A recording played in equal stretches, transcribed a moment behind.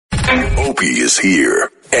Opie is here,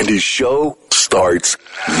 and his show starts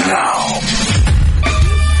now.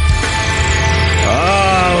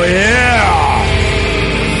 Oh, yeah.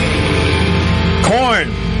 Corn.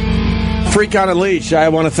 Freak on a Leash. I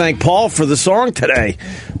want to thank Paul for the song today.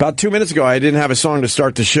 About 2 minutes ago, I didn't have a song to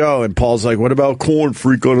start the show, and Paul's like, what about Corn,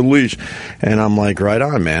 Freak on a Leash? And I'm like, right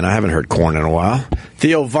on, man. I haven't heard Corn in a while.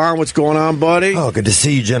 Theo Vaughn, what's going on, buddy? Oh, good to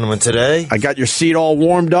see you gentlemen today. I got your seat all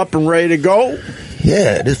warmed up and ready to go.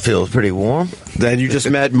 Yeah, this feels pretty warm. Then you just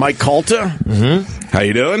met Mike Calta. Mm-hmm. How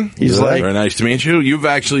you doing? He's like, very nice to meet you. You've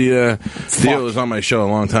actually Theo was on my show a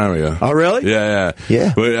long time ago. Oh, really? Yeah.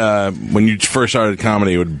 But, when you first started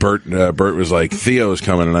comedy with Bert, Bert was like, Theo's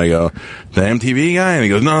coming, and I go, the MTV guy, and he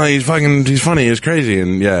goes, no, he's funny, he's crazy,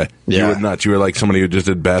 and you were nuts. You were like somebody who just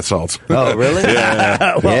did bath salts. Oh, really?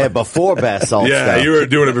 Yeah. Yeah, before bath salts. Yeah, stuff. you were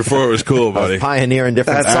doing it before it was cool, buddy. I was pioneering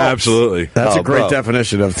different salts. Absolutely. That's a great bro.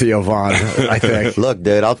 definition of Theo Vaughn, I think. Look,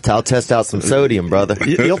 dude, I'll test out some sodium, brother.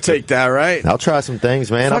 You'll take that, right? I'll try some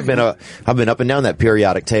things, man. I've been up and down that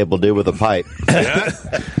periodic table, dude, with a pipe. Yeah.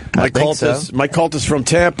 Mike Calta's from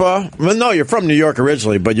Tampa. Well, no, you're from New York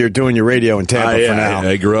originally, but you're doing your radio in Tampa for now.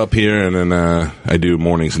 I grew up here, and then I do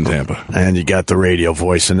mornings in Tampa. And you got the radio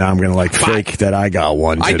voice, and now I'm going to fake that I got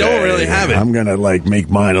one today. I don't really have it. I'm going to make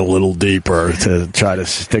mine a little deeper to try to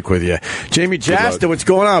stick with you. Jamie Jasta, what's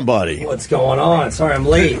going on, buddy? What's going on? Sorry, I'm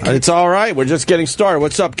late. It's all right. We're just getting started.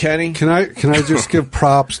 What's up, Kenny? Can I just give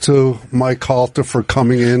props to Mike Calta for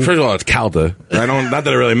coming in? First of all, it's Calta. Not that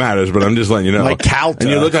it really matters, but I'm just letting you know. Like Calta. And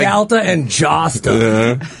you look like Calta and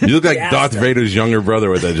Josta. you look like Jasta. Darth Vader's younger brother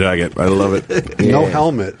with that jacket. I love it. No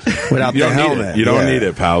helmet. Without You the don't helmet. need it. You don't need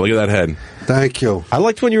it, pal. Look at that head. Thank you. I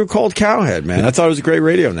liked when you were called Cowhead, man. I thought it was a great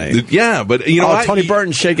radio name. Yeah, but you know what? Tony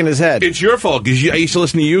Burton's shaking his head. It's your fault, because I used to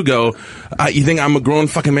listen to you go, you think I'm a grown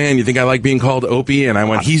fucking man? You think I like being called Opie? And I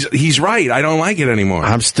went, he's right. I don't like it anymore.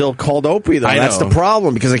 I'm still called Opie, though. I That's know. the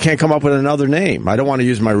problem, because I can't come up with another name. I don't want to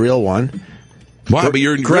use my real one. Why? But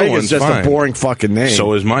your Greg real one's is just fine. a boring fucking name.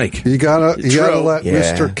 So is Mike. You gotta let Yeah.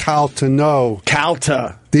 Mr. Calta know.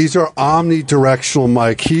 Calta. These are omnidirectional,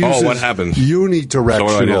 Mike. He uses what happens? unidirectional. So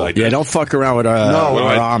what do I do, like Yeah, don't fuck around with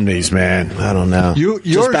Omnis, man. I don't know.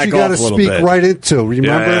 Yours back you gotta off a little speak bit. right into.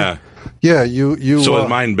 Remember? Yeah. Yeah, you. So is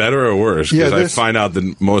mine better or worse? Because I this- find out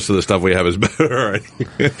that most of the stuff we have is better.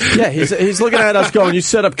 Yeah, he's looking at us going, you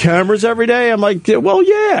set up cameras every day? I'm like, well,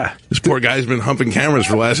 yeah. This poor guy's been humping cameras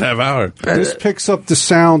for the last half hour. This picks up the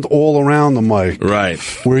sound all around the mic. Right.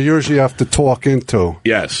 Where yours you have to talk into.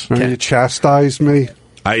 Yes. Remember you chastised me?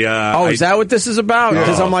 Is that what this is about?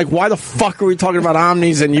 Because I'm like, why the fuck are we talking about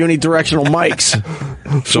Omnis and unidirectional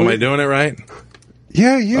mics? So am I doing it right?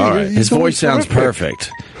 Yeah. All right. His voice sounds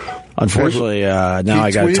perfect. Unfortunately, now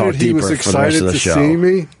I got to talk He deeper was for the rest excited of the to show. see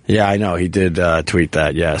me. Yeah, I know. He did tweet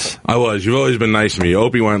that, yes. I was. You've always been nice to me.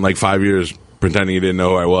 Opie went like 5 years pretending he didn't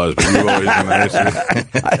know who I was, but you've always been nice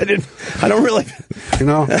to me. I don't really. You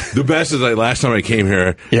know? The best is last time I came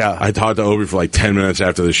here, Yeah. I talked to Opie for like 10 minutes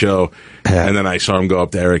after the show, and then I saw him go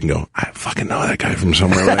up to Eric and go, I fucking know that guy from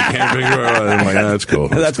somewhere, but I can't figure out. I'm like, that's cool.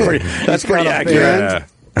 That's pretty got a accurate. band.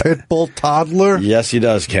 Pitbull toddler. Yes, he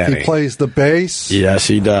does, Kenny. He plays the bass. Yes,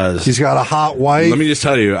 he does. He's got a hot wife. Let me just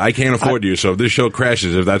tell you, I can't afford you. So if this show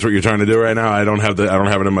crashes, if that's what you're trying to do right now, I don't have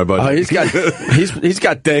it in my budget. He's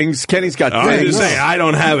got things. Kenny's got I'm things. just saying, I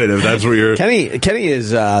don't have it. If that's what you're. Kenny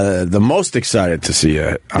is the most excited to see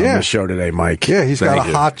you on the show today, Mike. Yeah, he's got Thank a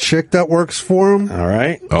you. hot chick that works for him. All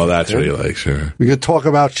right. Oh, that's what he likes. Yeah. We could talk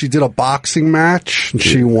about she did a boxing match and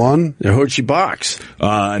she won. Now, who'd she box?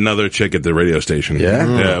 Another chick at the radio station.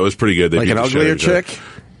 Yeah? Yeah, it was pretty good. They Like beat an the shit uglier out of each other. chick?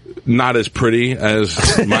 Not as pretty as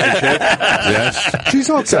my chick. Yes. She's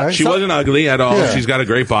okay. She wasn't ugly at all. Yeah. She's got a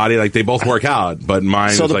great body. Like, they both work out, but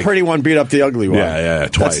mine So is the like, pretty one beat up the ugly one. Yeah,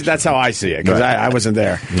 twice. That's how I see it, because Right. I wasn't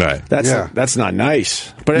there. Right. That's not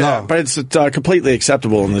nice. But No. it's completely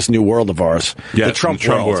acceptable in this new world of ours. Yes, the Trump, the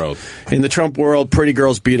Trump world. In the Trump world, pretty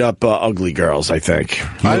girls beat up ugly girls, I think.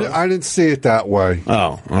 I didn't see it that way.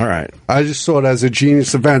 Oh, all right. I just saw it as a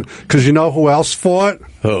genius event. Because you know who else fought?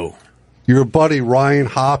 Who? Your buddy Ryan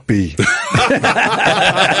Hoppy.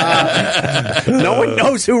 No one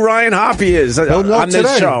knows who Ryan Hoppy is He'll know on this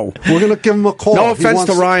today. show. We're going to give him a call. No He offense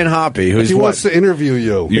wants- to Ryan Hoppy, who's He what? wants to interview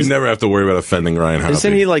you. You never have to worry about offending Ryan Hoppy.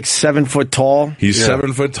 Isn't he like 7 foot tall? He's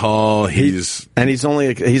 7 foot tall. He's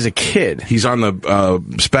He's a kid. He's on the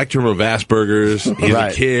spectrum of Asperger's. He's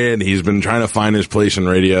Right. a kid. He's been trying to find his place in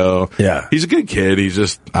radio. Yeah. He's a good kid. He's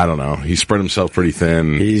just, I don't know. He spread himself pretty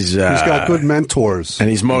thin. He's He's got good mentors. and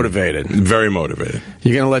he's motivated. Very motivated.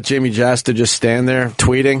 You're gonna let Jamie Jasta us to just stand there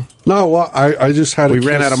tweeting? No, well, I just had. We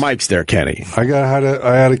ran out of mics there, Kenny. I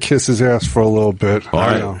had to kiss his ass for a little bit. All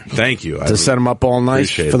right. Thank you. To set him up all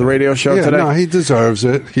nice for the radio show today? No, he deserves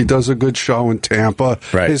it. He does a good show in Tampa.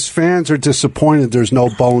 Right. His fans are disappointed there's no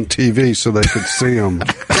Bone TV so they could see him.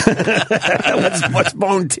 What's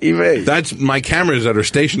Bone TV? That's my cameras that are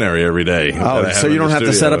stationary every day. Oh, so you don't have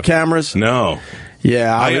to set up cameras? No.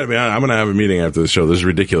 Yeah, I gotta be honest, I'm going to have a meeting after the show. This is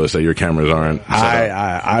ridiculous that your cameras aren't set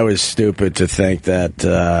up. I was stupid to think that,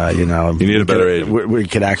 you need a better agent. We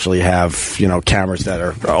could actually have, cameras that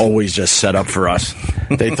are always just set up for us.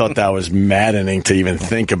 They thought that was maddening to even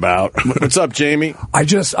think about. What's up, Jamie?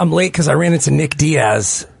 I'm late because I ran into Nick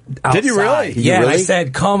Diaz. Outside. Did you really? Yeah, I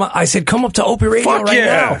said, come up to Opie Radio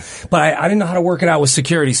now. But I didn't know how to work it out with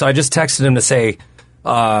security, so I just texted him to say,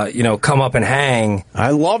 come up and hang. I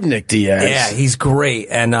love Nick Diaz. Yeah, he's great.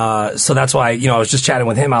 And so that's why, I was just chatting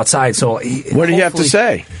with him outside. So what did he have to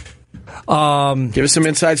say? Give us some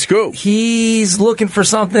inside scoop. He's looking for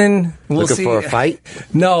something. We'll looking see. for a fight?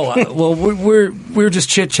 No. Well, we're just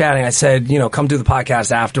chit-chatting. I said, come do the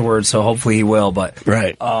podcast afterwards, so hopefully he will. But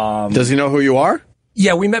right. Does he know who you are?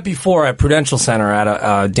 Yeah, we met before at Prudential Center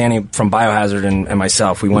at Danny from Biohazard and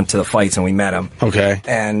myself. We went to the fights and we met him. Okay.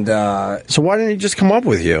 And so why didn't he just come up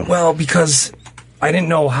with you? Well, because I didn't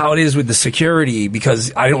know how it is with the security,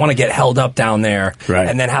 because I didn't want to get held up down there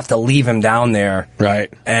and then have to leave him down there.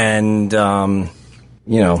 Right. And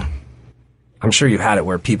I'm sure you've had it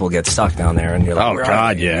where people get stuck down there and you're like, oh,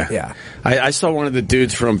 God, yeah. Yeah. I saw one of the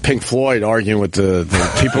dudes from Pink Floyd arguing with the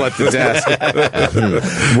people at the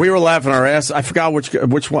desk. We were laughing our ass. I forgot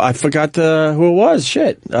which one. I forgot who it was.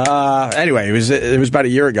 Shit. Anyway, it was about a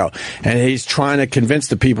year ago, and he's trying to convince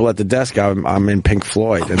the people at the desk I'm in Pink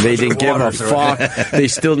Floyd, and they didn't give a fuck. They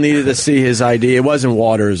still needed to see his ID. It wasn't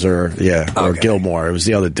Waters or Gilmore. It was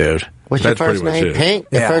the other dude. What's your first name? Pink?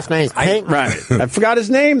 Your first name's Pink? Right. I forgot his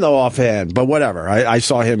name, though, offhand. But whatever. I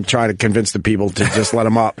saw him trying to convince the people to just let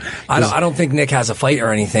him up. I don't think Nick has a fight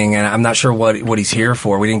or anything, and I'm not sure what he's here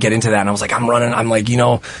for. We didn't get into that. And I was like, I'm running. I'm like,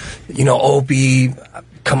 Opie,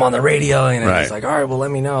 come on the radio. And he's like, all right, well,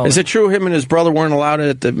 let me know. Is it true him and his brother weren't allowed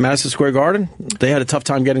at the Madison Square Garden? They had a tough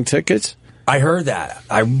time getting tickets? I heard that.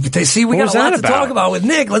 We got a lot to talk about with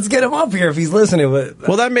Nick. Let's get him up here if he's listening. But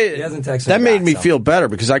well, that made me feel better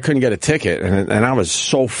because I couldn't get a ticket, and I was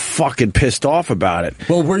so fucking pissed off about it.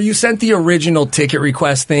 Well, were you sent the original ticket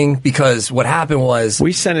request thing? Because what happened was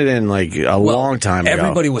we sent it in like a long time ago.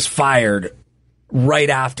 Everybody was fired right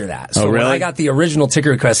after that. So really? When I got the original ticket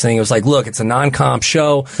request thing, it was like, look, it's a non-comp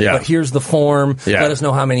show, but here's the form. Yeah. Let us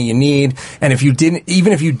know how many you need. And if you didn't,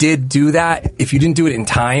 even if you did do that, if you didn't do it in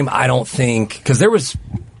time, I don't think, because there was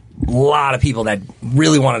a lot of people that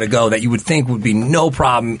really wanted to go that you would think would be no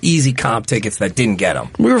problem, easy comp tickets that didn't get them.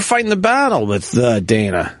 We were fighting the battle with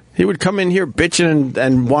Dana. He would come in here bitching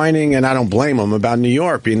and whining, and I don't blame him, about New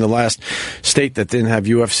York being the last state that didn't have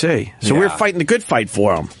UFC. So we were fighting the good fight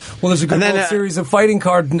for him. Well, there's a good series of fighting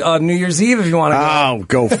card New Year's Eve if you want to go.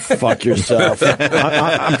 Oh, go fuck yourself.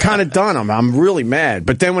 I'm kind of done. I'm really mad.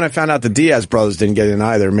 But then when I found out the Diaz brothers didn't get in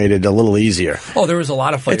either, it made it a little easier. Oh, there was a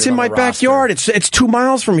lot of fighters. It's in my backyard. It's 2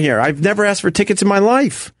 miles from here. I've never asked for tickets in my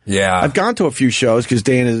life. Yeah. I've gone to a few shows because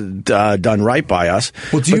Dana's done right by us.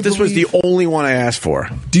 Well, but this was the only one I asked for.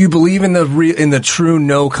 Do you believe in the true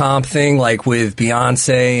no comp thing, like with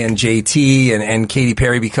Beyonce and JT and Katy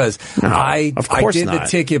Perry? Because I did the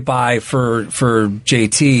ticket buy for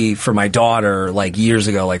JT for my daughter like years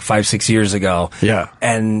ago, like 5-6 years ago. Yeah.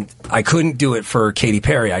 And I couldn't do it for Katy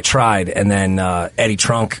Perry. I tried, and then Eddie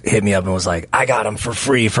Trunk hit me up and was like, I got them for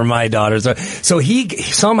free for my daughter. So he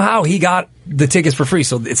somehow got the tickets for free.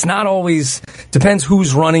 So it's not always, depends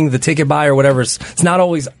who's running the ticket buy or whatever. It's not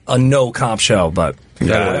always a no comp show, but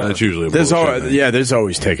that's usually there's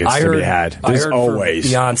always tickets to be had. There's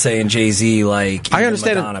always Beyonce and Jay-Z. Like I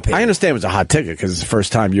understand. I understand it was a hot ticket because it's the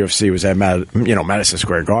first time UFC was at Madison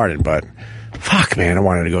Square Garden, but. Fuck, man, I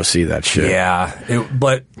wanted to go see that shit. Yeah,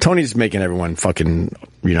 but Tony's making everyone fucking,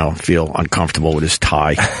 feel uncomfortable with his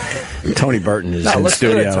tie. Tony Burton is in the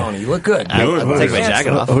studio. Good, Tony, you look good. I'll take my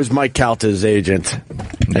jacket off. Who's Mike Calta's agent?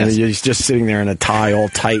 And he's just sitting there in a tie all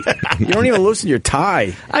tight. You don't even loosen your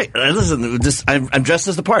tie. I'm dressed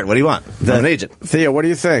as the part. What do you want? I'm an agent. Theo, what do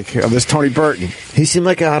you think of this Tony Burton? He seemed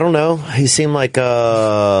like, I don't know. He seemed like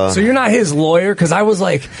So you're not his lawyer? Because I was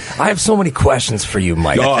like, I have so many questions for you,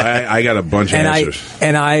 Mike. Oh, I got a bunch of answers.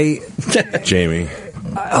 Jamie.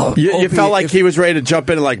 You felt like he was ready to jump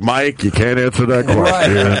in and like, Mike, you can't answer that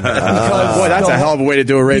question. Boy, that's a hell of a way to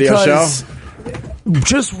do a radio show.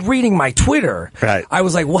 Just reading my Twitter, I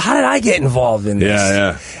was like, well, how did I get involved in this?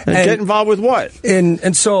 Yeah. And get involved with what?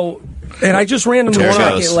 And so And I just randomly There it check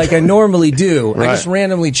goes. it like I normally do. Right. I just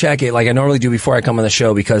randomly check it like I normally do before I come on the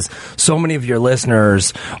show because so many of your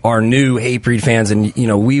listeners are new Hatebreed fans, and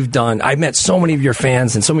I've met so many of your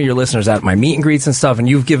fans and so many of your listeners at my meet and greets and stuff, and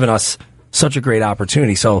you've given us such a great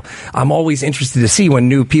opportunity. So I'm always interested to see when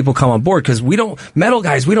new people come on board because we don't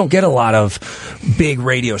get a lot of big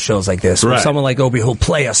radio shows like this where Right. someone like Obi will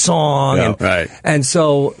play a song and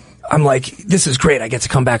so I'm like, this is great. I get to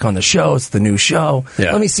come back on the show. It's the new show.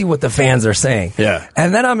 Yeah. Let me see what the fans are saying. Yeah.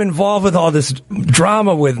 And then I'm involved with all this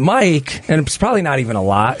drama with Mike, and it's probably not even a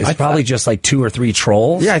lot. It's probably just like 2 or 3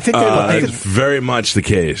 trolls. Yeah, I think It's very much the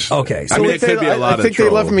case. Okay, so I mean, if it could be a lot I think they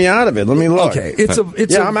of left troll. me out of it. Let me look. Okay,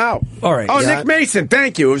 it's I'm out. All right. Oh, Yeah. Nick Mason.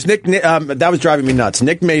 Thank you. It was Nick. That was driving me nuts.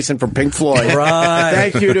 Nick Mason from Pink Floyd. Right.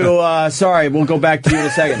 Thank you to. Sorry, we'll go back to you in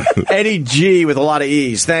a second. Eddie G with a lot of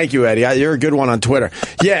E's. Thank you, Eddie. You're a good one on Twitter.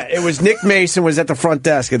 Yeah, it was Nick Mason was at the front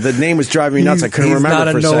desk. The name was driving me nuts. I couldn't remember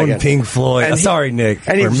not for a a known second. Pink Floyd. And he- Sorry, Nick.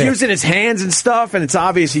 And Or he's Mick. using his hands and stuff, and it's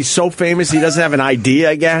obvious he's so famous he doesn't have an ID,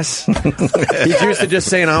 I guess. He's used to just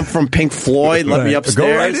saying, I'm from Pink Floyd, let me Right. upstairs.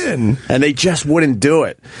 Go right in. And they just wouldn't do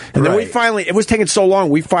it. And then we Right. finally, it was taking so long,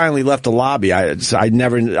 we finally left the lobby. I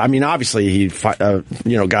mean, obviously he,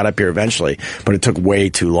 got up here eventually, but it took way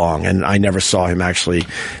too long, and I never saw him actually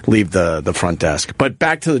leave the front desk. But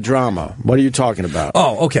back to the drama. What are you talking about?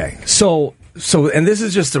 Oh, okay. So, and this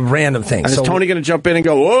is just a random thing. And So is Tony going to jump in and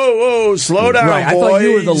go, whoa, slow down, right, I boys? thought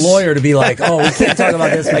you were the lawyer to be like, oh, we can't talk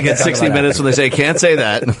about this. I get 60 minutes when they say can't say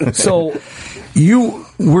that. So,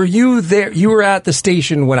 were you there? You were at the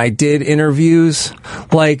station when I did interviews,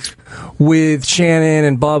 like with Shannon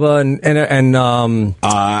and Bubba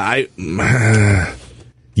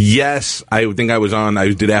Yes, I think I was on.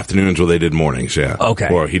 I did afternoons where they did mornings. Yeah. Okay.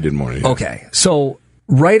 Or he did mornings. Yeah. Okay. So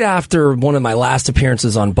right after one of my last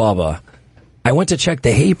appearances on Bubba, I went to check the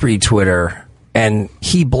Hatebreed Twitter, and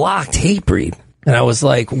he blocked Hatebreed. And I was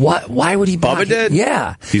like, "What? Why would he block Bubba it?" did?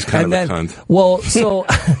 Yeah. He's kind and of a then, cunt.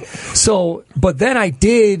 Well, but then I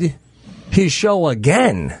did his show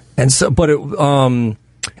again, and so, but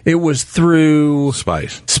it was through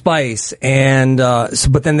Spice. and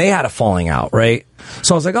but then they had a falling out, right?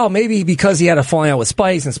 So I was like, oh, maybe because he had a falling out with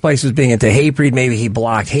Spice and Spice was being into Hatebreed, maybe he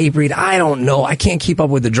blocked Hatebreed. I don't know. I can't keep up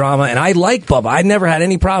with the drama, and I like Bubba. I never had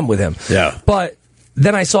any problem with him. Yeah. But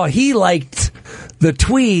then I saw he liked the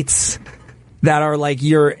tweets that are like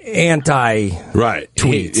your Right.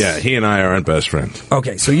 tweets. He and I aren't best friends.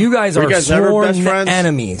 Okay, so you guys Were are you guys ever sworn best friends?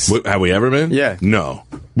 enemies. Have we ever been? Yeah. No.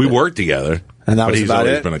 We worked together. And that but was he's about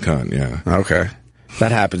always it? been a cunt, yeah. Okay.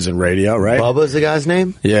 That happens in radio, right? Bubba's the guy's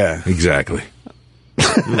name? Yeah. Exactly.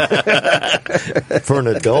 For an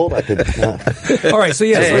adult, I could. All right, so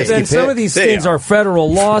yeah, so then some of these things are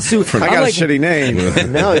federal lawsuits. I got a shitty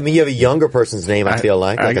name. No, I mean, you have a younger person's name, I feel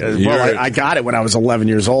like. I got it when I was 11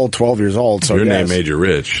 years old, 12 years old. So Your yes. name made you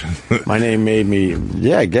rich. My name made me,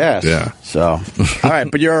 yeah, I guess. Yeah. So, all right,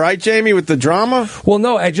 but you're all right, Jamie, with the drama? Well,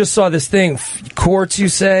 no, I just saw this thing. Courts, you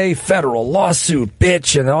say, federal lawsuit,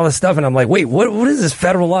 bitch, and all this stuff. And I'm like, wait, what is this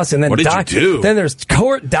federal lawsuit? And then What did you do? Then there's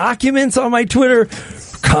court documents on my Twitter,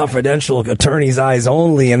 confidential attorney's eyes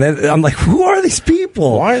only. And then I'm like, who are these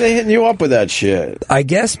people? Why are they hitting you up with that shit? I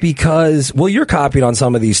guess because, well, you're copied on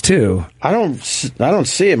some of these too. I don't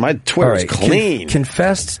see it. My Twitter's clean.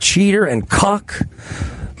 Confessed cheater and cuck.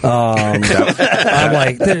 I'm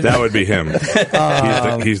like, That would be him.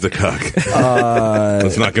 He's the cuck.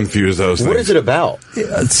 Let's not confuse those things. What is it about?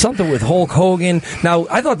 something with Hulk Hogan. Now,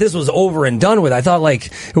 I thought this was over and done with. I thought like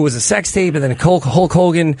it was a sex tape, and then Hulk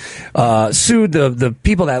Hogan sued the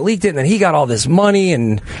people that leaked it, and then he got all this money,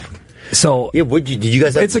 and so Yeah, did you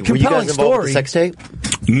guys? It's a were you compelling guys involved with story. the sex tape?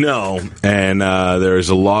 No, and there's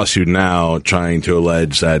a lawsuit now trying to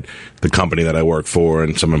allege that the company that I work for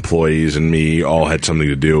and some employees and me all had something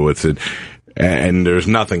to do with it. And there's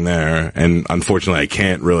nothing there, and unfortunately, I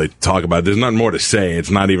can't really talk about it. There's nothing more to say.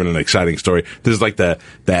 It's not even an exciting story. This is like the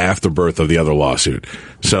afterbirth of the other lawsuit.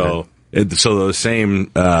 So, so those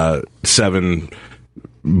same 7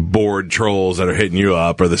 bored trolls that are hitting you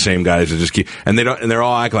up are the same guys that just keep, and they're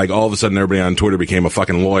all act like all of a sudden everybody on Twitter became a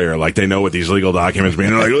fucking lawyer, like they know what these legal documents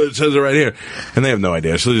mean. They're like, oh, it says it right here, and they have no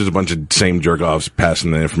idea. So there's just a bunch of same jerk offs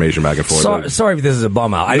passing the information back and forth. sorry if this is a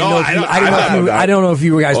bum out. I No, don't know if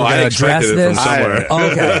you guys were Well, I going to address expected it from this.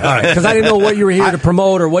 somewhere. Okay, all right, because I didn't know what you were here to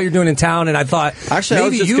promote or what you're doing in town, and I thought Actually, I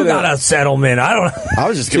was maybe just you gonna- got a settlement. I don't know. I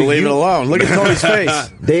was just going to leave it alone. Look at Tony's face.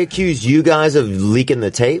 They accused you guys of leaking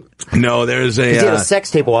the tape. No, there's a. He had a sex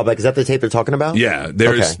tape a while back. Is that the tape they're talking about? Yeah,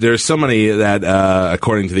 there's somebody that,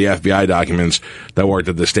 according to the FBI documents, that worked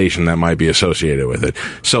at the station that might be associated with it.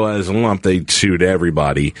 So as a lump, they sued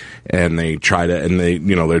everybody, and they're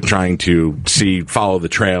trying to follow the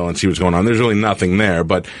trail and see what's going on. There's really nothing there,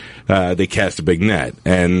 but they cast a big net,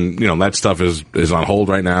 and that stuff is on hold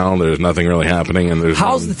right now. There's nothing really happening, and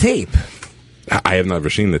how's the tape? I have never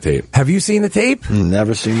seen the tape. Have you seen the tape?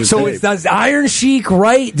 Never seen the tape. So does Iron Sheik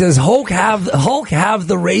right? Does Hulk have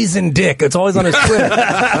the raisin dick? It's always on his Twitter.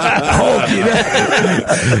 Hulk,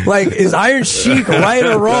 like, is Iron Sheik right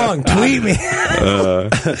or wrong? Tweet me.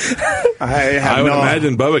 I would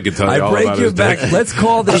imagine Bubba could tell you all about his dick. Let's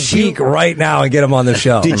call the Sheik right now and get him on the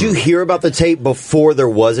show. Did you hear about the tape before there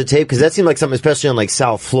was a tape? Because that seemed like something, especially on like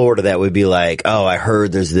South Florida, that would be like, oh, I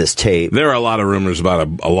heard there's this tape. There are a lot of rumors about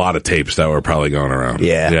a lot of tapes that were probably going around.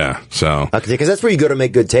 Yeah. So because that's where you go to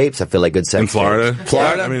make good tapes. I feel like good sex in Florida. Tapes.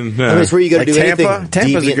 Florida. I mean, it's where you go to do Tampa? anything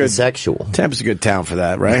Tampa's deviant and sexual. Tampa's a good town for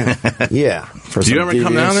that, right? Yeah. Do you ever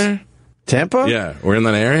come down there? Tampa? Yeah, we're in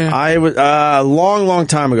that area. I was long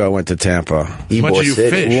time ago. I went to Tampa. Ybor you City.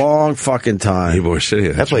 fish? Long fucking time. Ybor City.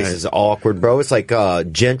 That place is awkward, bro. It's like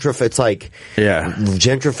gentrified. It's like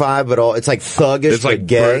gentrified, but it's like thuggish, it's like but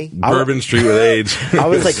gay. Bourbon Street with AIDS. I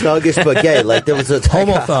was like thuggish, but gay. Like there was a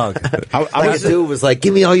homo thug. A dude was like,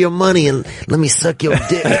 "Give me all your money and let me suck your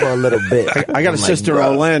dick for a little bit." I got a sister in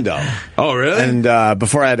Orlando. Oh, really? And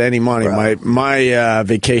before I had any money, my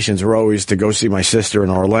vacations were always to go see my sister in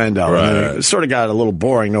Orlando. Right. And it sort of got a little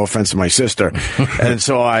boring, no offense to my sister. And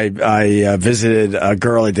so I visited a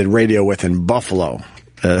girl I did radio with in Buffalo,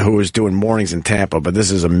 who was doing mornings in Tampa, but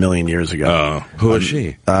this is a million years ago. Oh, who is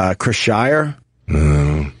she? Chris Shire.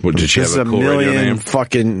 Did she have a cool radio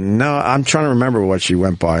name? No, I'm trying to remember what she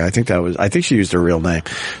went by. I think she used her real name.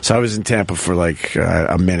 So I was in Tampa for like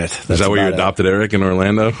a minute. Is that where you adopted Eric in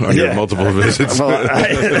Orlando on your multiple visits? Well,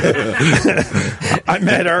 I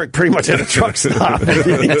met Eric pretty much at a truck stop. If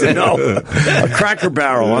you need to know. A Cracker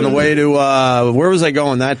Barrel on the way to, where was I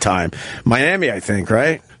going that time? Miami, I think,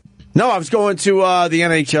 right? No, I was going to the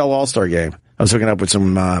NHL All-Star game. I was hooking up with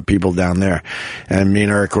some people down there, and me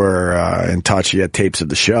and Eric were in touch. He had tapes of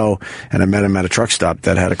the show, and I met him at a truck stop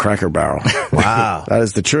that had a Cracker Barrel. Wow. That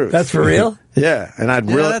is the truth. That's for real? Yeah, and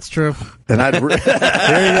that's true. And There he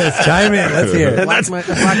is. Chime in. Let's hear it.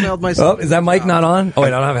 Blackmailed myself. Oh, is that mic not on? Oh, wait,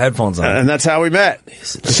 I don't have headphones on. And that's how we met.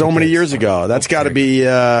 So many years ago. That's got to be,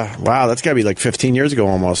 that's got to be like 15 years ago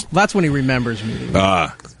almost. That's when he remembers me.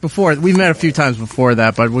 Before, we met a few times before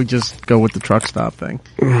that, but we just go with the truck stop thing.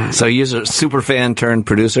 So you're a super fan turned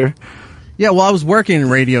producer? Yeah, well, I was working in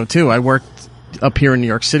radio, too. I worked up here in New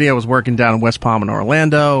York City. I was working down in West Palm and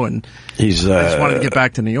Orlando, and I just wanted to get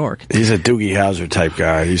back to New York. He's a Doogie Howser type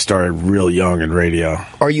guy. He started real young in radio.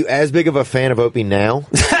 Are you as big of a fan of Opie now?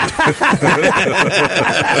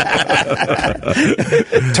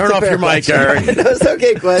 Turn off your mic, Eric. That's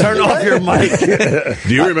okay, Glenn. Turn off your mic.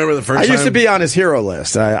 Do you remember the first time? I used to be on his hero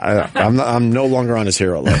list. I'm no longer on his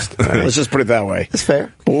hero list. Let's just put it that way. That's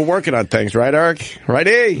fair. But we're working on things, right, Eric?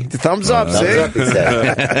 Righty. Thumbs up, see? Thumbs up, he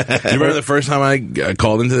said. Do you remember the first time I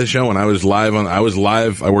called into the show when I was live?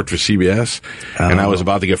 I worked for CBS, and I was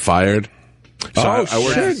about to get fired. So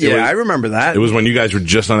I remember that. It was when you guys were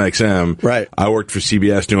just on XM. Right. I worked for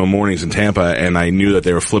CBS doing mornings in Tampa, and I knew that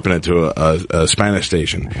they were flipping it to a Spanish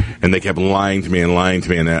station, and they kept lying to me, and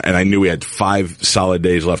I knew we had 5 solid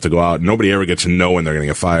days left to go out. Nobody ever gets to know when they're going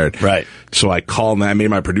to get fired. Right. So I called them. I made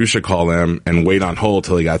my producer call them and wait on hold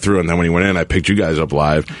till he got through, and then when he went in, I picked you guys up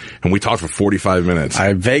live, and we talked for 45 minutes.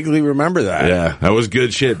 I vaguely remember that. Yeah, that was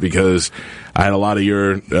good shit because I had a lot of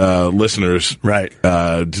your listeners, right?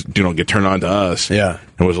 Get turned on to us. Yeah,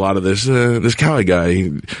 and was a lot of this Cali guy.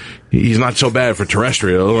 He's not so bad for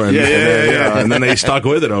terrestrial, and and then they stuck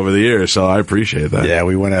with it over the years. So I appreciate that. Yeah,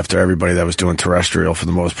 we went after everybody that was doing terrestrial for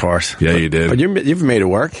the most part. Yeah, you did. But you've made it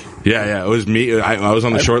work. Yeah. It was me. I was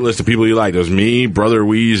on the short list of people you liked. It was me, Brother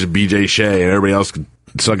Weeze, BJ Shea, and everybody else could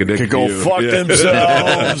suck a dick. Could go fuck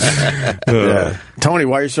themselves. Yeah. Tony,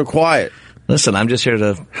 why are you so quiet? Listen, I'm just here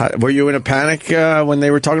to... Were you in a panic when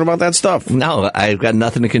they were talking about that stuff? No, I've got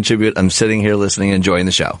nothing to contribute. I'm sitting here listening and enjoying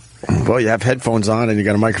the show. Well, you have headphones on and you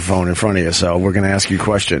got a microphone in front of you, so we're going to ask you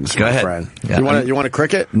questions, Go ahead. friend. Yeah, you want a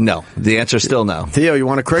cricket? No. The answer is still no. Theo, you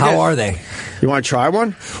want a cricket? How are they? You want to try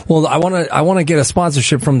one? Well, I want to get a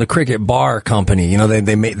sponsorship from the Cricket Bar Company. You know,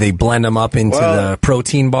 they blend them up into the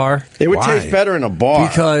protein bar. It would taste better in a bar.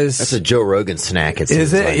 Because that's a Joe Rogan snack.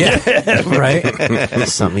 Is it? Like. Yeah. Right.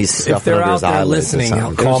 Something he's stuffing if they're under his out there eyelids.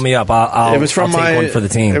 Listening, call me up. I'll take one for the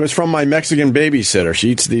team. It was from my Mexican babysitter.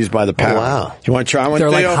 She eats these by the pound. Oh, wow. You want to try one?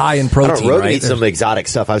 They're Theo? like high in protein, Rogan right? eats some exotic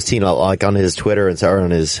stuff. I've seen like on his Twitter and or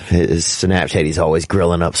on his Snapchat. He's always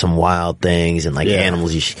grilling up some wild things and like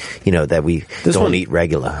animals that we don't eat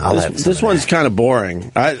regular. This one's kind of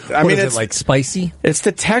boring. I mean, it's like spicy. It's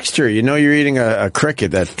the texture. You're eating a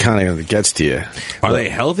cricket that kind of gets to you. Are they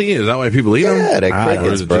healthy? Is that why people eat them? Yeah, they're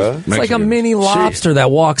crickets, bro. It's like a mini lobster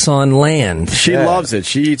that walks on land. She loves it.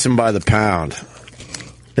 She eats them by the pound.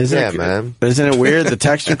 Man. Isn't it weird, the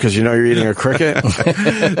texture? Because you're eating a cricket?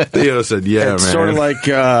 Theo said, yeah, it's man. sort of like...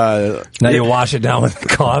 now you wash it down with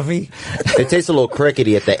coffee? It tastes a little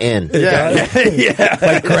crickety at the end. Yeah.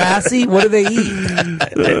 Like grassy? What do they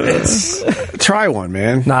eat? Try one,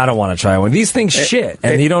 man. No, I don't want to try one. These things shit,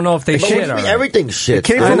 and you don't know if they shit or everything's shit.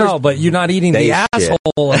 I know, but you're not eating the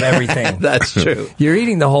asshole of everything. That's true. You're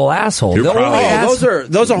eating the whole asshole.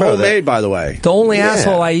 Those are homemade, by the way. The only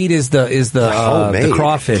asshole I eat is the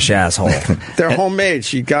crawfish asshole. They're homemade.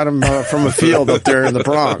 She got them from a field up there in the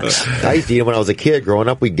Bronx. I used to eat them when I was a kid. Growing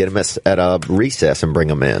up, we'd get them at recess and bring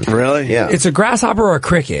them in. Really? Yeah. It's a grasshopper or a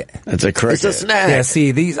cricket? It's a cricket. It's a snack. Yeah,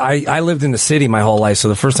 see, these I lived in the city my whole life, so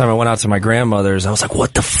the first time I went out to my grandmother's, I was like,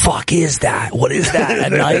 what the fuck is that? What is that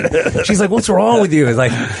at night? She's like, what's wrong with you? It's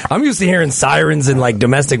like, I'm used to hearing sirens and like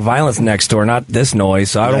domestic violence next door, not this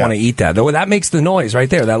noise, so I don't want to eat that. Though that makes the noise right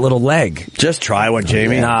there, that little leg. Just try one,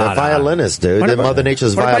 Jamie. They're violinists, dude. They're Mother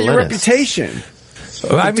Nature's What violinists. about your reputation?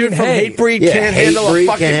 I Dude mean, from hey, Hatebreed can't handle a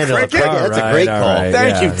fucking cricket? That's a great call.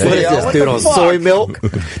 Thank you, What is Theo. this dude on soy milk?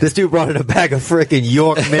 This dude brought in a bag of frickin'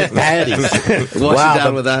 York mint patties. Wash it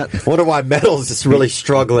down with that. Wonder why metal's just really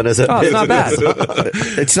struggling as a it's business. not bad.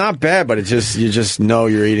 It's not bad, but you just know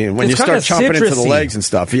you're eating when It's you start kinda chomping into the citrusy. legs and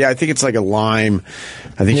stuff. Yeah, I think it's like a lime.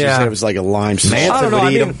 I think she said it was like a lime sauce. Manson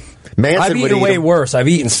would eat them. I've eaten way worse. I've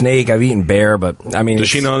eaten snake. I've eaten bear. But I mean, Does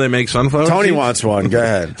she know they make sunflower? Tony wants one. Go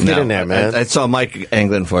ahead. Get in there, man. I saw Mike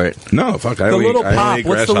angling for it. No, fuck. the little pop.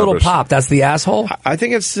 What's the little pop? That's the asshole. I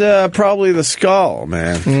think it's probably the skull,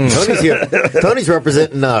 man. Tony's here. Tony's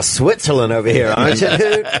representing Switzerland over here, aren't you,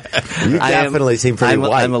 dude? You definitely seem pretty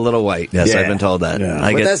white. I'm a little white. Yes, Yeah. I've been told that. Yeah.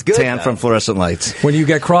 I But get that's good, tan though. from fluorescent lights. When you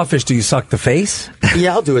get crawfish, do you suck the face?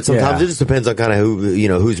 Yeah, I'll do it sometimes. Yeah. It just depends on kind of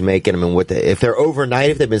who's making them and what if they're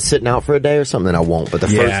overnight, if they've been sitting out for a day or something, then I won't. But the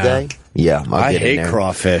first day, I'll I get in hate there.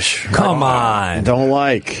 crawfish. Come I on. don't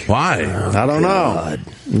like. Why? I don't know.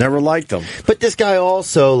 Never liked them. But this guy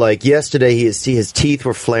also, like yesterday, his teeth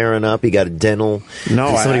were flaring up. He got a dental.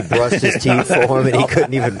 No, somebody brushed his teeth for him, and he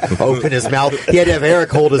couldn't even open his mouth. He had to have Eric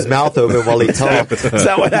hold his mouth open while he talked. Is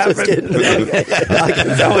that what happened? Just kidding.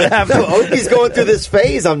 Is that what happened? No, Oki's going through this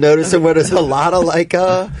phase. I'm noticing where there's a lot of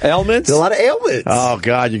Ailments? a lot of ailments. Oh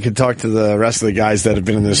God, you can talk to the rest of the guys that have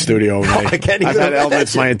been in the studio with me. I can't even I've had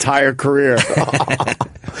ailments imagine. my entire career.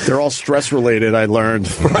 They're all stress related. I learned.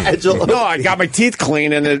 Fragile. No, I got my teeth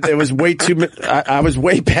clean, and it was way too. I was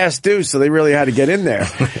way past due, so they really had to get in there.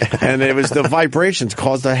 And it was the vibrations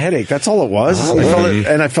caused a headache. That's all it was.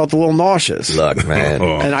 I felt a little nauseous. Look, man.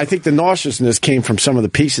 And I think the nauseousness came from some of the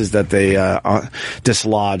pieces that they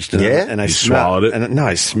dislodged. And I swallowed it? And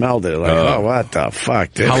I smelled it. Like, oh, what the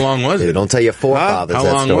fuck, dude? How long was Dude, it? don't tell your forefathers How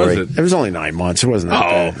that long story. was it? It was only 9 months. It wasn't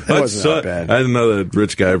that bad. It wasn't that bad. I had another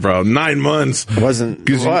rich guy problem. 9 months. It wasn't.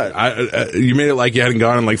 What? You made it like you hadn't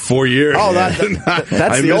gone in like 4 years. Oh, that's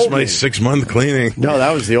I the missed old my me. 6-month cleaning. No,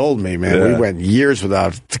 that was the old me, man. Yeah. We went years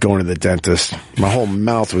without going to the dentist. My whole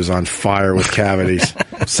mouth was on fire with cavities.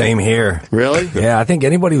 Same here. Really? Yeah, I think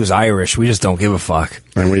anybody who's Irish, we just don't give a fuck.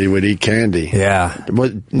 And we would eat candy. Yeah.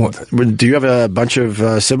 Do you have a bunch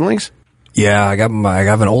of siblings? Yeah, I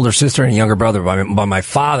have an older sister and a younger brother, but my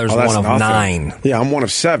father's Oh, that's one of nothing. 9. Yeah, I'm one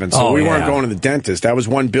of 7, so we weren't going to the dentist. That was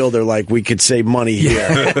one bill. They're like, we could save money here.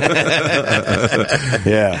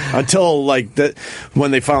 Yeah, until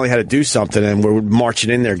when they finally had to do something, and we're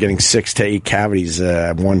marching in there getting 6 to 8 cavities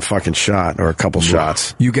one fucking shot or a couple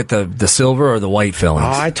shots. You get the silver or the white fillings?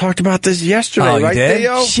 Oh, I talked about this yesterday, you right, did?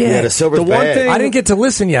 Theo? Shit. Yeah, the silver's The one bad. thing- I didn't get to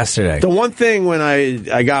listen yesterday. The one thing when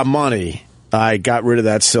I got money, I got rid of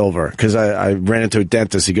that silver because I ran into a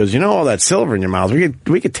dentist. He goes, all that silver in your mouth,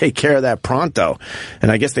 we could take care of that pronto.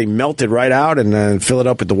 And I guess they melt it right out and then fill it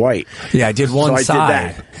up with the white. Yeah, I did one So I side.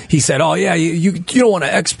 did that. He said, "Oh yeah, you don't want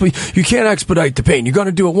to you can't expedite the pain. You're going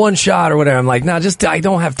to do it one shot or whatever." I'm like, "No, I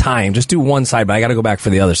don't have time. Just do one side, but I got to go back for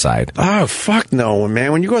the other side." Oh, fuck no,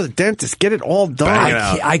 man. When you go to the dentist, get it all done.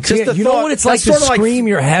 I Just can't. the You know thought- what it's like that's to sorta scream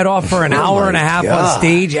your head off for an hour and a half on God.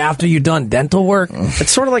 stage after you've done dental work?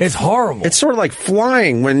 It's sort of like It's horrible. It's sort of like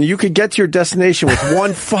flying when you could get to your destination with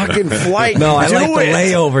one fucking flight. No, I like the it.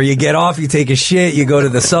 layover. You get off, you take a shit, you go to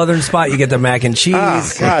the southern spot, you get the mac and cheese.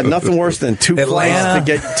 Oh, God, nothing worse than 2 flights to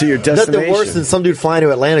get to your destination. Nothing worse than some dude flying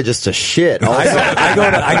to Atlanta just to shit.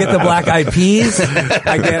 I get the black eyed peas.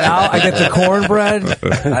 I get out. I get the cornbread.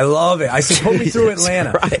 I love it. I say, put me through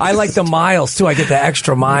Atlanta. Christ. I like the miles too. I get the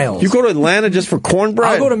extra miles. You go to Atlanta just for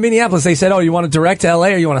cornbread? I'll go to Minneapolis. They said, "Oh, you want to direct to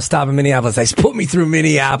L.A. or you want to stop in Minneapolis?" I said, "Put me through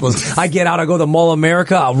Minneapolis." I get out. I go to Mall of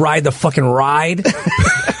America. I'll ride the fucking ride.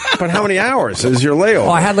 But how many hours is your layover?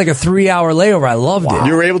 Oh, I had like a 3-hour layover. I loved it.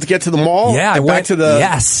 You were able to get to the mall? Yeah, back to the.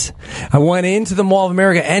 Yes, I went into the Mall of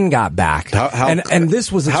America and got back. And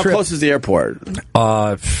this was a how trip. How close is the airport?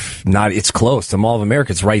 It's close. The Mall of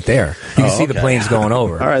America. It's right there. You can see the planes going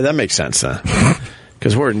over. All right, that makes sense then.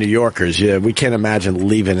 Because we're New Yorkers. Yeah, we can't imagine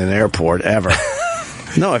leaving an airport ever.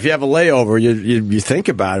 No, if you have a layover, you think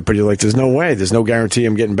about it, but you're like, there's no way. There's no guarantee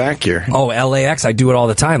I'm getting back here. Oh, LAX, I do it all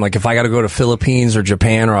the time. Like, if I got to go to Philippines or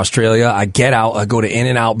Japan or Australia, I get out, I go to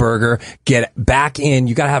In-N-Out Burger, get back in.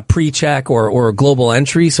 You got to have pre-check or a global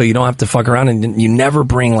entry, so you don't have to fuck around, and you never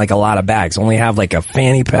bring, like, a lot of bags. Only have, like, a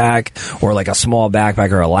fanny pack or, like, a small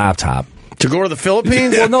backpack or a laptop. To go to the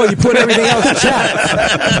Philippines? Well, no, you put everything else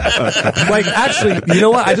checked. Like, actually, you know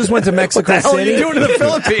what? I just went to Mexico City. What the hell are you doing to the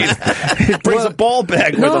Philippines? He brings a ball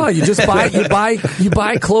bag with him. No, you just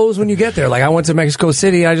buy clothes when you get there. Like, I went to Mexico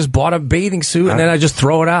City, I just bought a bathing suit, and then I just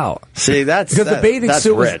throw it out. See, that's the bathing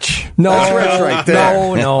suit was rich. No, that's rich right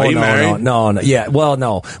there. No. Yeah, well,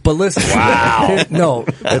 no. But listen. Wow. No.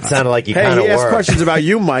 That sounded like you kind of he asked were. questions about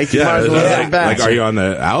you, Mike. You might as well let him back. Like, are you on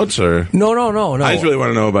the outs or? No. I just really want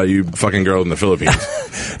to know about you fucking girl in the Philippines.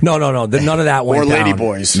 No. None of that went down. Or lady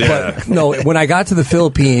boys. But no, when I got to the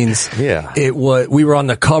Philippines, we were on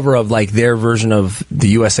the cover of like their version of the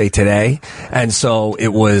USA Today, and so it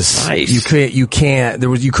was nice. You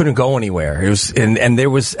couldn't go anywhere. It was and there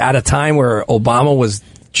was at a time where Obama was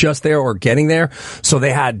just there or getting there, so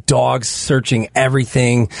they had dogs searching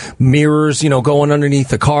everything, mirrors, going underneath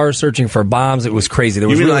the cars searching for bombs. It was crazy. There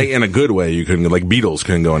was you mean like in a good way? You couldn't, like Beatles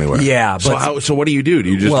couldn't go anywhere. Yeah. But so what do? You do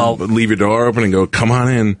you just leave your door open and go, "Come on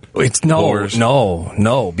in"? It's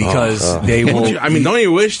no, because they will. I mean, don't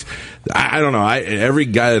you wish? I don't know. Every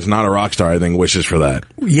guy that's not a rock star, I think, wishes for that.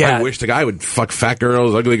 Yeah. I wish the guy would fuck fat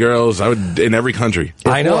girls, ugly girls. I would in every country.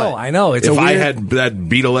 I know. It's if I had that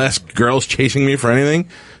Beatlesque girls chasing me for anything,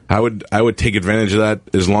 I would take advantage of that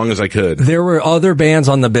as long as I could. There were other bands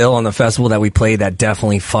on the bill on the festival that we played that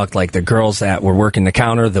definitely fucked, like the girls that were working the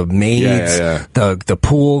counter, the maids, the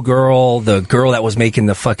pool girl, the girl that was making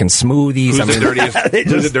the fucking smoothies.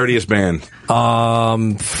 Who's the dirtiest band?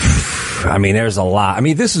 I mean, there's a lot. I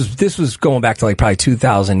mean, this was going back to like probably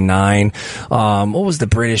 2009. What was the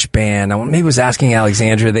British band? Maybe it was Asking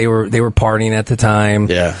Alexandria. They were partying at the time.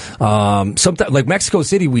 Yeah. Sometimes like Mexico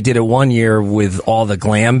City, we did it one year with all the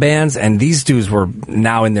glam bands, and these dudes were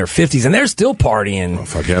now in their 50s, and they're still partying. Oh,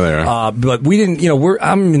 fuck yeah, they are. But we didn't.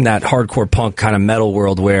 I'm in that hardcore punk kind of metal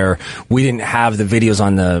world where we didn't have the videos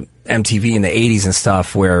on the MTV in the 80s and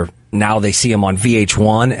stuff where. Now they see them on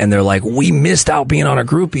VH1 and they're like, we missed out being on a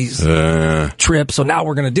groupies trip, so now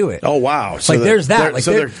we're going to do it. Oh, wow. So like, there's that.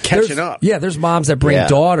 They're catching up. Yeah, there's moms that bring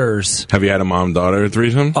daughters. Have you had a mom-daughter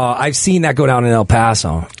threesome? I've seen that go down in El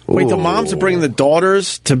Paso. Wait, the moms are bringing the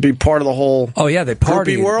daughters to be part of the whole they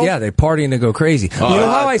party world? Yeah, they party and they go crazy. You know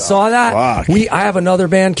how I saw that? Fuck. I have another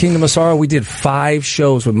band, Kingdom of Sorrow. We did 5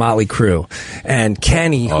 shows with Motley Crue. And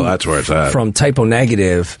Kenny, that's where it's at. From Typo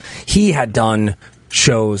Negative, he had done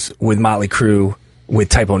shows with Motley Crue with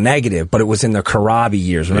Typo Negative, but it was in the Karabi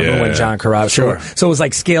years. Remember when John Karabi? Sure. So it was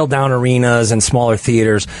like scaled down arenas and smaller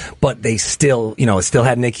theaters, but they still, it still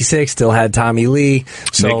had Nikki Sixx, still had Tommy Lee.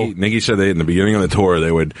 So Nikki said in the beginning of the tour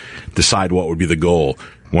they would decide what would be the goal.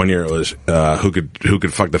 One year it was who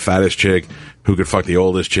could fuck the fattest chick, who could fuck the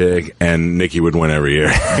oldest chick, and Nikki would win every year.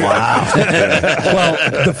 Wow.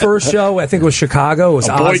 Well, the first show, I think it was Chicago. It was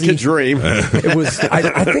a boy Ozzy. Could dream. It was.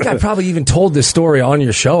 I think I probably even told this story on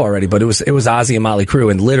your show already, but it was Ozzy and Motley Crue,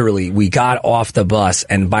 and literally we got off the bus,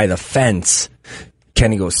 and by the fence,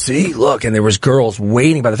 Kenny goes, "See, look," and there was girls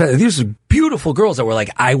waiting by the fence. These were beautiful girls that were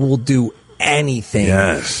like, "I will do anything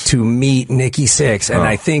to meet Nikki Sixx," and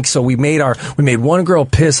I think so. We made one girl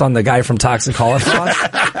piss on the guy from Toxic Holocaust,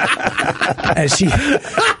 and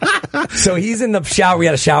So he's in the shower. We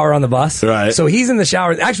had a shower on the bus. Right. So he's in the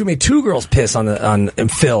shower. Actually, we made 2 girls piss on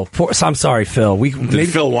Phil. So I'm sorry, Phil. Did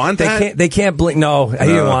Phil want that? They can't blink. No, he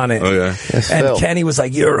didn't want it. Okay. Yes, And Phil. Kenny was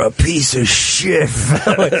like, "You're a piece of shit."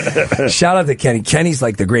 Shout out to Kenny. Kenny's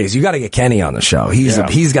like the greatest. You got to get Kenny on the show.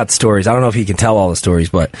 He's got stories. I don't know if he can tell all the stories,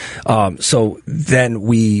 but so then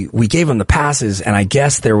we gave him the passes, and I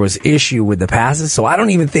guess there was issue with the passes. So I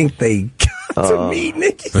don't even think they got to meet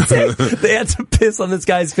Nikki Sixx. They had to piss on this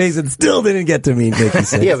guy's face and still didn't get to meet Nikki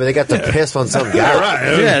Sixx. Yeah, but they got to piss on some guy.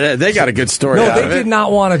 Right. Yeah, they got a good story. No, out they of it. did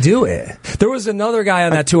not want to do it. There was another guy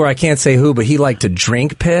on that tour, I can't say who, but he liked to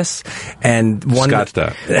drink piss. And one Scott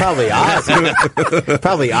Stapp. Probably Ozzy.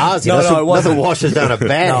 Probably Ozzy. No, it wasn't. Nothing washes down a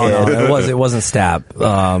bad head. No, it wasn't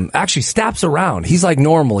Stapp. Actually, Stapp's around. He's like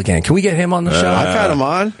normal again. Can we get him on the show? I've had him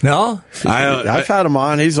on. No? I've had him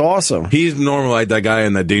on. He's awesome. He's normal, like that guy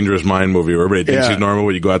in that Dangerous Mind movie where everybody thinks he's normal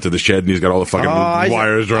when you go out to the shed and he's got all the fucking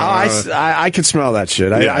wires around. I could smell that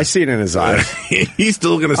shit. I see it in his eyes. He's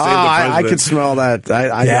still going to save the president. I could smell that.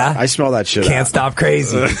 I smell that shit. Can't stop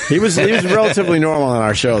crazy. He was relatively normal on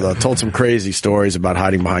our show, though. Told some crazy stories about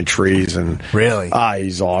hiding behind trees and really.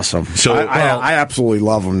 He's awesome. So I absolutely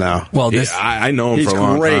love him now. Well, I know him for a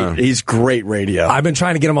long time. He's great radio. I've been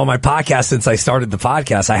trying to get him on my podcast since I started the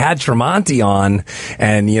podcast. I had Tremonti on,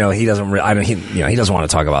 and he doesn't. He doesn't want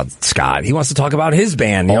to talk about Scott. He wants to talk about his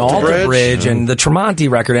band, Alter Bridge, and the Tremonti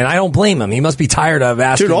record. And I don't blame him. He must be tired of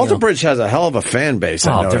asking. Dude, Alter Bridge has a hell of a fan base.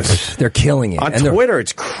 They're killing it on Twitter.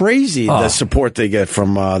 It's crazy the support they get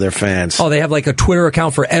from their fans. Oh, they have like a Twitter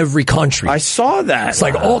account for every country. I saw that. It's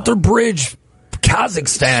like Alter Bridge,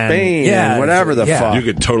 Kazakhstan, Spain, whatever the fuck. You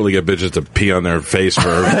could totally get bitches to pee on their face for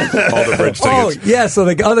all the bridge tickets. Oh yeah, so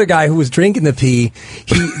the other guy who was drinking the pee,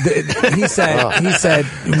 he said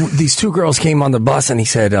these 2 girls came on the bus and he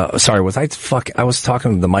said, sorry, I was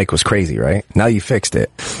talking, the mic was crazy, right? Now you fixed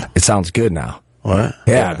it. It sounds good now. What?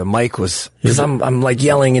 Yeah, the mic was, because I'm like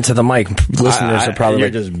yelling into the mic. Listeners are probably you're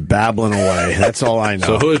just babbling away. That's all I know.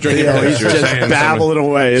 So who's drinking? He's just babbling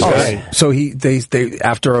away. So they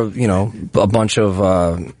after a bunch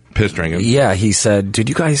of piss drinking. Yeah, he said, "Did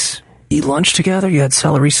you guys eat lunch together? You had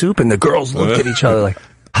celery soup?" And the girls looked at each other like,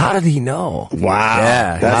 how did he know? Wow.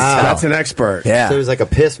 Yeah. That's an expert. Yeah. So he was like a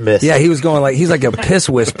piss mist. Yeah, he was going like, he's like a piss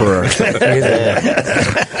whisperer.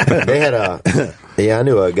 They had I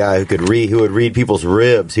knew a guy who would read people's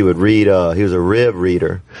ribs. He would read, he was a rib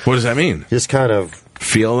reader. What does that mean? Just kind of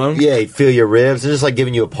feel them? Yeah, he'd feel your ribs. It's just like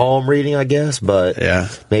giving you a palm reading, I guess, but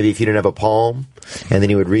maybe if you didn't have a palm, and then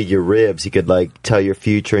he would read your ribs, he could like tell your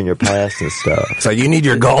future and your past and stuff. So you need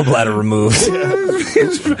your gallbladder removed.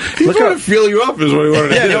 Look how to feel you up is what he wanted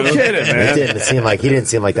to do. No kidding, man. He didn't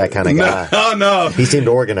seem like that kind of guy. No. He seemed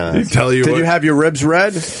organized. Did you have your ribs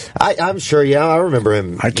read? I'm sure, yeah. I remember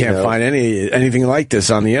him. I can't find anything like this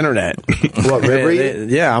on the internet. What, rib reading?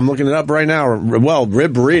 Yeah, I'm looking it up right now. Well,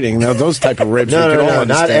 rib reading. Now, those type of ribs. No,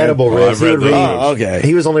 not edible ribs. Okay.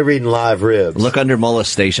 He was only reading live ribs. Look under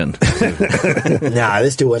molestation. Nah,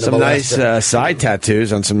 this dude wasn't some nice side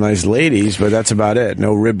tattoos on some nice ladies, but that's about it.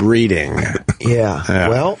 No rib reading. Yeah.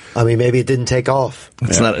 Well, I mean, maybe it didn't take off.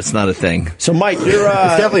 It's not a thing. So, Mike, you're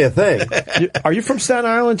it's definitely a thing. Are you from Staten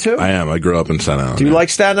Island too? I am. I grew up in Staten Island. Do you like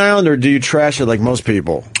Staten Island, or do you trash it like most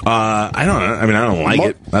people? I don't. I mean, I don't like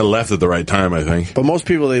it. I left at the right time, I think. But most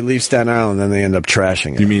people, they leave Staten Island, then they end up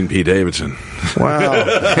trashing it. You mean Pete Davidson? Wow.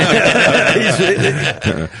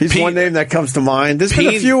 he's one name that comes to mind. There's been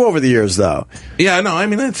a few over the years, though. Yeah, no. I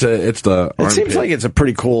mean, it's the. It seems like it's a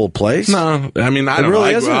pretty cool place. No, I mean, I don't know.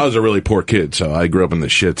 I was a really poor kid, so I grew up in the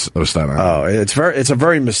shits of Staten Island. Oh, it's a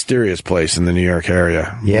very mysterious place in the New York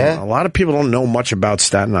area. Yeah, a lot of people don't know much about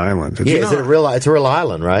Staten Island. It's a real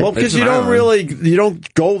island, right? Well, because you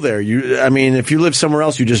don't go there. I mean, if you live somewhere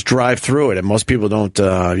else, you just drive through it, and most people don't,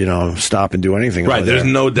 stop and do anything. Right, there's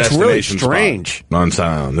no destination. It's really strange on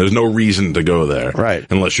Staten Island. There's no reason to go there, right?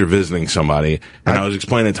 Unless you're visiting somebody. And I was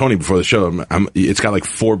explaining to Tony before the show. It's got like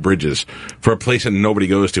 4 bridges for a place that nobody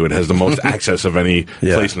goes to. It has the most access of any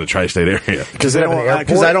place in the tri-state area. Because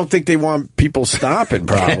I don't think they want people stopping.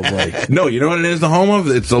 Probably. No, you know what it is? The home of?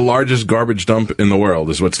 It's the largest garbage dump in the world.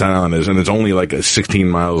 Is what Staten Island is, and it's only like 16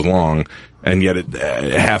 miles long. And yet,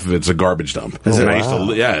 half of it's a garbage dump. Is it?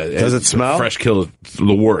 Does it smell? Fresh kill is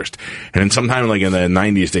the worst. And then sometime like in the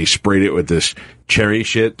 90s, they sprayed it with this cherry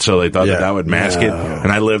shit, so they thought that would mask it.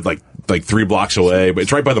 And I lived like like 3 blocks away, but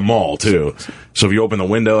it's right by the mall too. So if you open the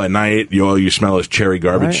window at night, all you smell is cherry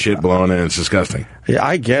garbage shit blowing in. It's disgusting. Yeah,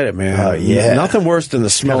 I get it, man. Yeah. Nothing worse than the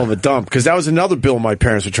smell of a dump, because that was another bill my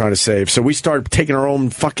parents were trying to save. So we started taking our own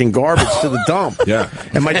fucking garbage to the dump. Yeah.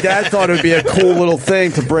 And my dad thought it would be a cool little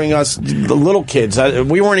thing to bring us, the little kids.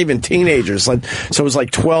 We weren't even teenagers. So it was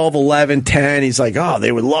like 12, 11, 10. He's like, oh,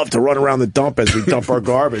 they would love to run around the dump as we dump our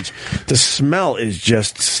garbage. The smell is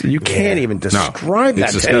just, you can't even describe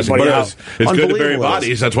that to anybody else. It's good to bury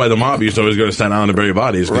bodies. That's why the mob used to always go to Staten Island to bury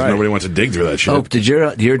bodies, because nobody wants to dig through that shit. Oh, did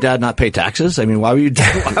your dad not pay taxes? I mean, why were you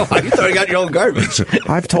why are you throwing out your own garbage?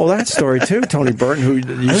 I've told that story too, Tony Burton, who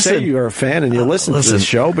you say you're a fan and you listen to the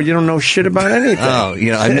show, but you don't know shit about anything. Oh,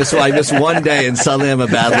 I miss one day and suddenly I'm a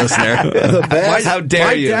bad listener. How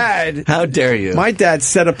dare you? How dare you? My dad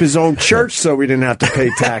set up his own church so we didn't have to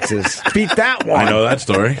pay taxes. Beat that one. I know that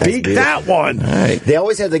story. Beat that one. Right. They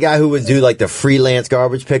always had the guy who would do like the freelance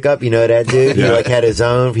garbage pickup. You know that dude? Yeah. He like had his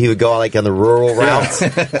own. He would go like on the rural routes,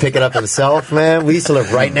 pick it up himself, man. We used to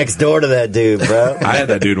live right next door to that dude, bro. I had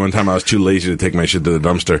that dude one time. I was too lazy to take my shit to the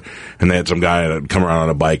dumpster, and they had some guy that would come around on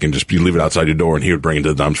a bike and just you leave it outside your door, and he would bring it to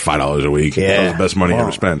the dumps $5 a week. Yeah. That was the best money I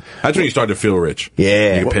ever spent. That's when you start to feel rich.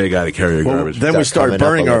 Yeah. You can pay a guy to carry your garbage. Then we started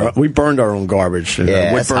burning we burned our own garbage with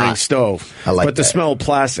burning hot. stove. I like but the that. smell of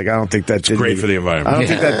plastic, I don't think that did great me- for the environment. I don't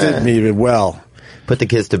think that did me even well. Put the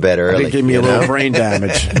kids to bed I early. think it gave me a little brain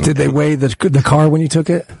damage. Did they weigh the car when you took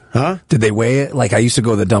it? Huh? Did they weigh it? Like, I used to go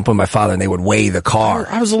to the dump with my father, and they would weigh the car.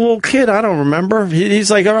 I was a little kid. I don't remember.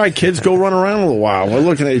 He's like, all right, kids, go run around a little while. We're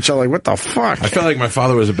looking at each other like, what the fuck? I felt like my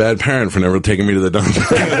father was a bad parent for never taking me to the dump.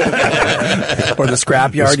 Or the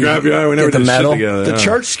scrapyard. The scrapyard, we never get the did shit metal. together. The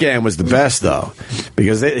church scam was the best, though,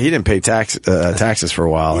 because he didn't pay taxes for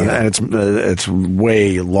a while, and it's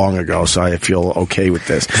way long ago, so I feel okay with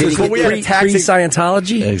this. But we had a Scientology.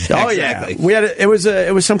 Oh yeah, we had it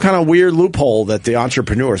was some kind of weird loophole that the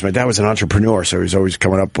entrepreneurs. My dad was an entrepreneur, so he was always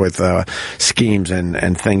coming up with schemes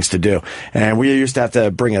and things to do. And we used to have to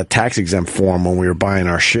bring a tax exempt form when we were buying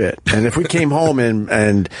our shit. And if we came home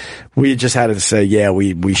and we just had to say, yeah,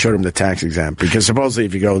 we showed him the tax exempt, because supposedly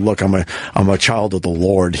if you go, look, I'm a child of the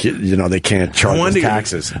Lord, they can't charge us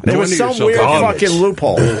taxes. There was some weird fucking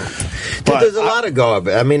loophole. Dude, there's a lot of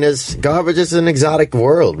garbage. I mean, garbage is an exotic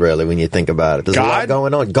world, really, when you think about it. There's a lot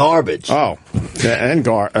going on. Garbage. Oh, and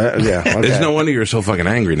yeah. Okay. It's no wonder you're so fucking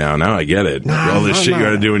angry now. Now I get it. All this shit you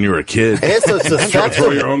got to do when you were a kid. It's so susceptible.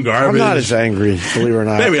 Throw your own garbage. I'm not as angry, believe it or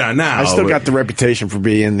not. Maybe not now. I still got the reputation for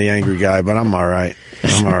being the angry guy, but I'm all right.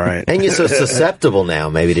 And you're so susceptible now,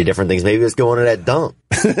 maybe, to different things. Maybe it's going to that dump.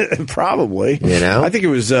 Probably. I think it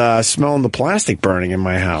was smelling the plastic burning in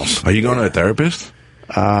my house. Are you going to a therapist?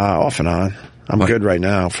 Off and on. I'm good right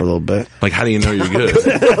now for a little bit. Like, how do you know you're good?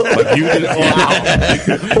 Like, you did. Wow.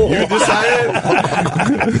 You decided.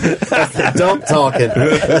 That's the dump talking.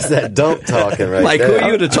 That's that dump talking right like, there. who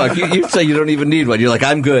are you to talk? You say you don't even need one. You're like,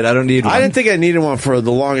 I'm good. I don't need one. I didn't think I needed one for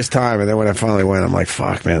the longest time, and then when I finally went, I'm like,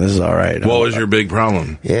 fuck, man, this is all right. What was your big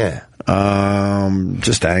problem? Yeah.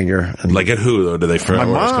 Just anger. And like at who though? Did they my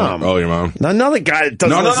mom? Oh, your mom. Another guy that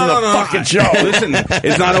doesn't listen to the fucking show. Listen,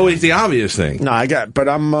 it's not always the obvious thing. No,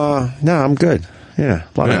 I'm good. Yeah,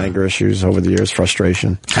 a lot of anger issues over the years,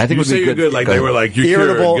 frustration. I think you say you're good. Like they were like you're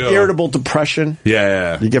irritable depression.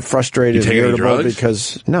 Yeah. You get frustrated, you and irritable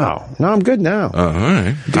because no, I'm good now. All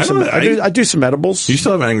right. I do some edibles. You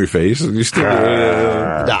still have an angry face. You still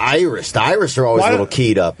the Irish are always a little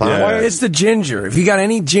keyed up. Huh? Yeah. It's the ginger. If you got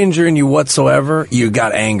any ginger in you whatsoever, you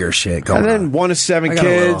got anger shit going on. And then 1 of 7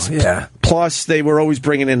 kids. Yeah. Plus, they were always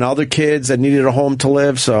bringing in other kids that needed a home to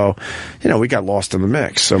live. So, we got lost in the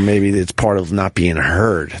mix. So maybe it's part of not being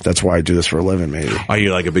heard. That's why I do this for a living, maybe. Are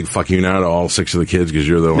you like a big fuck you now to all 6 of the kids because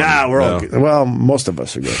you're the one? Nah, we're all good. Well, most of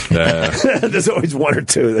us are good. There's always 1 or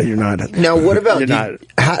 2 that you're not. Now, what about you?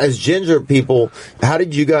 As ginger people, how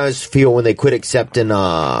did you guys feel when they quit accepting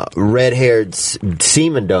red-haired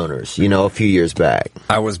semen donors, a few years back?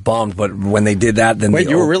 I was bummed, but when they did that, then Wait,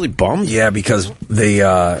 you were really bummed? Yeah, because they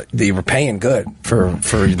were paying good for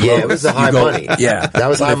it was the high money. Yeah, that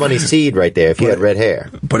was high money seed right there. If you had red hair,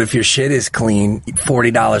 but if your shit is clean,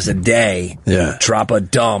 $40 a day. Yeah, drop a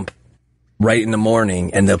dump right in the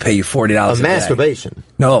morning, and they'll pay you $40 a day. Masturbation?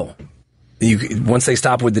 No. Once they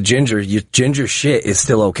stop with the ginger, your ginger shit is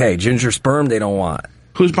still okay. Ginger sperm they don't want.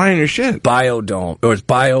 Who's buying your shit? Biodome. Or it's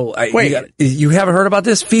bio... Wait. You haven't heard about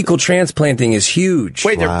this? Fecal transplanting is huge.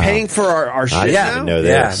 Wait, they're paying for our shit I now? didn't know this.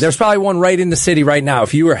 Yeah, there's probably one right in the city right now.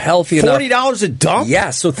 If you were healthy enough... $40 a dump? Yeah,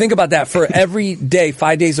 so think about that. For every day,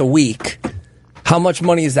 5 days a week, How much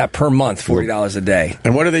money is that per month? $40 a day.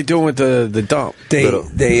 And what are they doing with the dump?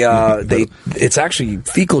 It's actually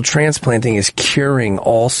fecal transplanting is curing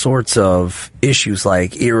all sorts of issues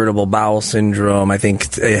like irritable bowel syndrome. I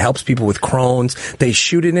think it helps people with Crohn's. They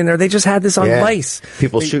shoot it in there. They just had this on lice.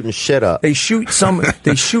 People shooting shit up. They shoot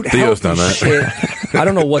Theo's healthy done that. shit. I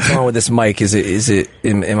don't know what's wrong with this mic.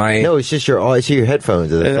 Am I? No, it's just your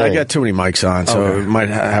headphones. I got too many mics on, so I might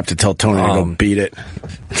have to tell Tony to go beat it.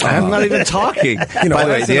 I'm not even talking. By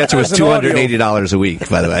the way, the answer was $280 a week,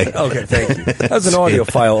 by the way. Okay, thank you. As an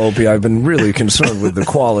audiophile, Opie, I've been really concerned with the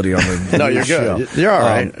quality on the No, you're good. show. You're all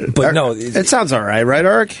right. But no, it sounds all right,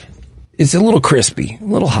 Eric? It's a little crispy, a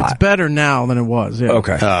little hot. It's better now than it was. Yeah.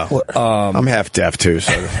 Okay. I'm half deaf too,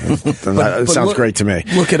 so that sounds great to me.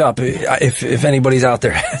 Look it up if anybody's out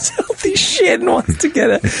there has healthy shit and wants to get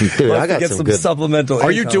it. Dude, I got some good supplemental.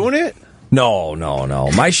 Are you doing it? No.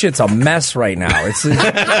 My shit's a mess right now. It's too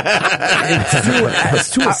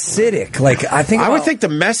acidic. Like I would think the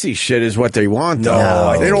messy shit is what they want. No,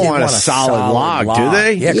 though. They don't want a solid log, do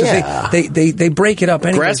they? Yeah, because they break it up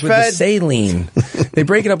anyways with the saline. They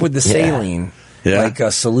break it up with the saline. Yeah. Like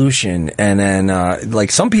a solution, and then like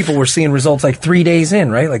some people were seeing results like 3 days in,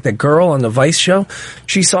 right? Like the girl on the Vice show,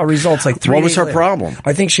 she saw results like 3 days. What was her later. problem?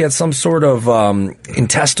 I think she had some sort of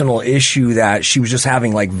intestinal issue that she was just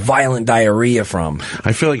having like violent diarrhea from.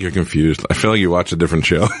 I feel like you're confused. I feel like you watch a different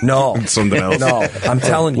show. No, It's something else. No, I'm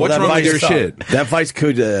telling you, What's wrong with your shit? That Vice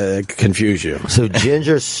could confuse you. So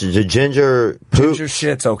ginger poop. Ginger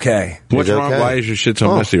shit's okay. What's Is it wrong? okay? Why is your shit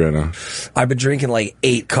so messy right now? I've been drinking like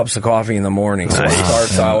 8 cups of coffee in the morning, so it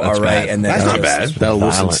starts out all right, and then That's not it bad. just- That'll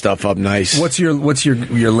loosen stuff up nice. What's your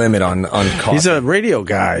limit on coffee? He's a radio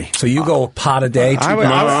guy. So you go pot a day?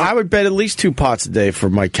 I would bet at least 2 pots a day for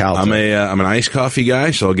Mike Calta. I'm an iced coffee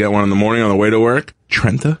guy, so I'll get one in the morning on the way to work,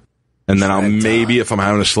 Trenta, and then I'll maybe, if I'm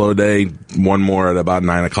having a slow day, one more at about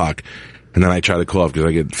 9 o'clock. And then I try to cool off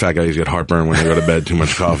because fat guys get heartburn when they go to bed, too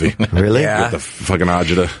much coffee. Really? Yeah. Get the fucking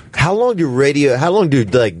agita. How long do like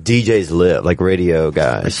DJs live? Like radio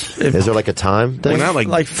guys? Is there like a time thing? We're not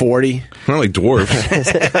like 40. We're not like dwarfs.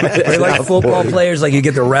 We're like football players, like you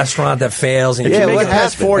get the restaurant that fails. And If you make what it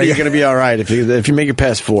past happened? 40, you're going to be all right. If you make it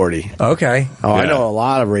past 40. Okay. Oh, I know a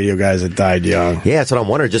lot of radio guys that died young. Yeah, that's what I'm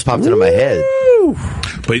wondering. It just popped into my head.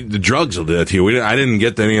 But the drugs will do that to you. I didn't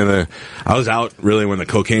get any of the... I was out really when the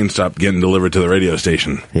cocaine stopped getting delivered to the radio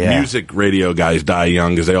station. Yeah. Music radio guys die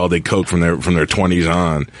young because they all did coke from their 20s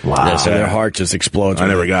on. Wow. Yeah, so their heart just explodes. I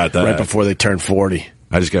never got that. Right before they turn 40.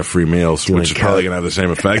 I just got free meals, Doing which is probably going to have the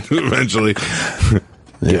same effect eventually.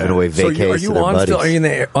 Giving away So vacays are to you their on buddies. still? Are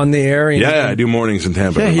you on the air? Yeah, I do mornings in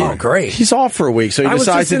Tampa. Oh, great. He's off for a week, so he I was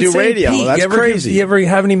decides just to in do St. radio. Pete. That's crazy. You ever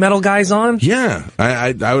have any metal guys on? Yeah,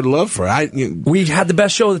 I would love for it. We had the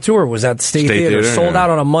best show of the tour. Was at the State Theater. Sold yeah.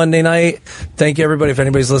 out on a Monday night. Thank you, everybody. If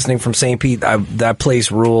anybody's listening from St. Pete, that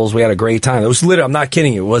place rules. We had a great time. It was literally, I'm not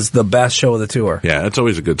kidding you, it was the best show of the tour. Yeah, it's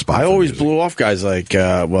always a good spot. I for always music. blew off guys like,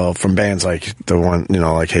 from bands like the one,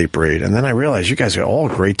 like Hate Breed. And then I realized you guys are all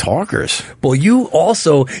great talkers. Well, you'll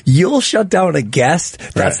shut down a guest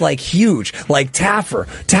that's like huge, like Taffer.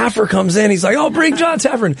 Taffer comes in, he's like, "Oh, bring John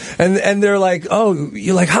Taffer," and they're like, "Oh,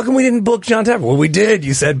 you're like, how come we didn't book John Taffer?" Well, we did.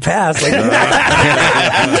 You said pass. Like,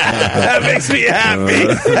 that makes me happy.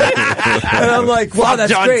 And I'm like, wow,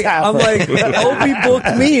 that's John great. Taffer. I'm like, Opie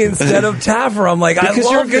booked me instead of Taffer. I'm like, Because I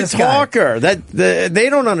you're love a good this guy. talker. They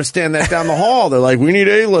don't understand that down the hall. They're like, we need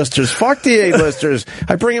A-listers. Fuck the A-listers.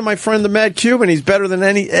 I bring in my friend the Mad Cuban. He's better than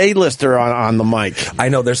any A-lister on the mic. I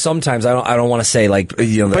know there's sometimes I don't want to say like the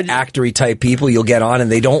actory type people you'll get on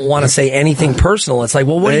and they don't want to say anything personal. It's like,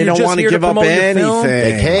 well, what They are you don't just want to here give to up promote your film?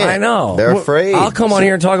 anything. They can't. I know. They're afraid. I'll come on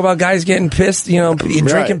here and talk about guys getting pissed,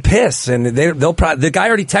 drinking piss, and they'll probably. The guy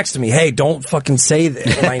already texted me, "Hey, don't fucking say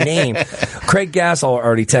my name." Craig Gass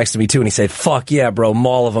already texted me too, and he said, "Fuck yeah, bro,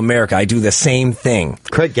 Mall of America. I do the same thing."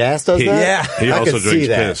 Craig Gass does that? Yeah. He I also could see drinks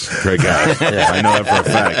that. piss. Craig Gass. I know that for a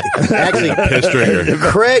fact. Actually, Piss drinker.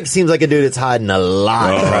 Craig seems like a dude that's hiding a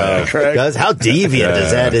lot, bro. Craig. Guys, how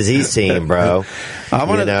deviant does he seem, bro?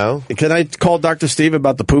 Can I call Dr. Steve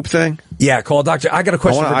about the poop thing? Yeah, call Doctor. I got a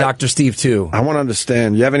question for Dr. Steve too. I want to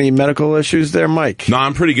understand. You have any medical issues there, Mike? No,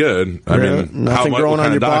 I'm pretty good. I mean, nothing growing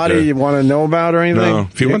on your body you want to know about or anything? No,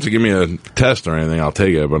 if he wants to give me a test or anything, I'll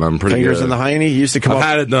take it. But I'm pretty Fingers good. in the hiney. He used to come I've up.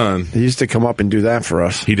 had it done. He used to come up and do that for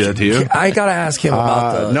us. He did it to you? I got to ask him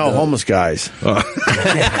about homeless guys.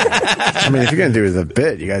 I mean, if you're gonna do the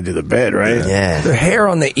bit, you got to do the bit, right? Yeah. the hair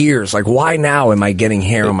on the ears. Like, why now am I getting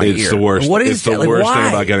hair on my ear? It's the worst. What is It's the that? Like, worst why? thing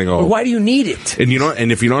about getting old. Why do you need it?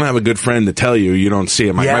 And if you don't have a good friend to tell you, you don't see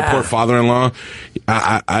it. My poor father-in-law,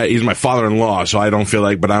 he's my father-in-law, so I don't feel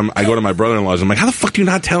like, but I go to my brother-in-law's, I'm like, how the fuck do you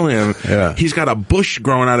not tell him he's got a bush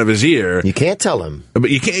growing out of his ear? You can't tell him. But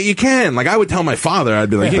you can. Like, I would tell my father, I'd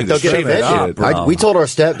be like, they'll get offended. We told our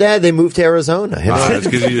stepdad they moved to Arizona. That's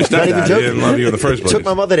because your stepdad didn't love you in the first place. Took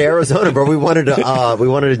my mother to Arizona, bro. We wanted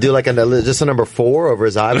to do like just a number 4 over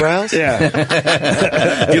his eyebrows.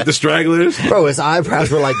 Get the stragglers. Bro, his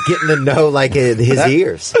eyebrows were like getting to know like his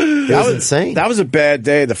ears. That was insane. That was a bad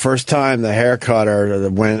day. The first time the hair cutter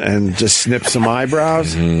went and just snipped some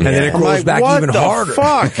eyebrows. And then it grows back even harder.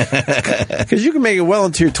 Fuck? Because you can make it well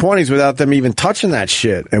into your 20s without them even touching that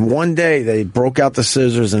shit. And one day they broke out the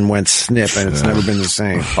scissors and went snip, and it's never been the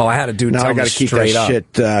same. Oh, I had a dude now tell I got to keep that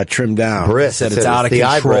shit trimmed down. Briss said it's out of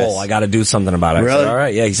control. I got to do something about it. Really? Said, all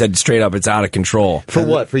right. Yeah, he said straight up, it's out of control. For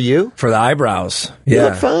what? For you? For the eyebrows. You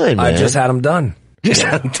look fine, man. I just had them done. Just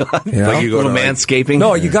done. You know? Like you go to manscaping?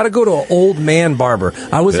 No, you got to go to an old man barber.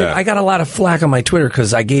 I got a lot of flack on my Twitter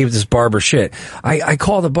because I gave this barber shit. I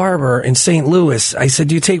called the barber in St. Louis. I said,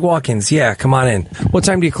 do you take walk-ins? Yeah, come on in. What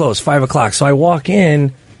time do you close? 5 o'clock. So I walk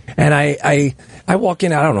in, and I walk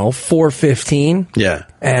in, I don't know, 4:15. Yeah.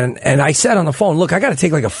 And I said on the phone, look, I got to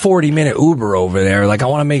take like a 40-minute Uber over there. Like, I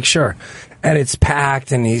want to make sure. And it's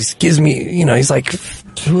packed, and he gives me, he's like,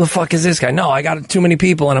 who the fuck is this guy? No, I got too many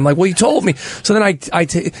people. And I'm like, well, you told me. So then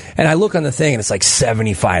I look on the thing, and it's like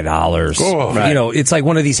 $75. Oh, right. It's like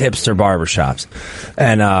one of these hipster barbershops.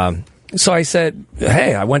 And, so I said,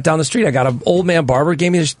 hey, I went down the street. I got an old man barber,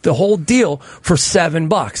 gave me the whole deal for $7.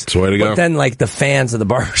 That's the way to go. But then, like, the fans of the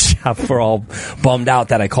barbershop were all bummed out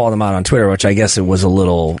that I called them out on Twitter, which I guess it was a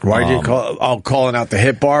little. Why did you calling out the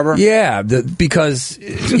hip barber? Yeah, because,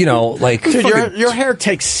 like. Dude, your hair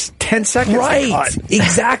takes 10 seconds. Right.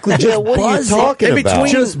 Exactly. Just what are you talking about?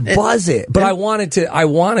 Just buzz it. But I wanted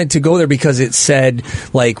to go there because it said,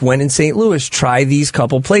 like, when in St. Louis, try these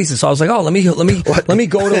couple places. So I was like, oh, let me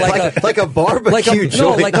go to like a barbecue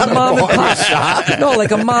joint. like a mom and pop shop. No, like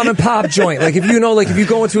a mom and pop joint. Like if you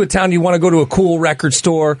go into a town, you want to go to a cool record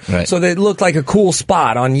store, right. So they look like a cool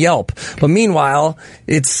spot on Yelp. But meanwhile,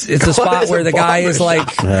 it's a spot where the guy is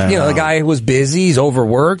like, the guy was busy, he's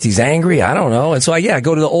overworked, he's angry, I don't know. And so I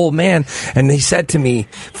go to the old man, and he said to me,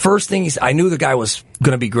 first thing I knew the guy was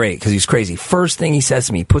going to be great because he's crazy. First thing he says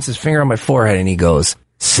to me, he puts his finger on my forehead and he goes,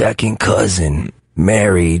 second cousin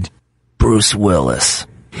married Bruce Willis.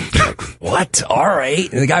 What? All right.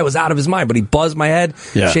 And the guy was out of his mind, but he buzzed my head,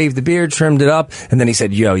 shaved the beard, trimmed it up, and then he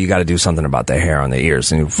said, yo, you got to do something about the hair on the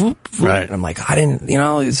ears. And right. And I'm like, I didn't,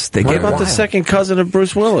 what about the second cousin of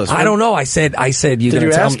Bruce Willis? I don't know. I said, Did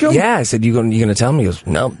you ask him? Yeah. I said, you going to tell me? He goes,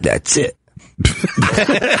 no, that's it. And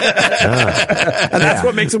that's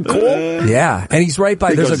what makes him cool. Yeah, and he's right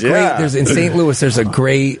by. There's in St. Louis. There's a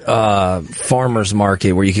great farmers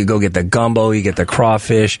market where you could go get the gumbo, you get the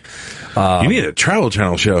crawfish. You need a Travel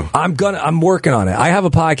Channel show. I'm working on it. I have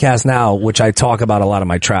a podcast now, which I talk about a lot of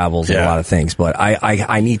my travels and a lot of things. But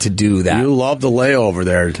I need to do that. You love the layover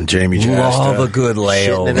there, Jamie. Love a good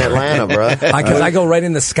layover in Atlanta, bro. Because I go right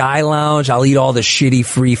in the Sky Lounge. I'll eat all the shitty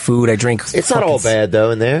free food. I drink. It's not all bad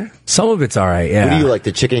though in there. Some of it's all right. Yeah. What do you like,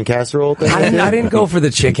 the chicken casserole thing? I didn't go for the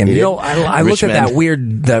chicken. I looked at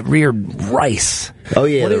that weird rice. Oh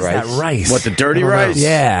yeah, what is that rice? What, the dirty rice?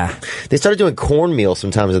 Yeah. They started doing cornmeal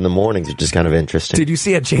sometimes in the mornings, which is kind of interesting. Did you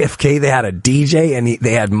see at JFK they had a DJ and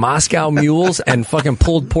they had Moscow mules and fucking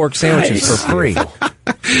pulled pork sandwiches for free?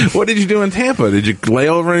 What did you do in Tampa? Did you lay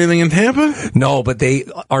over anything in Tampa? No, but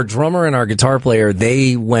our drummer and our guitar player,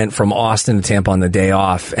 they went from Austin to Tampa on the day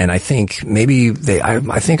off, and I think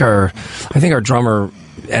I think our drummer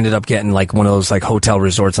ended up getting like one of those like hotel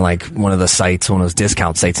resorts and like one of the sites, one of those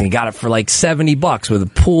discount sites, and he got it for like $70 with a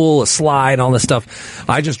pool, a slide, all this stuff.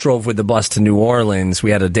 I just drove with the bus to New Orleans.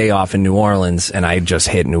 We had a day off in New Orleans, and I just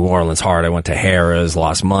hit New Orleans hard. I went to Harrah's,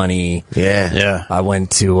 lost money. Yeah. I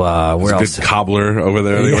went to where else? A good cobbler over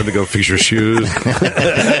there. They went to go fix your shoes. Got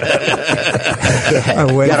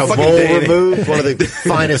a mole removed, one of the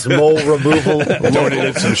finest mole removal.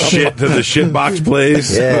 Donated some shit to the shitbox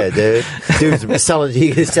place. Yeah, dude. Dude's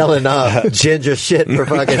selling ginger shit for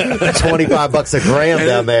fucking $25 a gram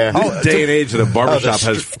down there. This day and age that a barbershop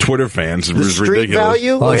has Twitter fans is street ridiculous.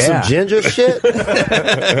 Value of some ginger shit.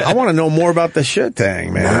 I want to know more about the shit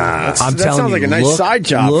thing, man. That sounds like a nice side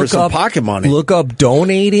job for some pocket money. Look up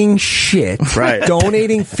donating shit, right?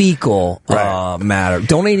 Donating fecal matter,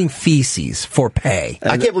 donating feces for pay.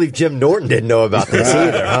 I can't believe Jim Norton didn't know about this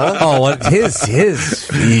either, huh? Oh, well, his.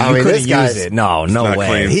 You couldn't use it. No way.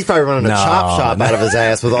 Clean. He's probably running a chop shop out of his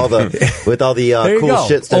ass with all the cool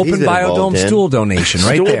shit stuff. Open biodome stool donation,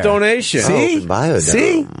 right there. Stool donation. See? Open biodome.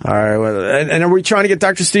 See? All right. Well, and are we trying to get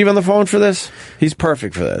Dr. Steve on the phone for this? He's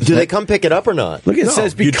perfect for this. Do they come pick it up or not? Look, it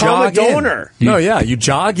says become a donor. You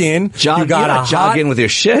jog in. You got to jog in with your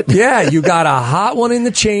shit. Yeah, you got a hot one in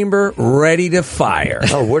the chamber, ready to fire.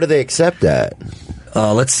 Oh, where do they accept that?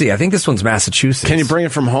 Let's see. I think this one's Massachusetts. Can you bring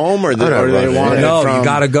it from home, or do they want it No, from... you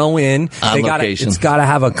got to go in. It's got to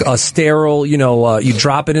have a sterile. You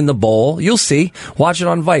drop it in the bowl. You'll see. Watch it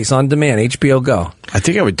on Vice on demand. HBO Go. I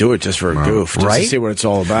think I would do it just for a goof, just to see what it's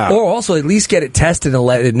all about. Or also at least get it tested and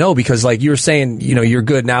let it know, because like you were saying, you're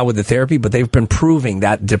good now with the therapy, but they've been proving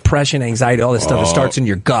that depression, anxiety, all this stuff, it starts in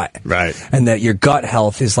your gut, right? And that your gut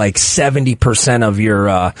health is like 70% of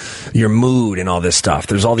your mood and all this stuff.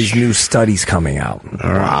 There's all these new studies coming out.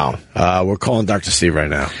 Wow. We're calling Dr. Steve right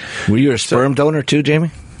now. Were you a sperm donor too,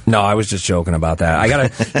 Jamie? No, I was just joking about that. I gotta.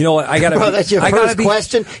 Bro, that's your first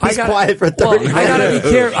question. He's quiet for 30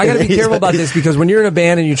 minutes. I gotta be careful about this, because when you're in a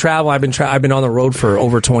band and you travel, I've been on the road for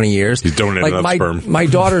over 20 years. He's donated enough sperm. My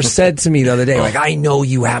daughter said to me the other day, like, I know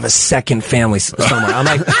you have a second family somewhere. I'm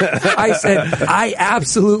like, I said, I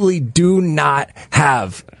absolutely do not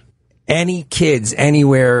have any kids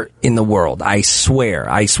anywhere in the world. I swear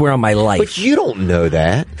on my life. But you don't know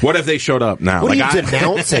that. What if they showed up now? What are you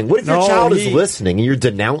denouncing? What if your child is listening and you're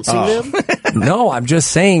denouncing them? No, I'm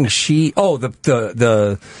just saying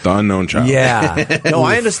the unknown child. Yeah. No,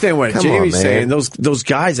 I understand what Jamie's saying. Those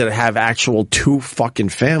guys that have actual two fucking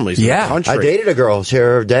families in the country. I dated a girl.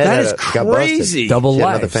 Her dad that is crazy. Double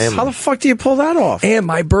life. How the fuck do you pull that off? And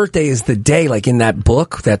my birthday is the day, like in that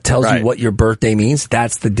book that tells you what your birthday means.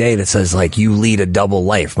 That's the day that says, like, you lead a double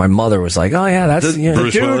life. My mother was like, oh yeah, that's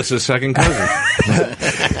Bruce Willis' second cousin.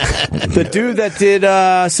 The dude that did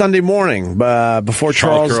Sunday Morning before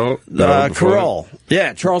Charles Kurl.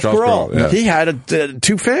 Yeah, Charles Kurl. Yeah. He had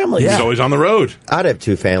two families. He's always on the road. I'd have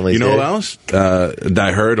two families. You know who else? That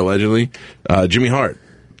I heard, allegedly? Jimmy Hart.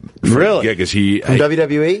 Really? Yeah, because from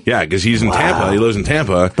WWE. Yeah, because he's in Tampa. He lives in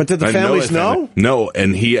Tampa. But did the families know? No,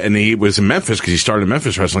 and he was in Memphis because he started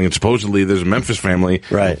Memphis wrestling, and supposedly there's a Memphis family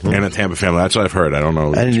and a Tampa family. That's what I've heard. I don't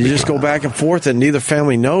know. And you just go back and forth, and neither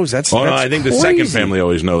family knows. No, I think the second family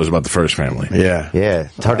always knows about the first family. Yeah, yeah.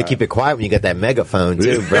 It's hard to keep it quiet when you got that megaphone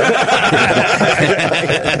too, bro.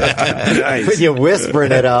 Nice. When you're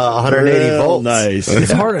whispering at 180 volts. Nice.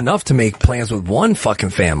 It's hard enough to make plans with one fucking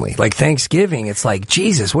family. Like Thanksgiving, it's like,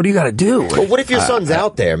 Jesus, what do you got to do? Well, what if your son's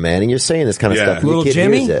out there, man, and you're saying this kind of stuff? Little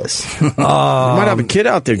Jimmy? This. You might have a kid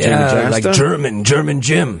out there, Jimmy. Like German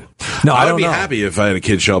Jim. No, I would be happy if I had a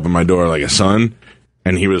kid show up at my door, like a son,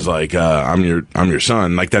 and he was like, I'm your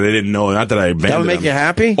son. Like that I didn't know, not that I abandoned him. That would make you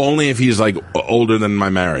happy? Only if he's like older than my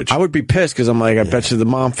marriage. I would be pissed because I'm like, I bet you the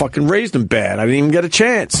mom fucking raised him bad. I didn't even get a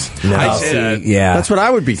chance. No. Yeah. That's what I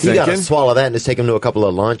would be thinking. You gotta swallow that and just take him to a couple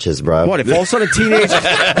of lunches, bro. What, if all of a sudden a teenager...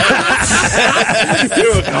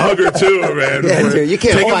 Do a hug or two, man. Yeah, dude, you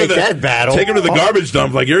can't fight that battle. Take him to the garbage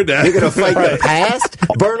dump like your dad. You're gonna fight the past?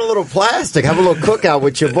 Burn a little plastic. Have a little cookout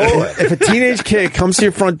with your boy. If a teenage kid comes to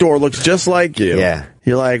your front door, looks just like you... Yeah.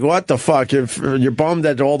 You're like, what the fuck? You're bummed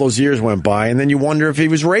that all those years went by, and then you wonder if he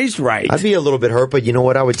was raised right. I'd be a little bit hurt, but you know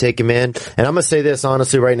what? I would take him in. And I'm going to say this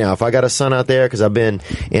honestly right now. If I got a son out there, because I've been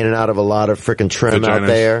in and out of a lot of freaking trim out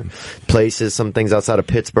there, places, some things outside of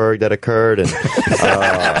Pittsburgh that occurred, and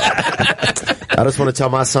I just want to tell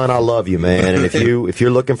my son I love you, man. And if you're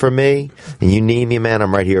looking for me and you need me, man,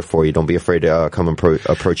 I'm right here for you. Don't be afraid to come and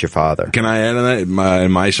approach your father. Can I add on that?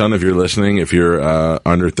 My son, if you're listening, if you're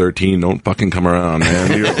under 13, don't fucking come around, man.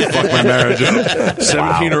 You fuck my marriage up.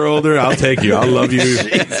 17 or older, I'll take you. I'll love you.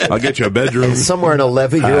 I'll get you a bedroom. And somewhere an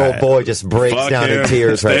 11-year-old boy just breaks down in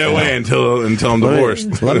tears right now. Stay away until I'm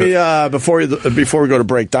divorced. Let me before we go to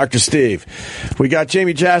break, Dr. Steve, we got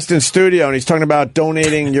Jamie Jast in studio, and he's talking about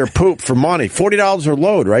donating your poop for money. $40 a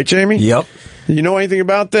load, right, Jamie? Yep. You know anything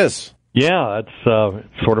about this? Yeah, it's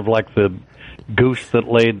sort of like the goose that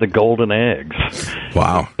laid the golden eggs.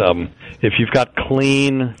 Wow. If you've got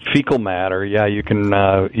clean fecal matter, yeah, you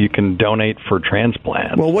can donate for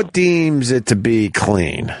transplant. Well, what deems it to be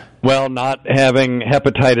clean? Well, not having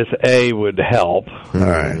hepatitis A would help. All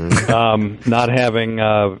right. Not having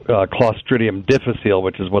Clostridium difficile,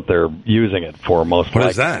 which is what they're using it for most likely. What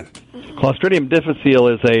is that? Clostridium difficile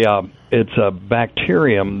is it's a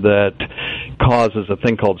bacterium that causes a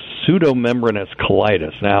thing called pseudomembranous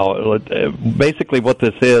colitis. Now, basically what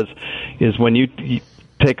this is when you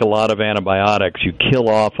take a lot of antibiotics, you kill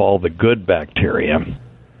off all the good bacteria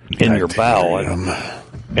in your bowel.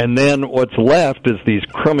 And then what's left is these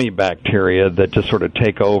crummy bacteria that just sort of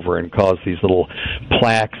take over and cause these little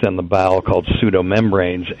plaques in the bowel called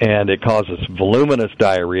pseudomembranes, and it causes voluminous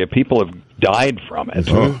diarrhea. People have died from it.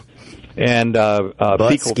 And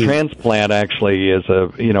fecal transplant actually is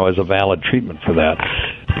a valid treatment for that.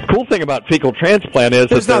 The cool thing about fecal transplant is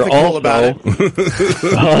there's that they're nothing cool also about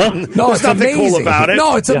it. No, it's nothing amazing. cool about it.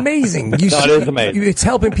 No, it's amazing. It is amazing. It's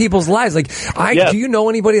helping people's lives. Like, do you know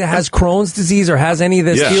anybody that has Crohn's disease or has any of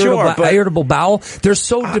this irritable bowel? They're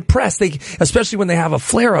so depressed. Especially when they have a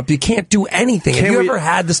flare up, you can't do anything. Have you ever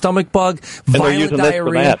had the stomach bug, violent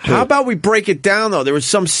diarrhea? How about we break it down though? There was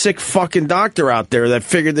some sick fucking doctor out there that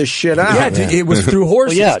figured this shit out. Yeah, it was through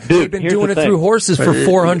horses. Well, dude, they've been doing it through horses for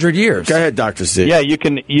 400 years. Go ahead, Dr. Steve. Yeah, you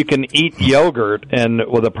can eat yogurt, and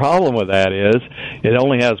the problem with that is it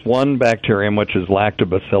only has one bacterium, which is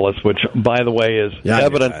lactobacillus, which, by the way, is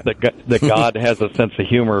evidence that God has a sense of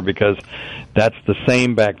humor, because that's the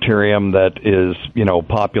same bacterium that is,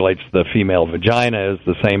 populates the female vagina, is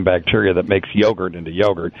the same bacteria that makes yogurt into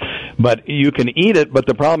yogurt. But you can eat it, but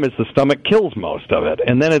the problem is the stomach kills most of it,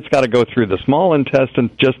 and then it's got to go through the small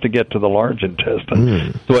intestine just to get to the large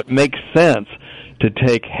intestine. So it makes sense to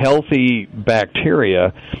take healthy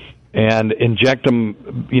bacteria and inject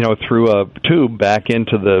them, through a tube back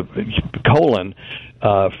into the colon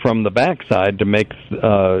from the backside to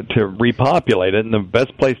repopulate it. And the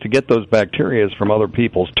best place to get those bacteria is from other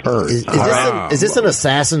people's turds. Is this an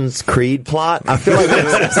Assassin's Creed plot? I feel like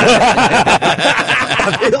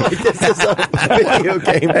this is a video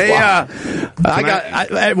game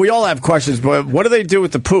plot. We all have questions, but what do they do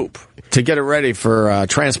with the poop to get it ready for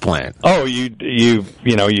transplant? Oh, you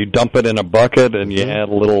dump it in a bucket and you add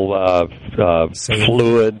a little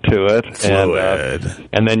fluid to it,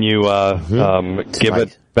 and then you give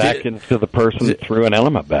it back into the person through an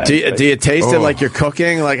element bag. Do you taste it like you're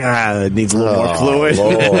cooking? Like, it needs a little more fluid.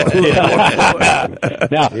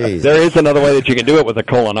 Now, there is another way that you can do it with a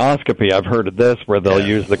colonoscopy. I've heard of this, where they'll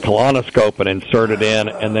use the colonoscope and insert it in,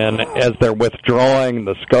 and then as they're withdrawing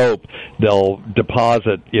the scope, they'll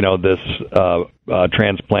deposit, this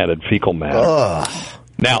transplanted fecal matter.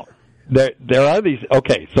 Now, there are these.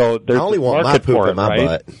 Okay, so there's I only want my poop in my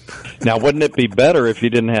butt. Now, wouldn't it be better if you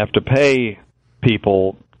didn't have to pay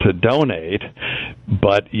people to donate,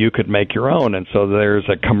 but you could make your own? And so there's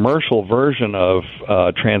a commercial version of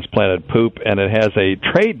transplanted poop, and it has a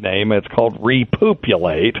trade name. It's called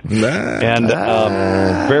Repopulate, and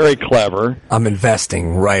very clever. I'm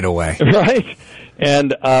investing right away. Right.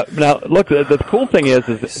 And now, look, the cool thing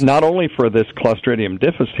is not only for this Clostridium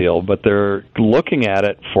difficile, but they're looking at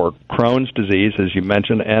it for Crohn's disease, as you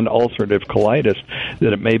mentioned, and ulcerative colitis,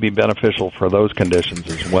 that it may be beneficial for those conditions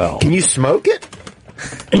as well. Can you smoke it?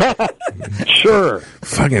 Sure.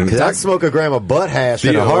 Because I'd smoke a gram of butt hash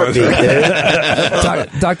in a heartbeat, dude.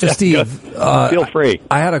 Dr. Steve, feel free.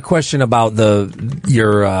 I had a question about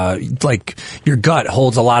your gut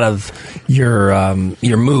holds a lot of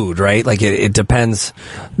your mood, right? Like it depends.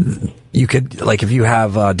 You could, like, if you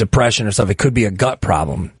have depression or stuff, it could be a gut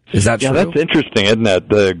problem. Is that true? Yeah, that's interesting, isn't it?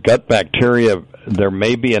 The gut bacteria, there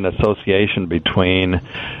may be an association between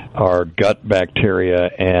our gut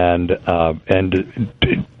bacteria and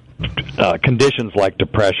conditions like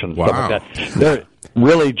depression, stuff like that. They're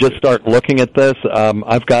really just start looking at this.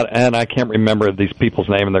 I've got, and I can't remember these people's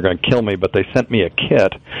name, and they're going to kill me, but they sent me a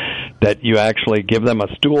kit that you actually give them a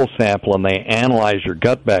stool sample, and they analyze your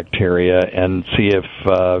gut bacteria and see if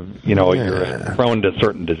you're prone to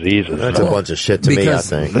certain diseases. That's a bunch of shit to me, I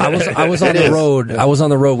think. I was on the road. I was on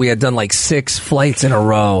the road. We had done like 6 flights in a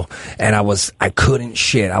row, and I couldn't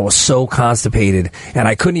shit. I was so constipated, and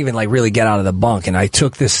I couldn't even really get out of the bunk. And I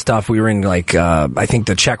took this stuff. We were in I think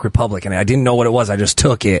the Czech Republic, and I didn't know what it was. I just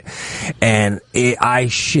took it, and I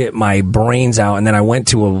shit my brains out. And then I went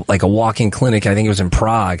to a walk-in clinic. I think it was in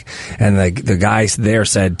Prague, and the guys there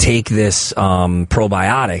said, take this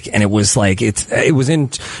probiotic, and it was it was in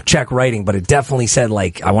Czech writing, but it definitely said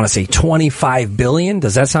I want to say 25 billion.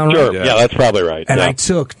 Does that sound right? Yeah, that's probably right. And I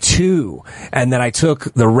took 2, and then I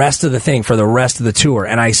took the rest of the thing for the rest of the tour.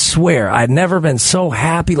 And I swear, I'd never been so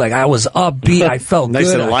happy. I was upbeat. I felt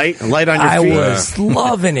nice good. And light on your feet. I was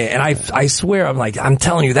loving it, and I swear, I'm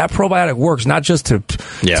telling you, that probiotic works not just to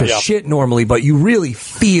shit normally, but you really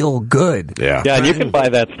feel good. Yeah, and you can buy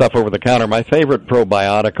that stuff over the counter. My favorite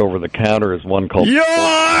probiotic over the counter is one called Flora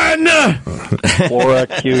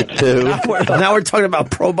Q2. Now we're talking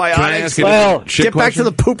about probiotics. Get back to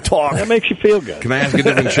the poop talk. That makes you feel good. Can I ask a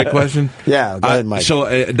different shit question? Yeah, go ahead, Mike.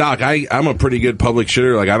 So, Doc, I'm a pretty good public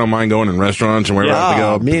shitter. I don't mind going in restaurants and wherever I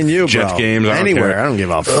have to go. Me and you, Jets bro. games, anywhere. I don't give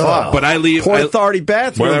a fuck. But I leave Port Authority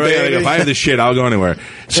bathroom. If I have the shit, I'll go go anywhere.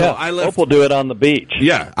 So I left. Hope will do it on the beach.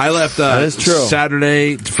 Yeah, I left that is true.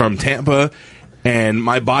 Saturday from Tampa. And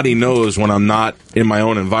my body knows when I'm not in my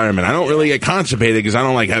own environment. I don't really get constipated because I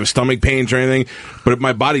don't like have stomach pains or anything. But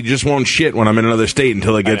my body just won't shit when I'm in another state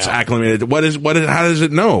until it gets acclimated. How does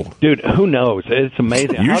it know? Dude, who knows? It's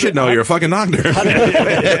amazing. You should know. You're a fucking doctor.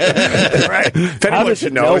 Right. How does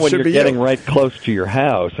it know when you're getting right close to your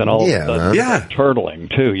house and all of a sudden turtling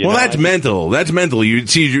too? That's mental. That's mental. You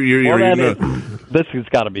see, this has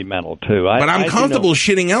got to be mental too. But I'm comfortable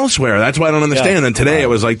shitting elsewhere. That's why I don't understand. And today I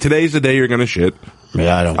was like, today's the day you're going to shit.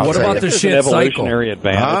 Yeah, I don't. What about the shit cycle?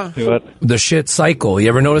 Advantage to it. The shit cycle. You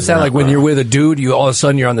ever notice that? Like when you're with a dude, you all of a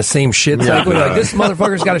sudden you're on the same shit cycle. You're like, this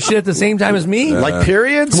motherfucker's got to shit at the same time as me. Like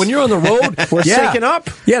periods? When you're on the road, we're syncing up.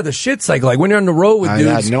 Yeah, the shit cycle. Like when you're on the road with dudes.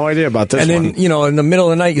 I had no idea about this. And then in the middle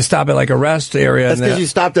of the night, you stop at like a rest area. That's because you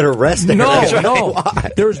stopped at a rest area. No.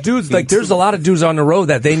 There's dudes like there's a lot of dudes on the road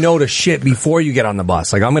that they know to shit before you get on the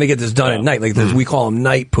bus. Like I'm going to get this done at night. Like we call them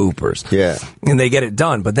night poopers. Yeah, and they get it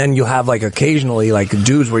done. But then you have like occasionally like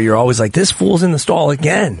dudes where you're always like, this fool's in the stall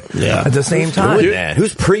again. Yeah. At the same time.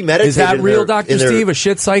 Who's premeditated? Is that real, Dr. Steve, a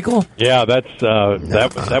shit cycle? Yeah, that's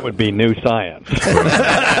that would be new science. But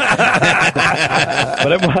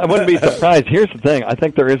I wouldn't be surprised. Here's the thing. I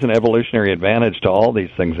think there is an evolutionary advantage to all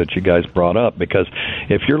these things that you guys brought up, because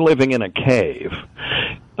if you're living in a cave,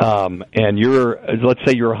 and let's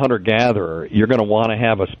say you're a hunter-gatherer, you're going to want to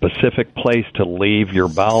have a specific place to leave your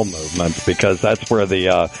bowel movements, because that's where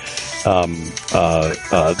the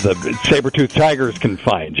saber-toothed tigers can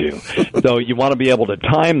find you. So you want to be able to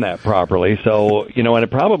time that properly. So, and it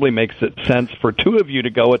probably makes it sense for two of you to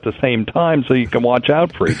go at the same time so you can watch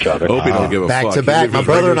out for each other. Hope you don't give a back fuck. to back. My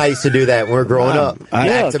brother and I used to do that when we were growing up.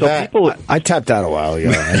 Back to back. I tapped out a while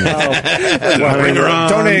ago.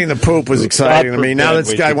 Donating the poop was exciting to me. Now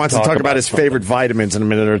this guy wants to talk about his favorite vitamins in a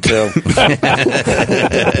minute or two.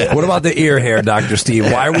 What about the ear hair, Dr. Steve?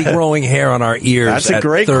 Why are we growing hair on our ears That's a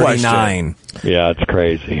great 39? Yeah, it's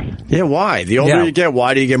crazy. Yeah, why? The older you get,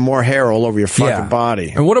 why do you get more hair all over your fucking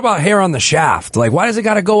body? And what about hair on the shaft? Like, why does it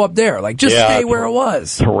got to go up there? Like, just stay where it was.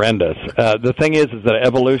 It's horrendous. The thing is that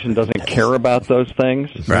evolution doesn't care about those things.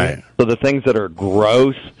 Right. So the things that are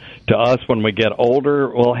gross to us when we get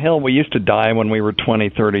older, well, hell, we used to die when we were 20,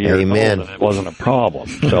 30 years old, and it wasn't a problem.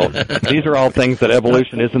 So these are all things that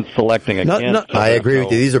evolution isn't selecting against. I agree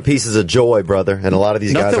with you. These are pieces of joy, brother, and a lot of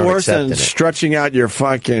these guys aren't accepting it. Nothing worse than stretching out your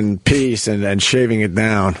fucking piece and shaving it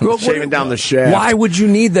down. Shaving down the shaft. Why would you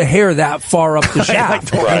need the hair that far up the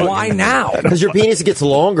shaft? And why now? Because your penis gets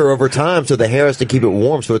longer over time, so the hair has to keep it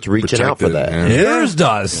warm, so it's reaching out for that. Yours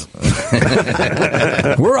does.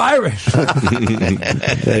 We're Irish.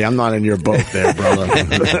 Hey, I'm not in your boat there, brother.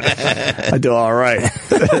 I do all right.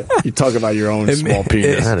 You talk about your own small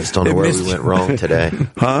penis. I just don't know where we went wrong today.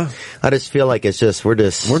 Huh? I just feel like we're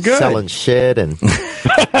good. Selling shit and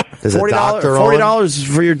there's a doctor on. $40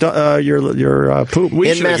 for your poop.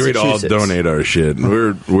 We should agree to all donate our shit.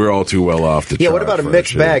 We're all too well off to try. Yeah, what about a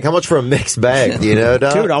mixed bag? How much for a mixed bag? Do you know,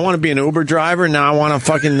 Doc? Dude, I want to be an Uber driver. Now I want to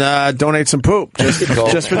fucking donate some poop just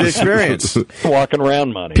for the experience. Walking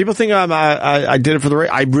around money. People think I did it for the rate.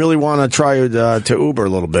 I really want to try to Uber a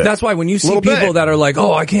little bit. That's why when you see people that are like,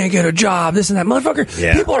 oh, I can't get a job, this and that,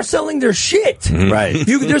 motherfucker, people are selling their shit. Right.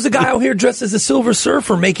 There's a guy out here dressed as a Silver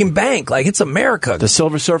Surfer making bank. Like, it's America. The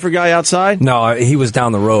Silver Surfer guy outside? No, he was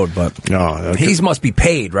down the road, but he must be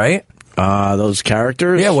paid, right? Those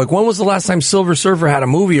characters? Yeah, like when was the last time Silver Surfer had a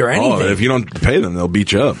movie or anything? Oh, if you don't pay them, they'll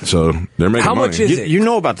beat you up. So they're making How money. much is it? You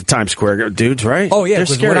know about the Times Square dudes, right? Oh, yeah. They're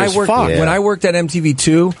scary as fuck. When I worked at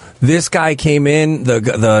MTV2, this guy came in,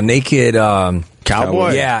 the naked...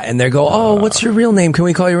 Cowboy? Yeah, and they go, oh, what's your real name? Can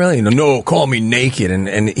we call you real name? No, call me Naked.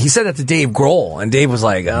 And he said that to Dave Grohl, and Dave was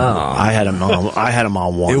like, oh. I had him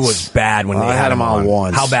on once. It was bad when they had him on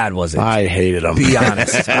once. How bad was it? I hated him. Be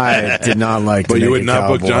honest. I did not like But you would not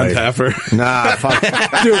Cowboy. book John Taffer? Nah, fuck.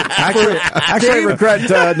 Dude, actually, I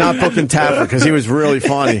regret not booking Taffer because he was really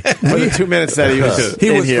funny. For the 2 minutes that he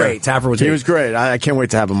was great. Taffer was great. He was great. I can't wait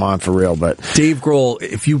to have him on for real. But Dave Grohl,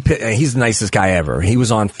 he's the nicest guy ever. He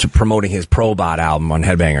was on promoting his Probot album on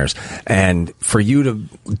Headbangers. And for you to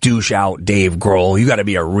douche out Dave Grohl, you got to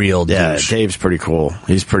be a real douche. Yeah, Dave's pretty cool.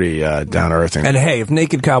 He's pretty down to earth. And hey, if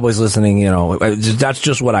Naked Cowboy's listening, that's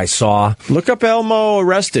just what I saw. Look up Elmo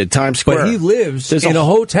Arrested, Times Square. But he lives in a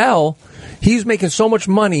hotel. He's making so much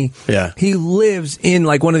money. Yeah. He lives in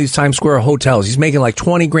like one of these Times Square hotels. He's making like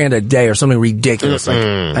 $20,000 a day or something ridiculous.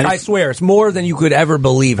 I swear, it's more than you could ever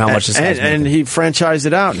believe how much this guy's making. And he franchised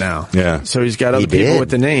it out now. Yeah. So he's got other people with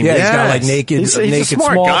the name. Yeah, he's got like Naked He's a naked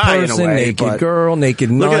smart small guy in a person, way, naked but- girl,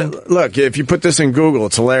 naked nun. Look, if you put this in Google,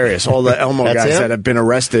 it's hilarious. All the Elmo That's guys him? that have been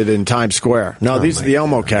arrested in Times Square. No, these are the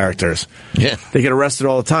Elmo characters. Yeah. They get arrested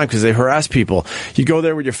all the time because they harass people. You go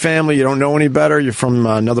there with your family, you don't know any better, you're from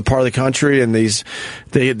another part of the country, and these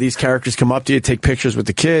characters come up to you, take pictures with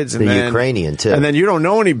the kids. And They're then, Ukrainian, too. And then you don't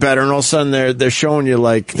know any better, and all of a sudden they're showing you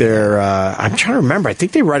like their, I'm trying to remember, I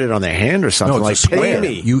think they write it on their hand or something. No, like, it's a square. pay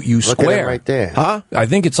me. You Look at square. him right there. Huh? I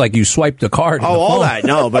think it's like you swipe the card. in Oh, the all phone. that.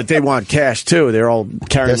 No, but they want cash too. They're all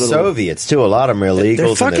carrying They're little. Soviets, too. A lot of them are illegals. They're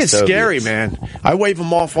and fucking Soviets. scary, man. I wave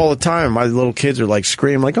them off all the time. My little kids are like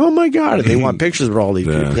screaming, like, "Oh my god!" And they want pictures with all these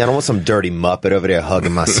people. Yeah, I don't want some dirty muppet over there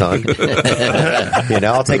hugging my son.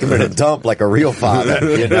 I'll take him in a dump like a real father,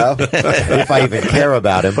 if I even care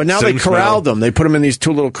about him. But now they corralled them. They put them in these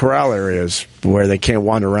two little corral areas where they can't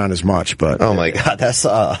wander around as much. But oh my god, that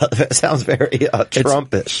sounds very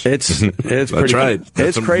Trumpish. It's That's pretty, right.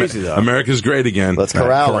 It's crazy though. America's great again. Let's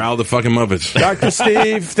corral 'em. Corral the fucking Muppets. Dr.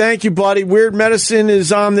 Steve, thank you, buddy. Weird Medicine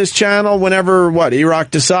is on this channel whenever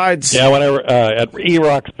E-Rock decides. Yeah, whenever at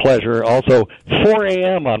E-Rock's pleasure. Also, 4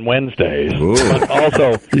 a.m. on Wednesdays. But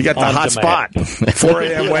also, You got the on hot demand. spot. 4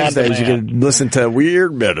 a.m. On Wednesdays. You demand. can listen to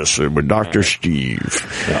Weird Medicine with Dr.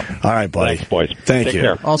 Steve. All right, buddy. Thanks, boys. Thank Take you.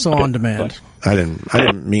 care. Also on demand. I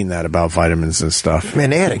didn't mean that about vitamins and stuff.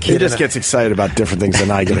 Man, they had a He kid. just gets excited about different things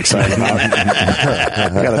than I get excited about.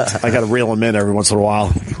 I gotta reel him in every once in a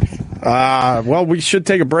while. Well, we should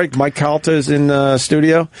take a break. Mike Calta is in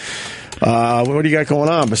studio. What do you got going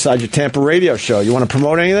on besides your Tampa radio show? You want to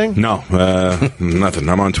promote anything? No, nothing.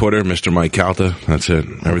 I'm on Twitter, Mr. Mike Calta. That's it.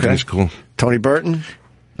 Everything's cool. Tony Burton?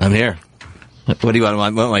 I'm here. What do you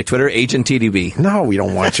want? My Twitter? Agent TDB. No, we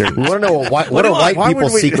don't want your... We want to know what are white people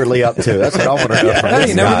secretly up to. That's what I want to know. From Hey, this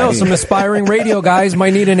you never guy. know. Some aspiring radio guys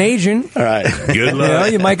might need an agent. All right. Good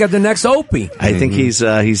luck. You might get the next Opie. I think he's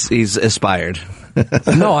aspired.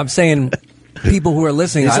 No, I'm saying people who are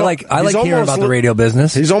listening. I like hearing almost about the radio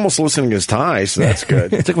business. He's almost loosening his tie, so that's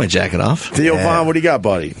good. Took my jacket off. Theo Von, what do you got,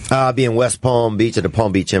 buddy? I'll be in West Palm Beach at the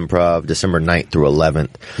Palm Beach Improv, December 9th through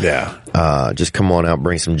 11th. Yeah. Just come on out,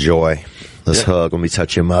 bring some joy. Let's hug when we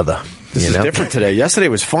touch your mother. This is different today. Yesterday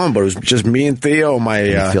was fun, but it was just me and Theo,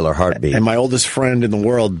 feel her heartbeat, and my oldest friend in the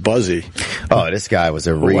world, Buzzy. Oh, this guy was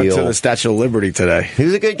a We real. went to the Statue of Liberty today. He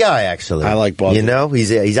was a good guy, actually. I like Buzzy.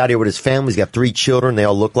 He's out here with his family. He's got 3 children. They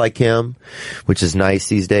all look like him, which is nice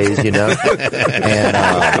these days. And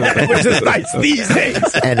Which is nice these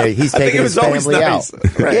days. And he's taking his family out.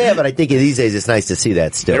 Right. Yeah, but I think these days it's nice to see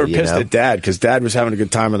that still. They were pissed at Dad because Dad was having a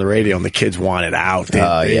good time on the radio and the kids wanted out.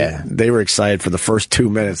 They were excited for the first 2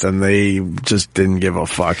 minutes and they just didn't give a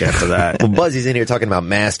fuck after that. Well, Buzzy's in here talking about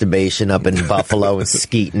masturbation up in Buffalo and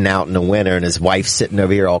skeeting out in the winter, and his wife's sitting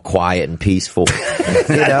over here all quiet and peaceful.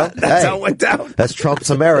 That's how it went down. That's Trump's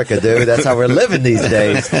America, dude. That's how we're living these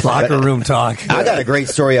days. Locker room talk. I got a great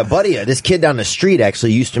story. A buddy, this kid down the street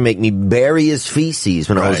actually used to make me bury his feces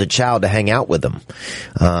when I was a child to hang out with him.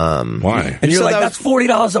 Why? And you're like, that's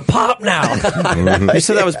 $40 a pop now. You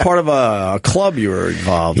said that was part of a club you were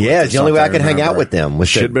involved with. Yeah, it's the only way I could hang out with them.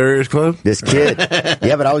 Shit Barriers Club? This kid.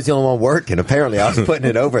 Yeah, but I was the only one working. Apparently, I was putting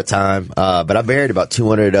it overtime. But I buried about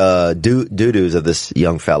 200 doo-doos of this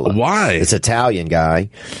young fella. Why? This Italian guy.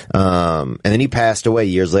 And then he passed away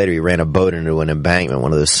years later. He ran a boat into an embankment,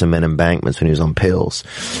 one of those cement embankments when he was on pills.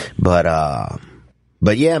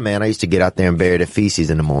 But yeah, man, I used to get out there and bury the feces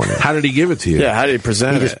in the morning. How did he give it to you? Yeah, how did he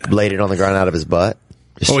present He just laid it on the ground out of his butt.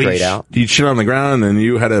 Just straight out. You'd shit on the ground and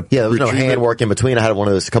you had to Yeah, there was no retrieve hand it? work in between. I had one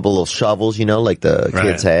of those couple little shovels, like the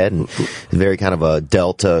kids had, and very kind of a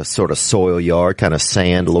delta sort of soil yard, kind of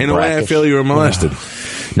sand, a little In a way, I brackish. feel you were molested.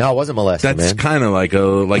 No, I wasn't molested, That's man. kind of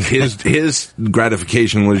like his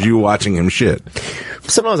gratification was you watching him shit.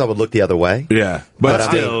 Sometimes I would look the other way. Yeah, but But I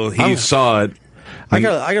still, mean, he saw it. I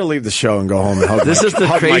gotta leave the show and go home and hug This is the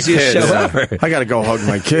hug my craziest kids. show ever. I gotta go hug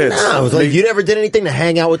my kids. I was like, you never did anything to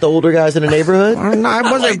hang out with the older guys in the neighborhood? I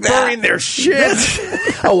wasn't burying their shit.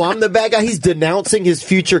 Oh, I'm the bad guy. He's denouncing his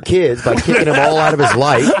future kids by kicking them all out of his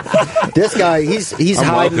life. This guy, he's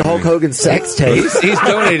hiding Hulk Hogan's sex tapes. He's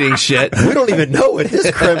donating shit. We don't even know what this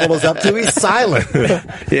criminal's up to. He's silent.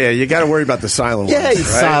 Yeah, you gotta worry about the silent ones. Yeah, he's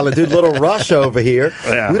right? silent, dude. Little Rush over here.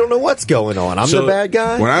 Yeah. We don't know what's going on. I'm the bad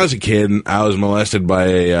guy. When I was a kid, I was molested by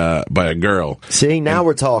a girl. See, now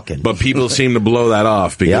we're talking. But people seem to blow that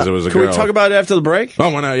off because it was a Can girl. we talk about it after the break?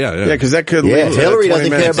 Oh, well, no, yeah. Yeah, because that could Yeah, lead to Hillary 20 doesn't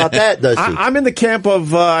care minutes. about that, does she? I'm in the camp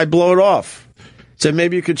of I blow it off. So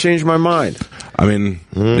maybe you could change my mind. I mean,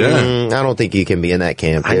 yeah. I don't think you can be in that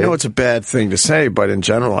camp, dude. I know it's a bad thing to say, but in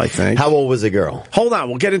general, I think. How old was the girl? Hold on,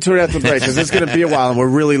 we'll get into it after the break, because it's going to be a while, and we're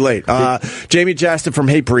really late. Jamie Jastin from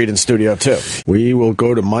Hate Breed in studio, too. We will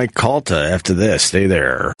go to Mike Calta after this. Stay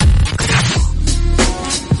there.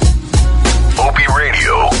 Opie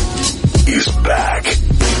Radio is back.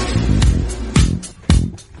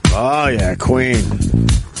 Oh, yeah, Queen.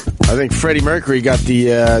 I think Freddie Mercury got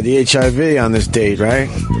the HIV on this date, right?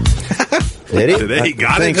 Did he? Today he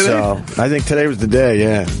got I think it today? so. I think today was the day,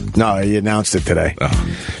 yeah. No, he announced it today. Oh.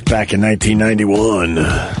 Back in 1991.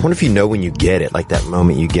 I wonder if you know when you get it, like that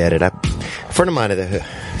moment you get it. A friend of mine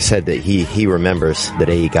said that he remembers the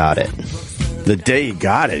day he got it. The day he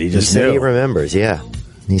got it, he just said knew. he remembers, yeah.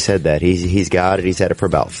 He said that. He's got it. He's had it for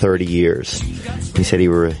about 30 years. He said he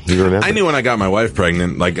remembers. I knew when I got my wife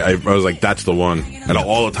pregnant, like I was like, that's the one. And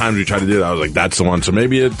all the times we tried to do that, I was like, that's the one. So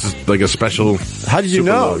maybe it's like a special. How did you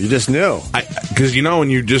know? load. You just knew. Because when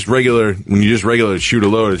you just regular shoot a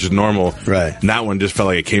load, it's just normal. Right. And that one just felt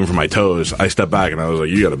like it came from my toes. I stepped back and I was like,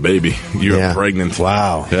 you got a baby. You're pregnant.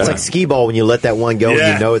 Wow. Yeah. It's like skee ball when you let that one go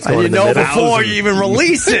and you know it's going and in the middle. before you even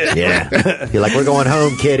release it. Yeah. You're like, we're going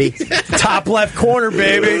home, kitty. Top left corner,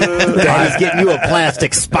 baby. Daddy's getting you a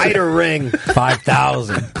plastic spider ring.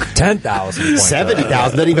 5,000, 10,000, 70,000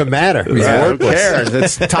 doesn't even matter. It's Yeah, who worthless. cares?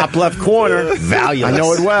 It's top left corner. Valueless. I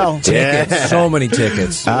know it well. Tickets. So many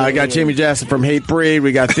tickets. I got Jamie Jastin from Hate Breed.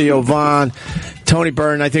 We got Theo Vaughn. Tony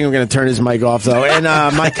Byrne. I think I'm going to turn his mic off, though. And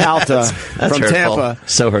Mike Calta That's from hurtful. Tampa.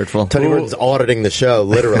 So hurtful. Tony Burton's auditing the show,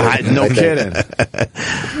 literally. No kidding.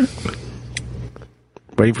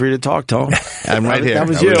 Waiting for you to talk, Tom. I'm right here. That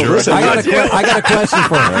was That you. was your- Listen, I got a question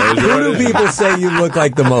for That was you. your Who do idea. people say you look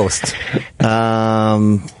like the most?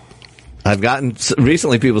 I've gotten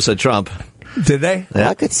recently. People said Trump. Did they?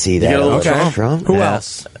 I could see that. get a little Okay. Trump. Who Yeah.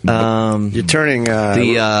 else? You're turning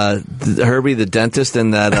The Herbie the dentist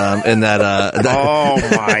in that oh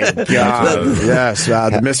my God! Yes,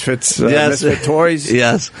 the Misfits, Yes. Misfit Toys,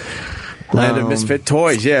 yes, Land of Misfit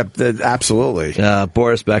Toys. Yeah, absolutely.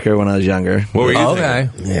 Boris Becker when I was younger. What were you thinking? Okay.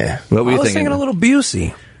 Yeah. What were I you was thinking? thinking a little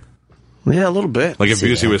Busey. Yeah, a little bit. Like if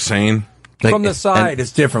Busey was sane? From the side,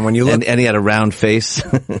 it's different when you look. and he had a round face.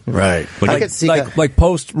 Right. I could see that. like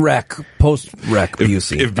post rec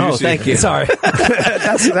Busey. If Busey, Oh, thank you. Sorry.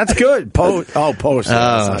 That's good. Post. Oh,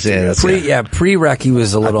 That's yeah, that's Pre rec he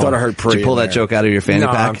was a I little. thought I heard pre. Did you pull in that there. joke out of your fanny No,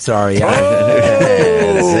 pack? I'm sorry.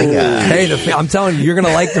 Hey, Hey, I'm telling you, you're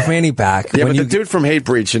gonna like the fanny pack. Yeah, when but you, the dude from Hate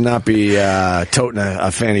Breed should not be toting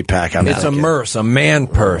a fanny pack. it's a man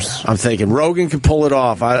purse. I'm thinking Rogan can pull it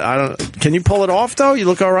off. I don't. Can you pull it off though? You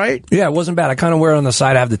look all right. Yeah, it wasn't bad. I kind of wear it on the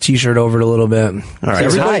side. I have the T-shirt over it a little bit. All right.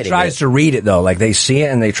 Everybody Hiding tries it. to read it though. Like they see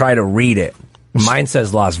it and they try to read it. Mine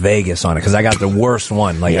says Las Vegas on it because I got the worst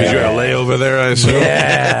one. Like, Because you're a layover there, I assume.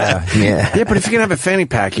 yeah, Yeah, but if you're gonna have a fanny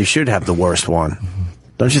pack, you should have the worst one.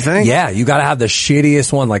 Don't you think? yeah. You got to have the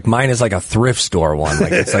shittiest one. Like mine is like a thrift store one.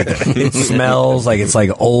 Like it's like it smells like it's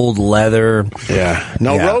like old leather. Yeah.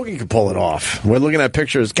 No, Yeah. Rogan can pull it off. We're looking at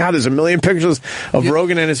pictures. God, there's a million pictures of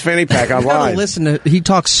Rogan and his fanny pack You gotta online. listen to. He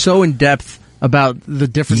talks so in depth about the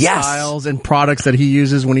different Yes. styles and products that he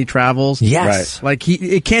uses when he travels. Yes. Like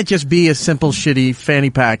it can't just be a simple shitty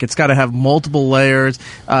fanny pack. It's got to have multiple layers.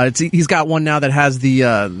 He's got one now that has the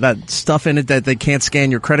that stuff in it that they can't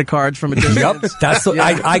scan your credit cards from a distance. Yep, that's the,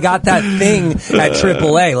 I got that thing at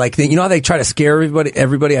AAA. Like you know how they try to scare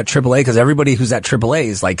everybody at AAA because everybody who's at AAA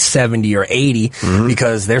is like 70 or 80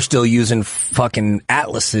 because they're still using fucking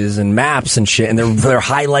atlases and maps and shit, and they're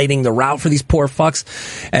highlighting the route for these poor fucks,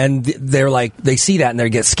 and they're like they see that and they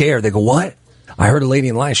get scared. They go, "What?" I heard a lady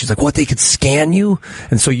in line. She's like, "What? They could scan you?"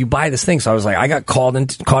 And so you buy this thing. So I was like, I got caught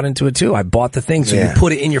into it too. I bought the thing, so you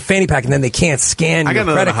put it in your fanny pack, and then they can't scan I your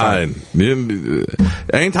got nothing credit to card. hide.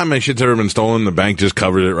 Anytime my shit's ever been stolen, the bank just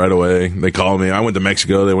covers it right away. They call me. I went to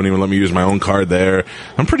Mexico. They wouldn't even let me use my own card there.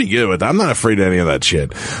 I'm pretty good with that. I'm not afraid of any of that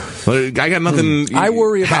shit. Like, I got nothing. I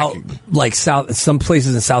worry about like some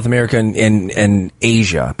places in South America and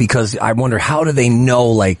Asia because I wonder how do they know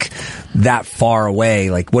like that far away?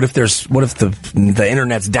 Like what if the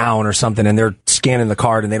internet's down or something and they're scanning the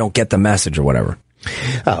card and they don't get the message or whatever?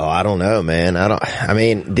 Oh, I don't know, man. I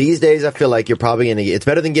mean, these days I feel like you're probably it's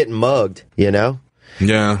better than getting mugged, you know?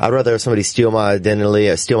 Yeah. I'd rather have somebody steal my identity,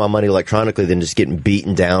 or steal my money electronically than just getting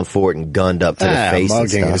beaten down for it and gunned up to the face.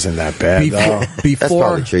 Mugging and stuff. isn't that bad, though. That's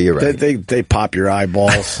probably true. You're right. They pop your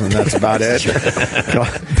eyeballs, and that's about it.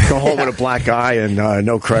 Go home with a black eye and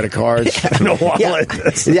no credit cards, no wallet.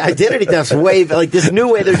 The identity theft's way like this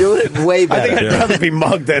new way they're doing it. Way better. I think I'd rather be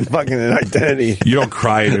mugged than fucking an identity. You don't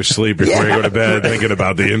cry in your sleep before you go to bed thinking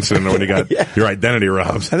about the incident when you got your identity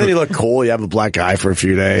robbed. And then you look cool. You have a black eye for a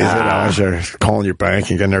few days. As you're calling your bank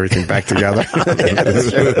and getting everything back together.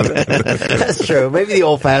 That's true. That's true. Maybe the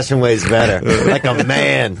old-fashioned way is better. Like a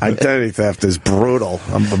man. Identity theft is brutal.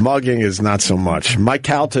 Mugging is not so much. Mike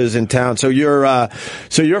Calta is in town. So you're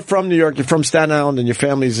from New York. You're from Staten Island, and your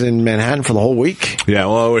family's in Manhattan for the whole week. Yeah.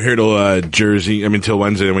 Well, we're here till Jersey. I mean, till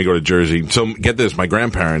Wednesday, then we go to Jersey. So get this: my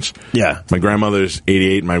grandparents. Yeah. My grandmother's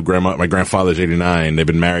 88. My grandfather's 89. They've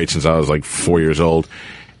been married since I was like 4 years old.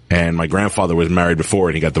 And my grandfather was married before,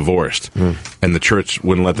 and he got divorced. And the church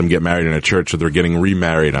wouldn't let them get married in a church, so they're getting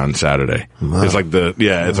remarried on Saturday. Wow. It's like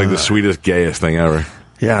the sweetest, gayest thing ever.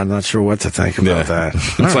 Yeah, I'm not sure what to think about that.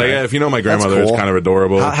 It's like, if you know my grandmother, it's kind of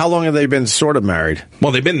adorable. How long have they been sort of married?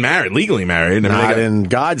 Well, they've been married, legally married. Not in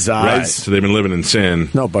God's eyes. Right, so they've been living in sin.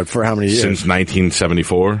 No, but for how many years? Since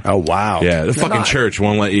 1974. Oh, wow. Yeah, the fucking church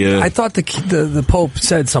won't let you. I thought the Pope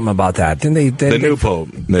said something about that. Didn't they? The new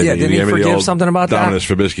Pope. Didn't he forgive something about Dominus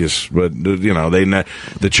Vibiscus. But,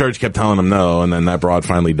 the church kept telling them no, and then that broad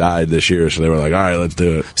finally died this year, so they were like, all right, let's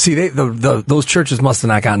do it. See, those churches must have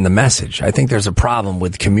not gotten the message. I think there's a problem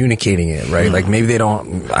with communicating it, right? Like maybe they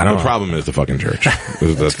don't. I don't know. The problem is the fucking church.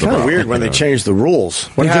 That's kind of weird when they change the rules.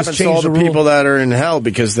 What happens to all the people that are in hell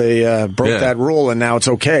because they broke that rule, and now it's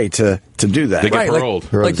okay to do that? They get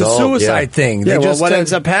paroled. Like the suicide thing. Yeah, what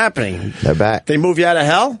ends up happening? They're back. They move you out of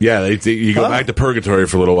hell? Yeah, you go back to purgatory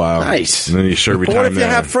for a little while. Nice. And then you serve your time there. What if you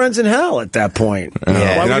have friends in hell at that point?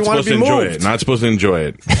 Why would you want to be moved? Not supposed to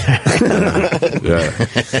enjoy it.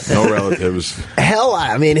 Yeah. No relatives. Hell,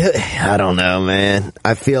 I mean, I don't know, man.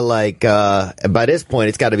 I feel like by this point,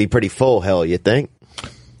 it's got to be pretty full hell, you think?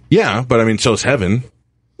 Yeah, but I mean, so's heaven.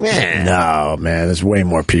 Yeah. No, man, there's way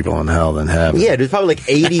more people in hell than heaven. Yeah, there's probably like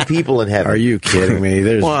 80 people in heaven. Are you kidding me?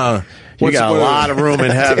 There's you got a lot of room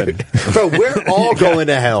in heaven. Bro, we're all going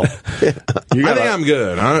to hell. I think I'm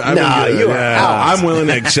good. I'm willing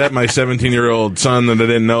to accept my 17-year-old son that I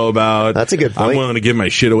didn't know about. That's a good point. I'm willing to give my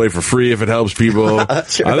shit away for free if it helps people. I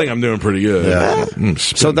think I'm doing pretty good. Yeah.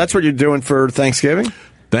 So that's what you're doing for Thanksgiving?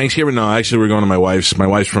 Thanksgiving? No, actually, we're going to my wife's. My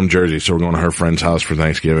wife's from Jersey, so we're going to her friend's house for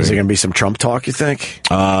Thanksgiving. Is there going to be some Trump talk, you think?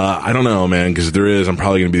 I don't know, man, because if there is, I'm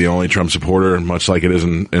probably going to be the only Trump supporter, much like it is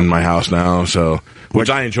in my house now, which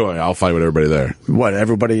I enjoy. I'll fight with everybody there. What,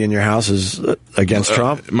 everybody in your house is against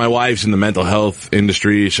Trump? My wife's in the mental health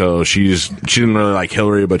industry, so she didn't really like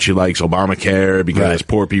Hillary, but she likes Obamacare because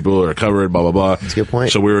poor people are covered, blah, blah, blah. That's a good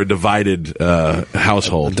point. So we were a divided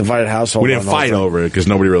household. A divided household. We didn't fight over it because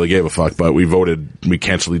nobody really gave a fuck, but we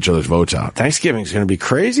canceled each other's votes out. Thanksgiving's going to be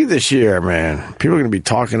crazy this year, man. People are going to be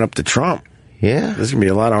talking up to Trump. Yeah. There's going to be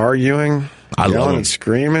a lot of arguing. I love him. And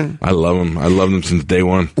screaming. I love him. I loved him since day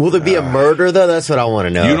one. Will there be a murder, though? That's what I want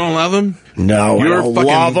to know. You don't love him? No, I don't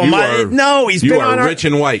love him. No, he's been on rich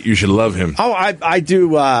and white. You should love him. Oh, I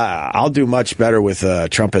do. I'll do much better with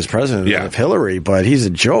Trump as president than with Hillary, but he's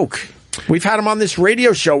a joke. We've had him on this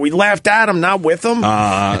radio show. We laughed at him, not with him.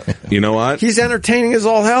 You know what? He's entertaining as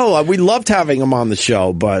all hell. We loved having him on the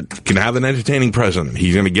show, but... Can have an entertaining president.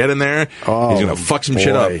 He's going to get in there. He's going to fuck some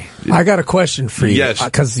shit up. I got a question for you. Yes.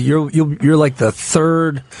 Because you're like the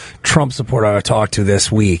third Trump supporter I've talked to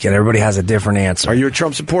this week, and everybody has a different answer. Are you a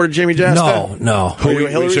Trump supporter, Jamie Jasta? No. Are you a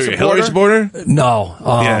Hillary supporter? No.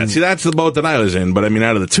 Yeah, see, that's the boat that I was in, but I mean,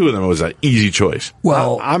 out of the two of them, it was an easy choice.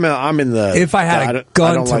 Well, I'm in the... If I had a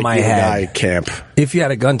gun to my head... camp. If you had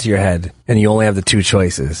a gun to your head and you only have the two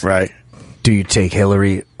choices, right? Do you take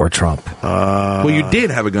Hillary or Trump? Well, you did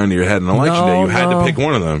have a gun to your head on election day. You had to pick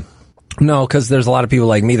one of them. No, because there's a lot of people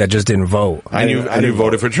like me that just didn't vote. And you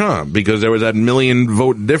voted for Trump because there was that 1 million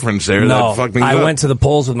vote difference there. No, that fucked me I up. went to the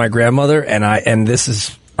polls with my grandmother, and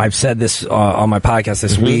I've said this on my podcast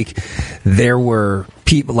this week. There were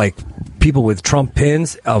people with Trump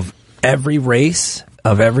pins of every race,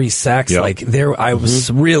 of every sex. Yep. I was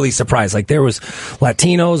really surprised. Like, there was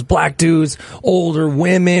Latinos, black dudes, older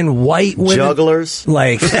women, white women. Jugglers.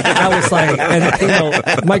 I was like,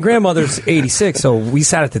 and my grandmother's 86, so we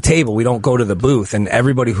sat at the table. We don't go to the booth, and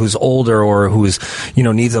everybody who's older or who's,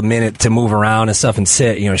 needs a minute to move around and stuff and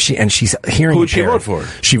sit, she's hearing. Who'd she vote for?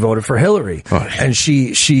 She voted for Hillary. Oh, yeah. And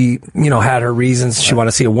she had her reasons. She wanted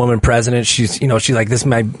to see a woman president. She's like, this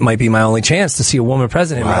might be my only chance to see a woman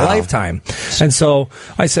president in my lifetime. And so,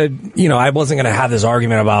 I said, I wasn't going to have this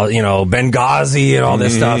argument about, Benghazi and all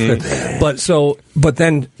this stuff. But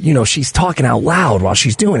then, she's talking out loud while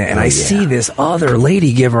she's doing it. And I see this other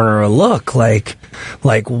lady giving her a look like,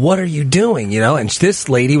 what are you doing? And this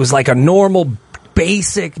lady was like a normal,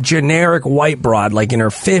 basic, generic white broad, like in her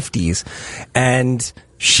 50s. And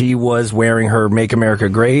she was wearing her Make America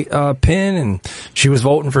Great pin, and she was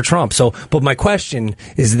voting for Trump. So, but my question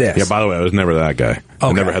is this. Yeah, by the way, I was never that guy. Okay.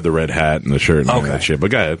 I never had the red hat and the shirt and all that shit,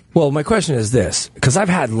 but go ahead. Well, my question is this, because I've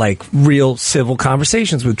had, real civil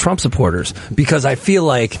conversations with Trump supporters, because I feel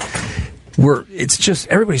like it's just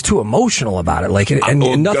everybody's too emotional about it. And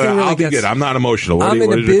nothing really I'll be good. I'm not emotional. I'm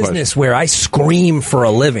in a business where I scream for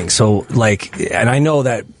a living. So, and I know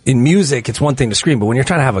that in music, it's one thing to scream, but when you're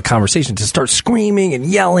trying to have a conversation, to start screaming and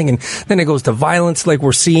yelling, and then it goes to violence like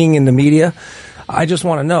we're seeing in the media, I just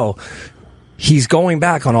want to know. He's going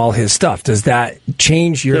back on all his stuff. Does that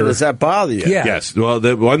change your... Yeah, does that bother you? Yeah. Yes. Well,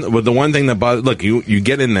 the one thing that bothers... Look, you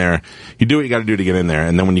get in there, you do what you got to do to get in there,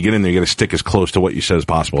 and then when you get in there, you got to stick as close to what you said as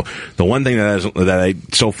possible. The one thing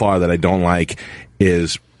so far that I don't like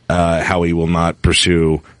is how he will not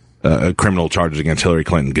pursue criminal charges against Hillary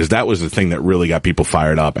Clinton, because that was the thing that really got people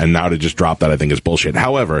fired up, and now to just drop that, I think, is bullshit.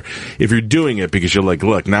 However, if you're doing it because you're like,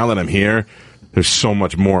 look, now that I'm here, there's so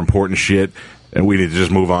much more important shit, and we need to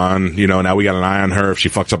just move on. Now we got an eye on her. If she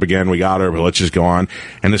fucks up again, we got her, but let's just go on.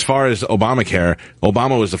 And as far as Obamacare,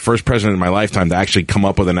 Obama was the first president in my lifetime to actually come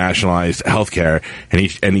up with a nationalized health care, and he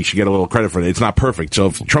should get a little credit for it. It's not perfect. So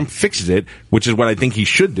if Trump fixes it, which is what I think he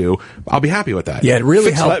should do, I'll be happy with that. Yeah, it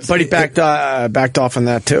really helps. But he backed off on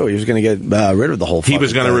that, too. He was going to get rid of the whole thing. He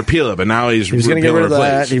was going to repeal it, but now he was going to get rid of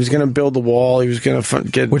that. He was going to build the wall. He was going to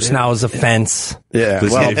get... Which now is a fence. Yeah,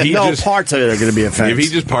 parts of it are going to be a fence. If he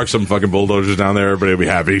just parks some fucking bulldozers down there, everybody will be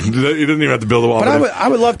happy. He doesn't even have to build a wall. But I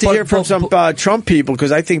would love to hear from some Trump people,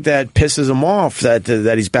 because I think that pisses him off that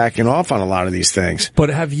he's backing off on a lot of these things. But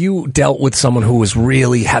have you dealt with someone who was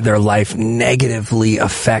really had their life negatively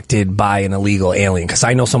affected by an illegal alien? Because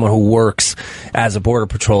I know someone who works as a Border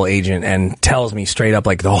Patrol agent and tells me straight up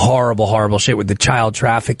the horrible, horrible shit with the child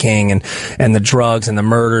trafficking and the drugs and the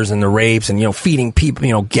murders and the rapes and, feeding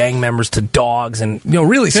people, gang members to dogs and,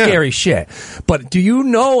 really scary shit. But do you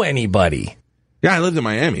know anybody? Yeah, I lived in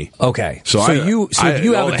Miami. Okay, so you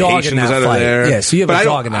have a dog in that fight. There. Yeah, so you have a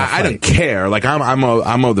dog in that fight. I don't care.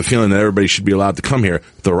 I'm of the feeling that everybody should be allowed to come here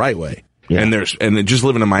the right way. Yeah. And just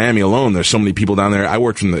living in Miami alone, there's so many people down there. I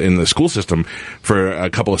worked in the school system for a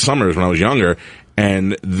couple of summers when I was younger.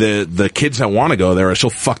 And the kids that want to go there are so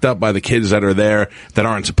fucked up by the kids that are there that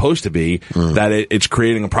aren't supposed to be that it's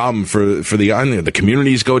creating a problem for the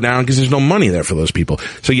communities go down because there's no money there for those people.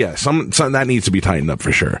 So yeah, some that needs to be tightened up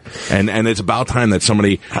for sure. And it's about time that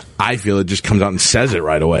somebody, I feel, it just comes out and says it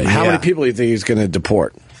right away. How many people do you think he's going to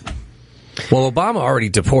deport? Well, Obama already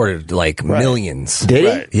deported millions.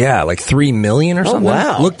 Did he? Yeah, 3 million or something.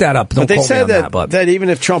 Wow. Look that up. Don't but they quote said me on that even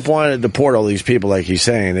if Trump wanted to deport all these people, like he's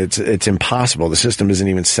saying, it's impossible. The system isn't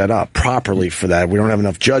even set up properly for that. We don't have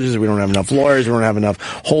enough judges. We don't have enough lawyers. We don't have enough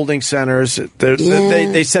holding centers.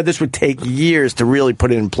 They said this would take years to really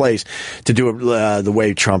put it in place to do it the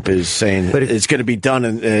way Trump is saying. But it's going to be done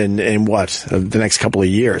in what? The next couple of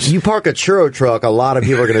years. You park a churro truck, a lot of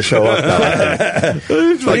people are going to show up.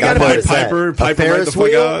 You got to put Piper Ferris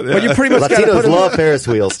wheel? But you pretty much Latinos love Ferris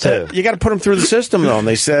wheels too. You got to put them through the system, though. And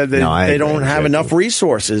they said they don't have enough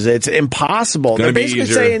resources. It's impossible. They're basically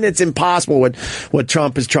saying it's impossible what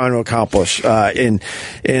Trump is trying to accomplish in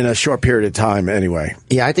a short period of time. Anyway,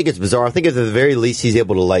 yeah, I think it's bizarre. I think at the very least he's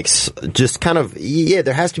able to just kind of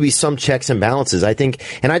there has to be some checks and balances. I think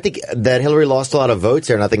that Hillary lost a lot of votes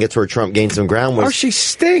there, and I think it's where Trump gained some ground. Oh, she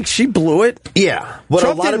stinks. She blew it. Yeah,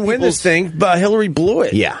 Trump didn't win this thing, but Hillary blew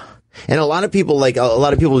it. Yeah. And a lot of people,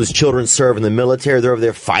 whose children serve in the military, they're over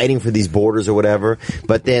there fighting for these borders or whatever,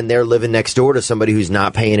 but then they're living next door to somebody who's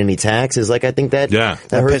not paying any taxes. I think that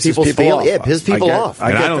hurts people's feelings. Yeah, it pisses people off.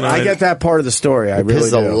 I get that part of the story. I really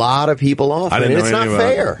do. Pisses a lot of people off. I didn't know it's not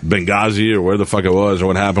fair. Benghazi or where the fuck it was or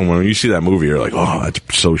what happened. When you see that movie, you're like, oh, that's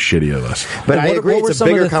so shitty of us. But I agree, it's a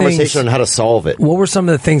bigger conversation on how to solve it. What were some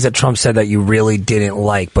of the things that Trump said that you really didn't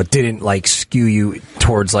like, but didn't skew you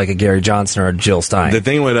towards a Gary Johnson or a Jill Stein? The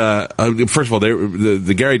thing with, first of all,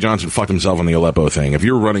 the Gary Johnson fucked himself on the Aleppo thing. If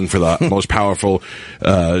you're running for the most powerful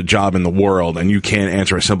job in the world and you can't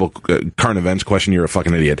answer a simple current events question, you're a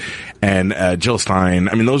fucking idiot. And Jill Stein,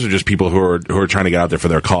 those are just people who are trying to get out there for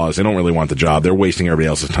their cause. They don't really want the job. They're wasting everybody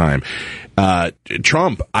else's time.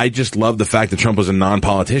 Trump, I just love the fact that Trump was a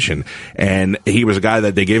non-politician, and he was a guy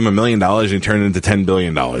that they gave him $1 million and he turned it into $10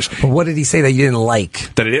 billion. But what did he say that you didn't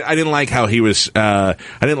like? That I didn't like how he was. I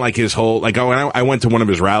didn't like his whole. Like when I went to one of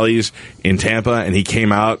his rallies in Tampa, and he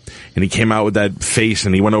came out with that face,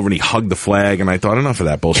 and he went over and he hugged the flag, and I thought, enough of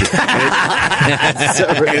that bullshit.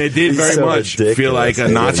 And it did very much feel like a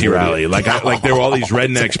Nazi rally. Like there were all these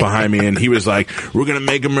rednecks behind me, and he was like, "We're gonna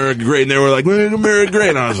make America great," and they were like, "We're gonna make America great,"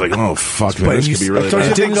 and I was like, "Oh fuck, man, this could be really bad."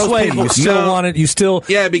 You didn't sway. You still wanted. You still.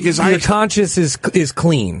 Yeah, because your conscience is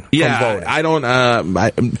clean. Yeah, I don't.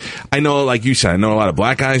 I know, like you said, I know a lot of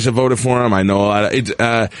black guys that voted for him. I know a lot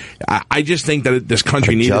of. I just think that this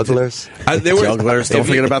country needed jugglers. Jugglers. Don't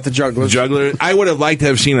forget about the jugglers. Jugglers. I would have liked to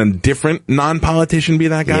have seen a different non-politician be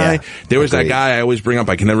that guy. Yeah, there was that guy I always bring up.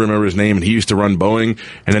 I can never remember his name, and he used to run Boeing,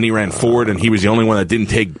 and then he ran Ford, and he was the only one that didn't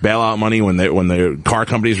take bailout money when the car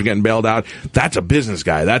companies were getting bailed out. That's a business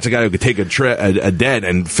guy. That's a guy who could take a debt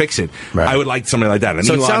and fix it. Right. I would like somebody like that.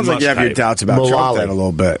 So it sounds like you have your doubts about Trump then a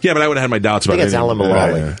little bit. Yeah, but I would have had my doubts about it. Alan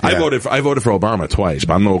Mulally. Yeah. I voted for Obama twice,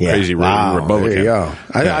 but I'm no crazy Republican. There you go.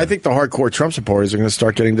 I think the hardcore Trump supporters are going to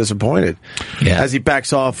start getting disappointed as he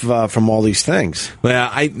backs off from all these things. Yeah,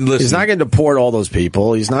 listen. He's not going to deport all those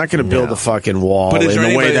people. He's not going to build a fucking wall in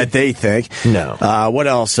the way that they think. No. What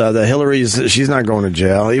else? The Hillary's, she's not going to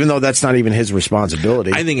jail, even though that's not even his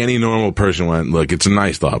responsibility. I think any normal person went, look, it's a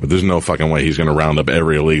nice thought, but there's no fucking way he's going to round up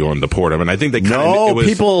every illegal and deport him. And I think they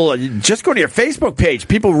people, just go to your Facebook page.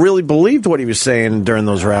 People really believed what he was saying during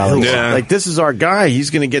those rallies. Yeah. Like, this is our guy. He's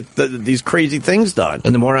going to get these crazy things done.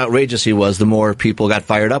 And the more outrageous he was, the more people got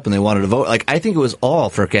fired up and they wanted to vote. Like, I think it was all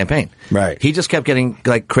for a campaign. Right. He just kept getting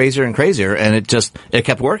like crazier and crazier, and it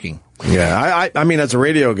kept working. Yeah, I mean, as a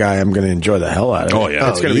radio guy, I'm going to enjoy the hell out of it. Oh, yeah.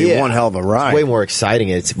 It's going to be one hell of a ride. It's way more exciting.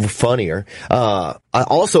 It's funnier.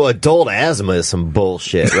 Also, adult asthma is some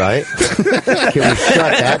bullshit, right? Can we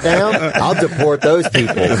shut that down? I'll deport those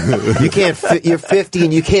people. You're 50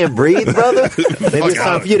 and you can't breathe, brother? Maybe it's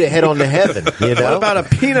time for you to head on to heaven, you know? What about a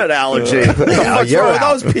peanut allergy? What's wrong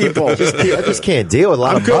with those people? I just can't deal with a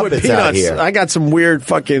lot of Muppets out here. I got some weird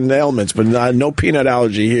fucking ailments, but no peanut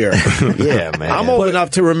allergy here. Yeah, man. I'm old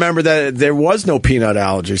enough to remember that there was no peanut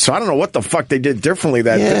allergy, so I don't know what the fuck they did differently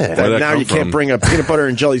that now you can't bring a peanut butter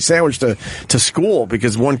and jelly sandwich to school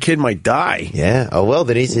because one kid might die. Yeah. Oh, well,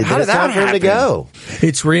 then it's time for him to go.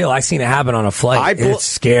 It's real. I seen it happen on a flight. It's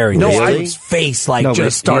scary. No, his face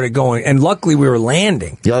started going, and luckily we were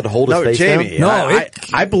landing. You had to hold his face Jamie, down?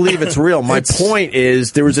 I believe it's real. My point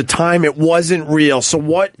is there was a time it wasn't real, so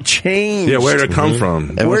what changed? Yeah, where did it come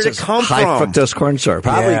from? Where did it come from? High fructose corn syrup.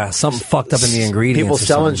 Probably something fucked up in the ingredients. People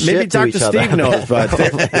selling shit Maybe Dr. Steve knows, but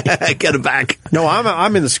get it back. No,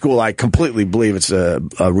 I'm in the school. I completely believe it's a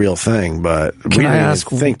real thing, but we didn't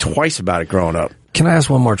think twice about it growing up. Can I ask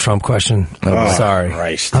one more Trump question? Oh, sorry.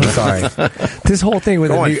 Christ. I'm sorry. This whole thing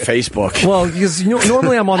with on Facebook. Well, because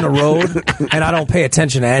normally I'm on the road and I don't pay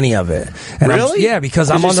attention to any of it. And really?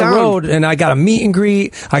 Because I'm on the road and I got a meet and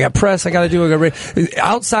greet. I got press. I got to do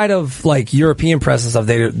outside of like European press and stuff.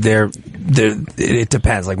 It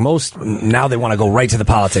depends. Like most now, they want to go right to the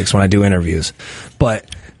politics when I do interviews,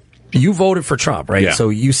 but. You voted for Trump, right? Yeah. So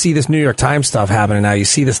you see this New York Times stuff happening now. You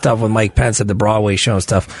see the stuff with Mike Pence at the Broadway show and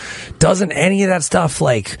stuff. Doesn't any of that stuff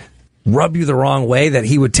like rub you the wrong way that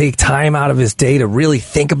he would take time out of his day to really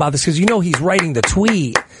think about this? Because he's writing the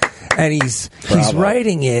tweet and he's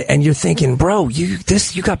writing it, and you're thinking, bro, you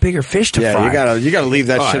got bigger fish to fry. you gotta leave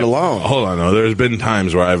that shit alone. Hold on, though. There's been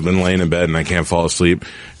times where I've been laying in bed and I can't fall asleep,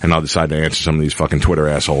 and I'll decide to answer some of these fucking Twitter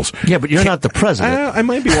assholes. Yeah, but you're not the president. I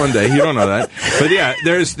might be one day. You don't know that. But yeah,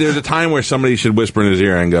 there's a time where somebody should whisper in his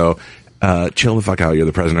ear and go, chill the fuck out. You're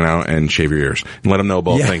the president now, and shave your ears and let him know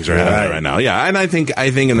both things are happening right now. Yeah, and I think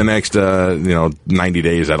in the next 90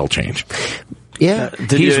 days that'll change. Yeah,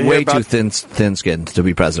 he's way too thin-skinned to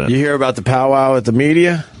be president. You hear about the powwow at the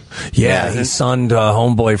media? Yeah, he sunned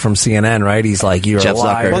homeboy from CNN, right? He's like, you're a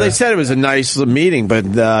liar. Well, they said it was a nice meeting,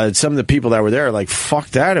 but some of the people that were there are like, fuck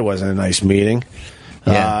that, it wasn't a nice meeting.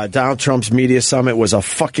 Yeah. Donald Trump's media summit was a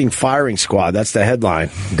fucking firing squad. That's the headline.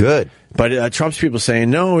 Good. But Trump's people saying,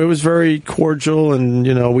 no, it was very cordial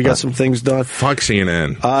and, we got some things done. Fuck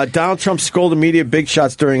CNN. Donald Trump scolded media big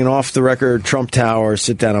shots during an off-the-record Trump Tower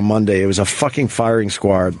sit-down on Monday. It was a fucking firing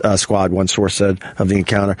squad, one source said of the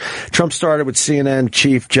encounter. Trump started with CNN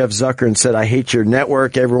chief Jeff Zucker and said, I hate your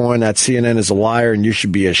network. Everyone at CNN is a liar and you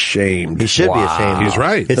should be ashamed. He should be ashamed. He's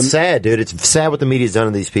right. It's sad, dude. It's sad what the media's done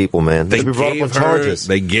to these people, man. They brought up on charges.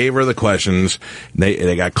 They gave her the questions.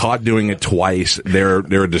 They got caught doing it twice. They're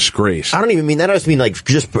a disgrace. face. I don't even mean that. I just mean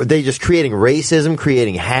they just creating racism,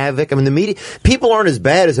 creating havoc. I mean, the media, people aren't as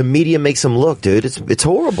bad as the media makes them look, dude. It's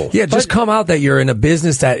horrible. Yeah, just come out that you're in a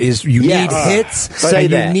business that is, you need hits,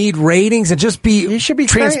 and you need ratings, and just you should be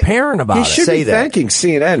transparent about it. You should be thanking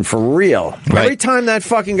CNN for real. Right. Every time that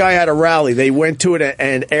fucking guy had a rally, they went to it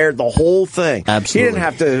and aired the whole thing. Absolutely. He didn't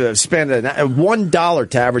have to spend $1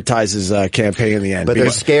 to advertise his campaign in the end. But they're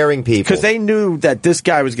scaring people. Because they knew that this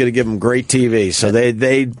guy was going to give them great TV, so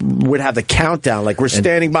they would have the countdown, like we're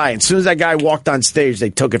standing by. And as soon as that guy walked on stage, they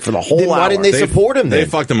took it for the whole hour. Why didn't they support him then? They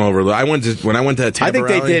fucked him over. When I went to that Tampa I think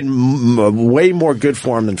rally, they did way more good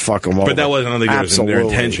for him than fuck him over. But that wasn't, I don't think it was their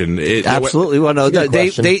intention. Absolutely. Well, no,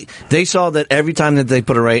 they saw that every time that they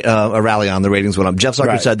put a rally on, the ratings went up. Jeff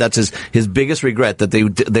Zucker said that's his biggest regret, that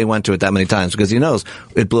they went to it that many times, because he knows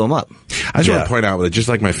it blew him up. I just want to point out that just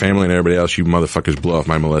like my family and everybody else, you motherfuckers blow off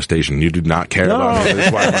my molestation. You do not care about me.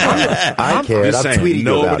 I cared. I'm tweeting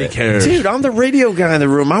nobody cares. Dude, I'm the radio guy in the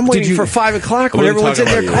room. I'm waiting for 5 o'clock when everyone's in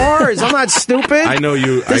their cars. I'm not stupid. I know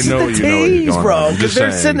you. This I know is you the know what you're tease, going bro. on. Because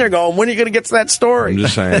they're sitting there going, when are you going to get to that story? I'm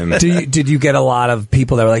just saying. Did you get a lot of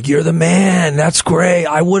people that were like, "You're the man. That's great.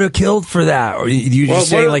 I would have killed for that"? Or you just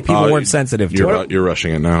saying like people weren't sensitive to it? You're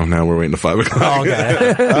rushing it now. Now we're waiting to 5 o'clock. Oh,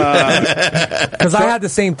 okay. Because I had the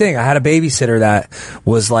same thing. I had a babysitter that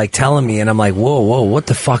was like telling me, and I'm like, "Whoa, what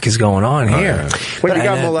the fuck is going on here?" Wait, you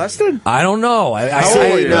got molested? I don't know. I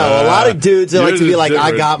say no. A lot of dudes like to be like,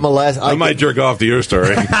 "I got molested." I might jerk off to your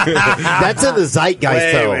story. That's in the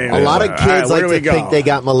zeitgeist, though. A lot of kids like to think they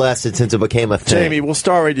got molested since it became a thing. Jamie, we'll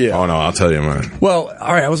start with you. Oh no, I'll tell you, man. Well,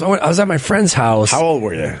 all right. I was at my friend's house. How old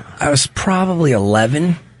were you? I was probably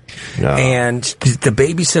 11, and the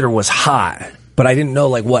babysitter was hot. But I didn't know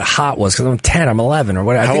like what hot was, because I'm 10, I'm 11 or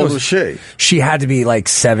whatever. How old was she? She had to be like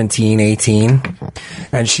 17, 18.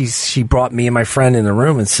 And she brought me and my friend in the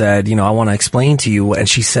room and said, I want to explain to you. And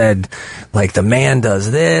she said, like, the man does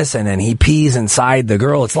this and then he pees inside the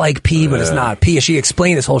girl. It's like pee, but it's not pee. She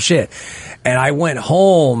explained this whole shit. And I went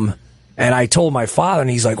home and I told my father, and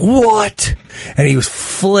he's like, "What?" And he was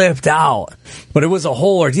flipped out. But it was a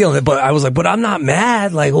whole ordeal. But I was like, "But I'm not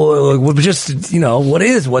mad. Like, well, just,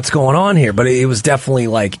 what's going on here?" But it was definitely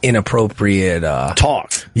like inappropriate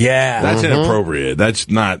talk. Yeah, that's inappropriate. That's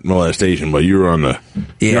not molestation, but you were on the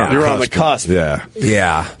you're on the cusp. Yeah.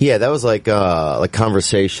 That was like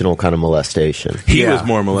conversational kind of molestation. He was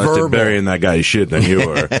more molested burying that guy's shit than you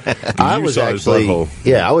were. I was actually,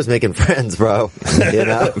 I was making friends, bro.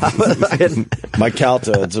 Mike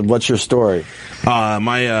Calta, what's your story?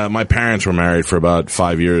 My parents were married for about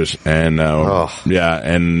 5 years, and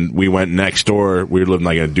and we went next door. We lived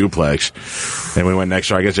like in a duplex, and we went next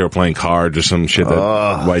door. I guess they were playing cards or some shit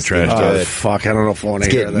that white trash does. Fuck, I don't know if I want to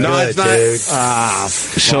hear that. No, it's not.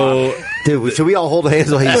 So. Dude, should we all hold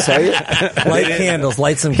hands while you say it? Light candles,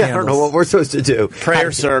 light some candles. I don't know what we're supposed to do.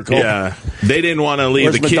 Prayer circle. Yeah. They didn't want to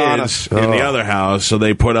leave the kids in the other house, so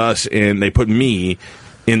they put me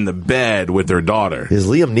in the bed with their daughter. Is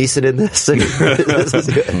Liam Neeson in this? This is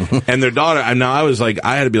good. And their daughter, I was like,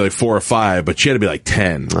 I had to be like 4 or 5, but she had to be like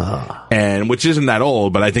 10. And which isn't that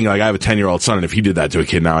old, but I think like I have a 10-year-old son, and if he did that to a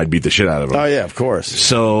kid now, I'd beat the shit out of him. Oh yeah, of course.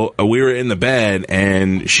 So we were in the bed,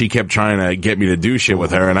 and she kept trying to get me to do shit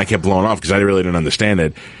with her, and I kept blowing off because I really didn't understand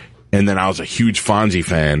it. And then I was a huge Fonzie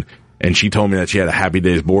fan, and she told me that she had a Happy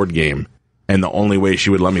Days board game. And the only way she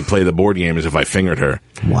would let me play the board game is if I fingered her.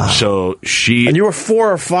 Wow. So And you were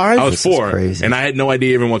 4 or 5? I was 4. And I had no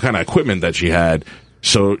idea even what kind of equipment that she had.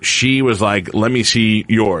 So she was like, "Let me see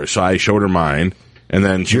yours." So I showed her mine. And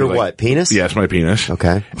then she was like, what, penis? Yes, my penis.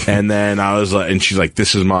 Okay. And then I was like, and she's like,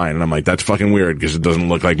 "This is mine." And I'm like, "That's fucking weird because it doesn't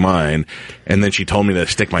look like mine." And then she told me to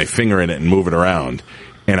stick my finger in it and move it around.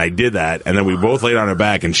 And I did that. And then we both laid on her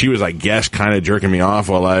back, and she was like, kind of jerking me off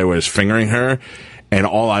while I was fingering her. And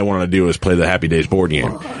all I wanted to do was play the Happy Days board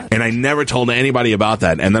game. And I never told anybody about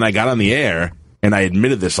that. And then I got on the air, and I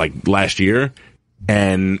admitted this like last year,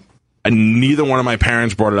 and neither one of my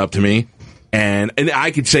parents brought it up to me. And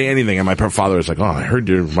I could say anything, and my father was like, "Oh, I heard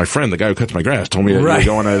my friend, the guy who cuts my grass, told me that you were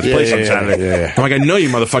going to his place on Saturday." Yeah. I'm like, "I know you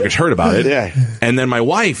motherfuckers heard about it." Yeah. And then my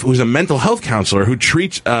wife, who's a mental health counselor who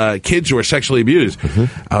treats kids who are sexually abused,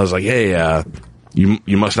 I was like, "Hey,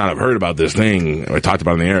 you must not have heard about this thing. I talked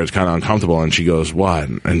about it in the air. It's kind of uncomfortable." And she goes, "What?"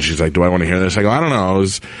 And she's like, "Do I want to hear this?" I go, "I don't know."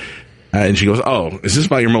 And she goes, "Oh, is this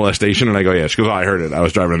about your molestation?" And I go, "Yeah." She goes, "Oh, I heard it. I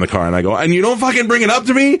was driving in the car." And I go, "And you don't fucking bring it up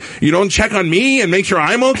to me? You don't check on me and make sure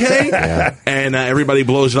I'm okay?" Yeah. And everybody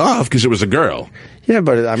blows it off because it was a girl. Yeah,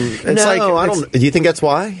 but it's I don't. Do you think that's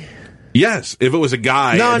why? Yes, if it was a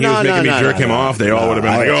guy and he was making me jerk him off, they all would have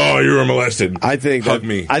been like, "Oh, you were molested." I think hug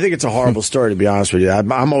me. I think it's a horrible story, to be honest with you.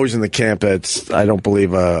 I'm always in the camp that I don't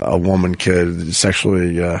believe a woman could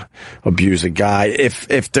sexually abuse a guy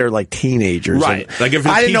if they're like teenagers. Right. And like if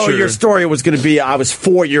I didn't know your story was going to be. I was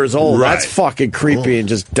 4 years old. Right. That's fucking creepy and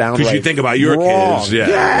just downright. Because you think about your wrong. kids, yeah.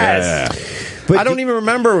 Yes. Yeah. But I don't even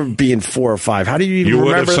remember being 4 or 5. How do you even remember?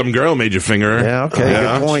 You would if some girl made you finger her. Yeah, okay,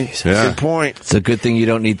 good point. Yeah. Good point. It's a good thing you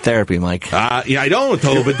don't need therapy, Mike. Yeah, I don't,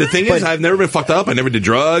 though. But the thing is, I've never been fucked up. I never did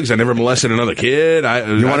drugs. I never molested another kid.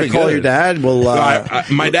 You want to call your dad? Well,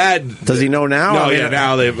 my dad. Does he know now? No, yeah,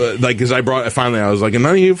 now they've because I was like, none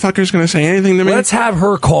of you fuckers going to say anything to me. Let's have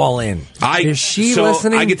her call in. Is she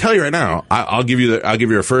listening? I can tell you right now. I'll give you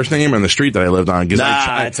her first name and the street that I lived on.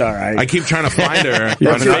 Nah, it's all right. I keep trying to find her on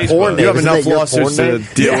Facebook. You have enough lawsuits to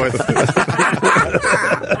deal with.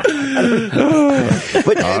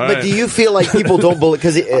 But do you feel like people don't believe?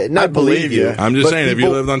 Because not believe you. I'm just saying, if you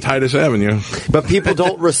lived on Titus Avenue, but people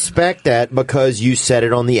don't respect that because you said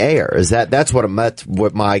it on the air. That's what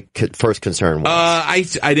my first concern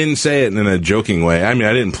was. I didn't say it in a joking way. I mean,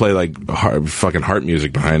 I didn't play like fucking heart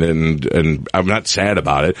music behind it, and I'm not sad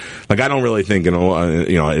about it. Like, I don't really think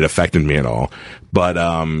it affected me at all. But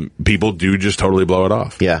people do just totally blow it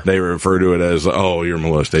off. Yeah. They refer to it as, oh, you're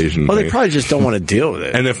molestation. Well, they probably just don't want to deal with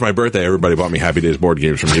it. And then for my birthday, everybody bought me Happy Days board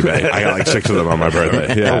games from eBay. I got like 6 of them on my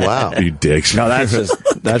birthday. Yeah. Oh, wow. You dicks. No, that's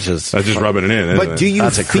just rubbing it in. But do you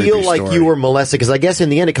feel like you were molested? Because I guess in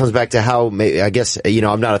the end it comes back to how, I guess,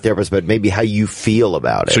 I'm not a therapist, but maybe how you feel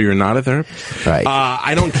about it. So you're not a therapist? Right.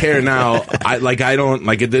 I don't care now.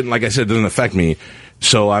 It didn't, like I said, it doesn't affect me.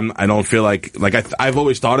 So I don't feel like I've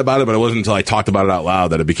always thought about it, but it wasn't until I talked about it out loud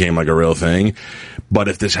that it became like a real thing. But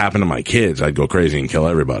if this happened to my kids, I'd go crazy and kill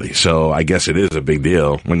everybody. So I guess it is a big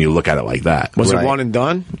deal when you look at it like that. Was it one and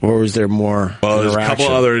done, or was there more? Well, there's a couple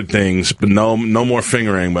other things, but no more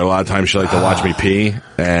fingering. But a lot of times she liked to watch me pee,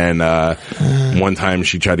 and one time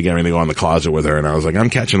she tried to get me to go in the closet with her, and I was like, "I'm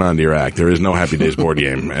catching on to your act. There is no Happy Days board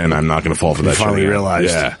game, and I'm not going to fall for that." Finally realized.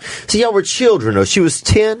 Yeah. So y'all were children, though. She was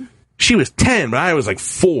 10. She was 10, but I was like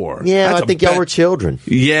 4. Yeah, I think y'all were children.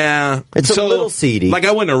 Yeah. It's a little seedy. Like,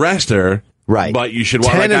 I wouldn't arrest her. Right. But you should...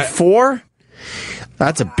 10 and 4?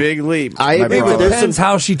 That's a big leap. I agree, but it depends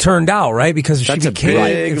how she turned out, right? Because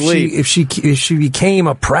if she became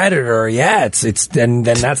a predator, yeah, then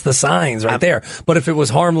that's the signs right there. But if it was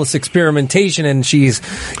harmless experimentation and she's,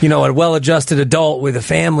 a well-adjusted adult with a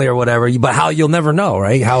family or whatever, but you'll never know,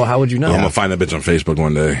 right? How would you know? I'm gonna find that bitch on Facebook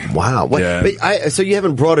one day. Wow. Yeah. But so you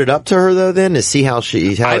haven't brought it up to her though, then, to see how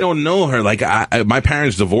I don't know her. Like, my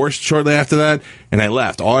parents divorced shortly after that, and I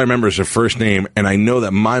left. All I remember is her first name, and I know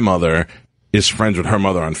that my mother is friends with her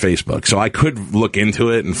mother on Facebook. So I could look into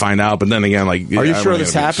it and find out, but then again, like... Are you sure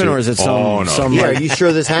this happened, or is it some... Yeah, are you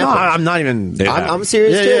sure this happened? No, I'm not even... I'm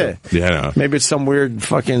serious, too. Yeah, no. Maybe it's some weird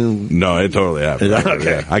fucking... No, it totally happened.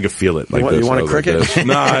 Okay. Yeah, I could feel it. Like you want a cricket?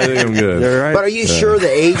 No, I think I'm good. Right? But are you sure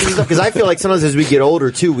the age and stuff? Because I feel like sometimes as we get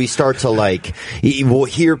older, too, we start to, we'll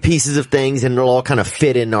hear pieces of things, and it'll all kind of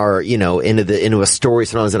fit in our, into a story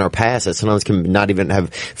sometimes in our past that sometimes can not even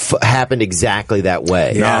have happened exactly that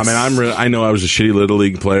way. Yes. No, I mean, I know I was a shitty Little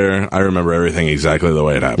League player. I remember everything exactly the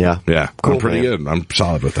way it happened. Yeah. Cool, I'm pretty good. I'm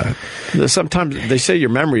solid with that. Sometimes they say your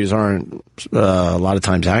memories aren't a lot of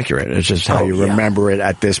times accurate. It's just how you remember it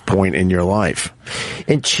at this point in your life.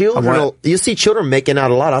 And children, you see children making out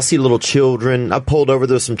a lot. I see little children. I pulled over,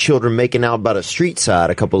 there was some children making out by the street side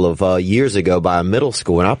a couple of years ago by a middle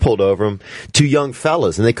school, and I pulled over them, 2 young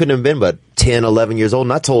fellas, and they couldn't have been but 10, 11 years old,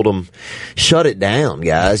 and I told them, shut it down,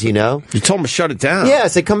 guys, You told them to shut it down? Yeah, I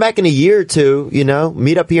said, come back in a year or two,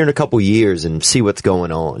 meet up here in a couple years and see what's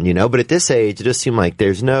going on, But at this age, it just seemed like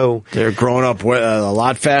there's no... They're growing up a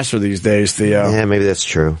lot faster these days, Theo. Yeah, maybe that's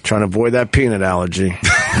true. Trying to avoid that peanut allergy.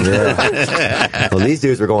 Yeah. Well, these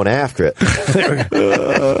dudes were going after it.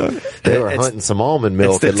 They were hunting some almond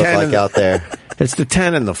milk, it looked like, out there. It's the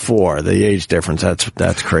 10 and the 4, the age difference.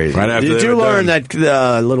 That's crazy. Right after you do learn that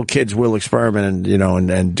little kids will experiment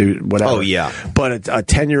and do whatever. Oh, yeah. But a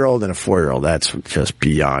 10-year-old and a 4-year-old, that's just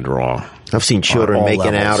beyond wrong. I've seen children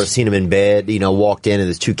making out or seen them in bed, walked in and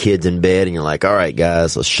there's 2 kids in bed and you're like, all right,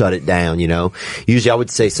 guys, let's shut it down, Usually I would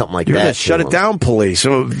say something like you're that. The shut it down police.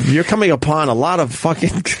 So you're coming upon a lot of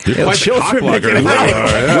fucking children making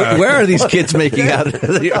out. Where are these kids making out?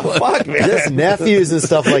 Fuck, man. Just nephews and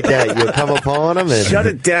stuff like that. You come upon them and... Shut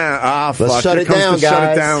it down. Let's shut it down, guys. Shut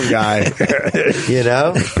it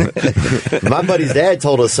down, guy. My buddy's dad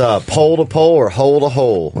told us, pole to pole or hole to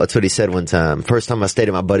hole. That's what he said one time. First time I stayed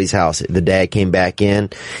at my buddy's house. The The dad came back in.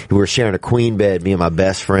 We were sharing a queen bed, me and my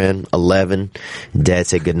best friend, 11. Dad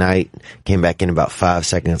said goodnight. Came back in about 5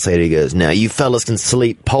 seconds later. He goes, now you fellas can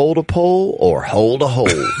sleep pole to pole or hole to hole,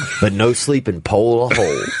 but no sleeping pole to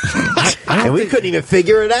hole. And we couldn't even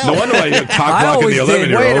figure it out. No wonder why you're cock blocking the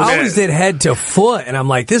 11-year-old. I always did head to foot, and I'm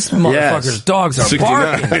like, this motherfucker's dogs are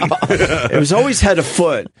 69. Barking. It was always head to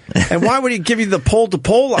foot. And why would he give you the pole to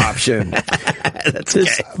pole option? That's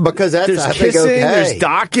because that's there's kissing, there's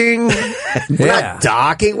docking. We're not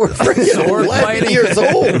docking. We're freaking 11 years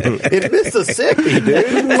old in Mississippi,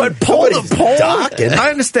 dude. But pole to pole, docking. I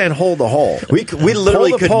understand hole to hole. We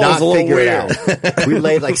literally could not figure it out. We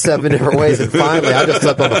laid like 7 different ways, and finally, I just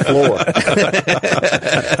slept on the floor.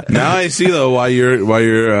 Now I see though why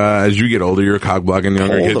you're as you get older, you're cock blocking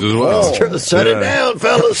younger kids as well. Shut it down,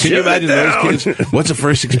 fellas. Can you imagine those kids? What's the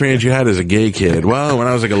first experience you had as a gay kid? Well, when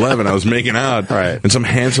I was like 11, I was making out. Right. And some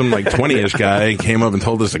handsome, like 20-ish guy came up and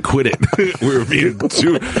told us to quit it. We were being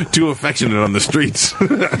too affectionate on the streets.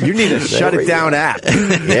 You need a shut it down app. Yeah,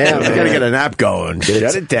 man. You gotta get an app going.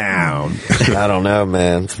 Shut it down. I don't know,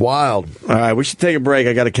 man. It's wild. All right, we should take a break.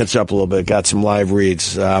 I got to catch up a little bit. Got some live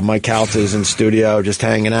reads. Mike Calta is in studio, just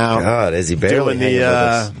hanging out. God, is he barely doing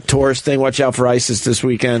the tourist thing? Watch out for ISIS this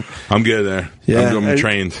weekend. I'm good there. Yeah, I'm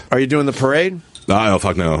trained. Are you doing the parade? Oh,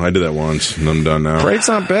 fuck no. I did that once, and I'm done now. Parade's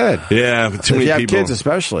not bad. Yeah, but too many people. If you have people. kids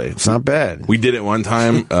especially, it's not bad. We did it one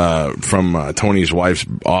time from Tony's wife's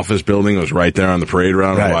office building. It was right there on the parade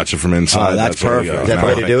route. Right. I watched it from inside. That's perfect. Is that the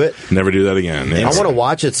way to do it? Never do that again. I want to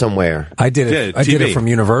watch it somewhere. I did it. I did it from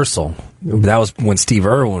Universal. That was when Steve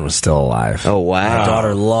Irwin was still alive. Oh, wow. My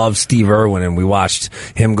daughter loved Steve Irwin, and we watched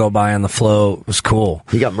him go by on the float. It was cool.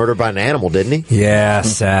 He got murdered by an animal, didn't he? Yeah,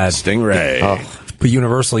 sad. Stingray. Oh. But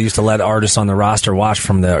Universal used to let artists on the roster watch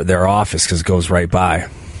from their office because it goes right by.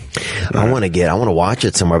 I want to watch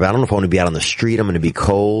it somewhere, but I don't know if I want to be out on the street. I'm going to be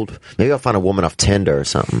cold. Maybe I'll find a woman off Tinder or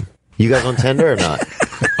something. You guys on Tinder or not?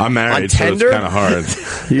 I'm married, so it's kind of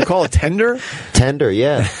hard. You call it Tinder? Tinder,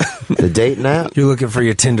 yeah. The dating app. You're looking for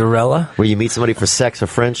your Tinderella? Where you meet somebody for sex or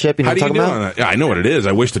friendship. You know How do you do on that? Yeah, I know what it is.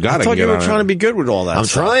 I wish to God I could thought get you were on trying it. to be good with all that I'm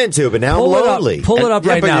stuff. trying to, but now I'm lonely. Pull it up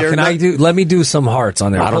right now. Can I do? Let me do some hearts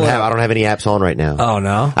on there. I don't have any apps on right now. Oh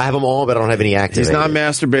no, I have them on, but I don't have any activated. He's not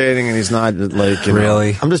masturbating, and he's not like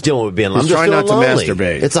really. I'm just dealing with being. I'm trying not to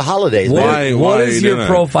masturbate. It's a holiday. What does your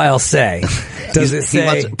profile say? Does it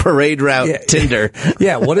say parade route Tinder?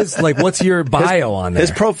 Yeah. What's your bio on there?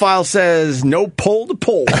 His profile says no pole to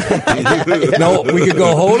pole. No, we could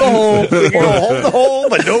go hole to hole. We could go hole to hole,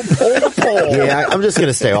 but no pole to pole. Yeah, I'm just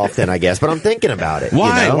gonna stay off then, I guess. But I'm thinking about it.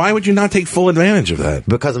 Why? You know? Why would you not take full advantage of that?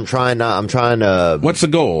 Because I'm trying to. What's the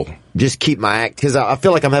goal? Just keep my act, because I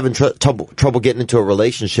feel like I'm having trouble getting into a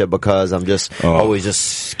relationship because I'm just always just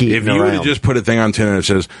skeeting around. If you would just put a thing on Tinder that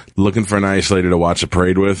says looking for a nice lady to watch a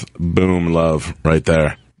parade with, boom, love right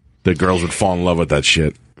there. The girls would fall in love with that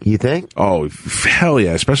shit. You think? Oh, hell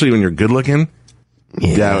yeah! Especially when you're good looking.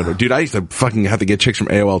 Yeah, dude, I used to fucking have to get chicks from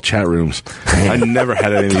AOL chat rooms. I never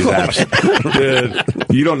had any of these apps.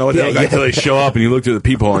 Dude, you don't know what they're like until they show up and you look through the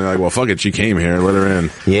peephole and you're like, well, fuck it, she came here, let her in.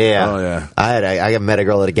 Yeah. Oh, yeah. I met a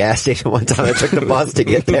girl at a gas station one time. I took the bus to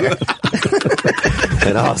get there.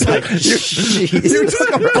 And I was like, You took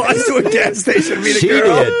a bus to a gas station to meet a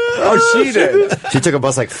girl? Did. Oh, she did. She took a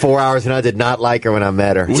bus like 4 hours and I did not like her when I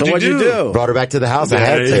met her. What'd you do? Brought her back to the house. I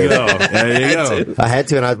had to. There you go. I had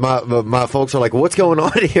to, and my folks were like, what's going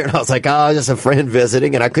on here? And I was like, just a friend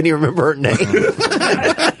visiting, and I couldn't even remember her name.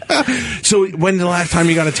 So when's the last time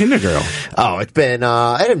you got a Tinder girl? Oh, it's been, it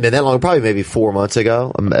hasn't been that long, probably maybe 4 months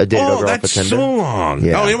ago. I dated a girl off of Tinder. So long.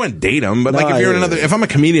 Yeah. Oh, you wouldn't date them, but like if I'm a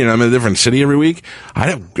comedian and I'm in a different city every week,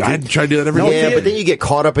 I'd try to do that every week. Yeah, but then you get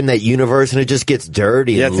caught up in that universe and it just gets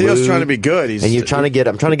dirty. Yeah, and Theo's lewd. trying to be good. I'm trying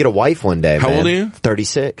to get a wife one day. How man. old are you?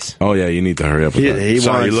 36. Oh yeah, you need to hurry up with that.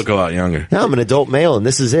 Sorry, you look a lot younger. No, I'm an adult male, and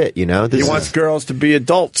this is it. You know, He wants girls to be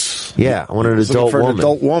adults. Yeah, I want an adult woman. An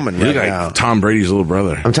adult woman You right look now. like Tom Brady's little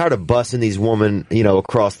brother. I'm tired of busting these women,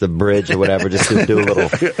 across the bridge or whatever, just to do a little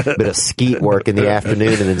bit of skeet work in the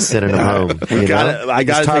afternoon and then sending them home. I got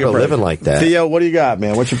just tired of living like that. Theo, what do you got,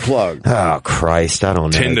 man? What's your plug? Oh Christ, I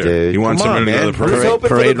don't know, Tinder. dude. You want Come someone on, to man.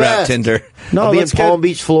 Parade route Tinder. No, I'll be in Palm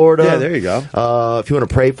Beach, Florida. Yeah, there you go. If you want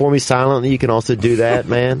to pray for me silently, you can also do that,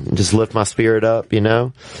 man. And just lift my spirit up,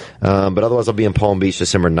 But otherwise, I'll be in Palm Beach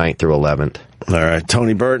December 9th through 11th. All right,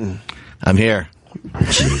 Tony Burton. I'm here.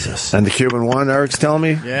 Jesus. And the Cuban one, Eric's telling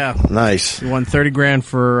me? Yeah. Nice. He won $30,000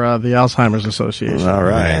 for the Alzheimer's Association. All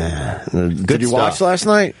right. Did you stuff. watch last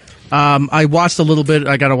night? I watched a little bit.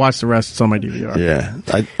 I got to watch the rest. It's on my DVR. Yeah.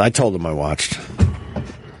 I told him I watched.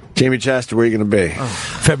 Jamie Chester, where are you going to be?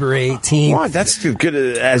 February 18th. What? That's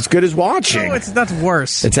as good as watching. No, that's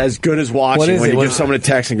worse. It's as good as watching when you give someone a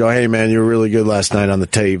text and go, "Hey, man, you were really good last night on the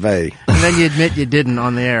TV." And then you admit you didn't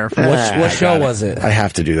on the air. What show was it? I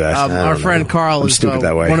have to do that. Our friend Carl is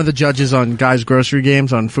one of the judges on Guys Grocery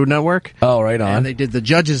Games on Food Network. Oh, right on. And they did the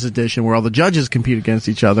judges edition where all the judges compete against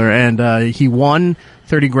each other, and he won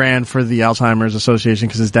 $30,000 for the Alzheimer's Association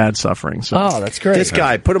because his dad's suffering. So. Oh, that's great. This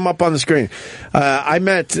guy, put him up on the screen.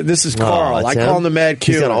 This is Carl. I call him the Mad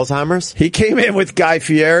Q. He's got Alzheimer's? He came in with Guy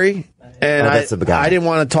Fieri. And I didn't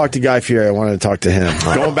want to talk to Guy Fieri. I wanted to talk to him.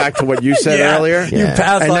 Going back to what you said earlier. You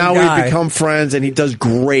passed and on now Guy. we've become friends, and he does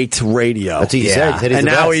great radio. That's what you said. He said he's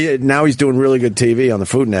and now he's doing really good TV on the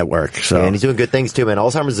Food Network. So and he's doing good things too, man.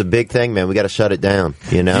 Alzheimer's is a big thing, man. We got to shut it down.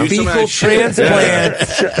 You know, fecal transplant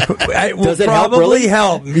will probably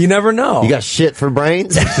help. You never know. You got shit for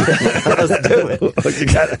brains. Let's do it. You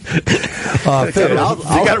got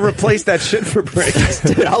to replace that shit for brains.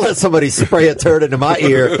 Dude, I'll let somebody spray a turd into my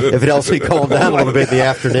ear if it helps me calm down a little bit in the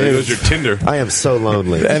afternoon. It was your Tinder. I am so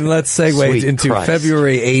lonely. And let's segue into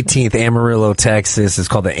February 18th, Amarillo, Texas. It's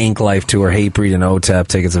called the Ink Life Tour. Hatebreed and OTEP.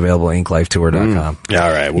 Tickets available at inklifetour.com.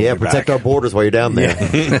 All right. We'll protect our borders while you're down there.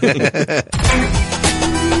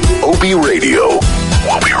 Opie Radio.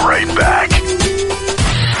 We'll be right back.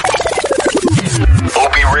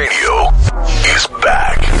 Opie Radio is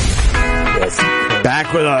back.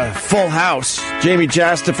 Back with a full house. Jamie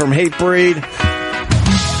Jasta from Hatebreed.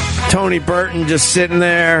 Tony Burton just sitting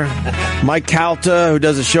there. Mike Calta, who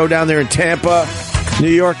does a show down there in Tampa. New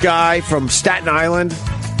York guy from Staten Island.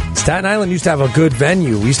 Staten Island used to have a good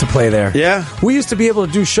venue. We used to play there. Yeah? We used to be able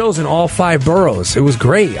to do shows in all 5 boroughs. It was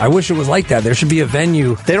great. I wish it was like that. There should be a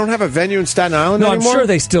venue. They don't have a venue in Staten Island anymore? I'm sure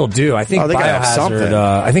they still do. I think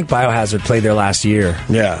Biohazard played there last year.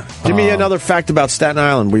 Yeah. Give me another fact about Staten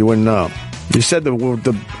Island we wouldn't know. You said the world's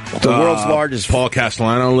largest. Paul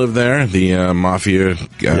Castellano lived there, the mafia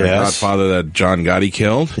godfather that John Gotti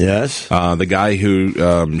killed. Yes. The guy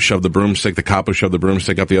who shoved the broomstick, the cop who shoved the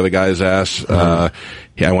broomstick up the other guy's ass. I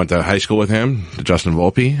went to high school with him, Justin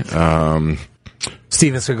Volpe.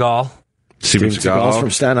 Steven Seagal. Steven Seagal's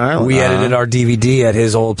from Staten Island. We edited our DVD at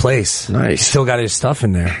his old place. Nice. Still got his stuff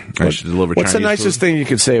in there. What's the nicest thing you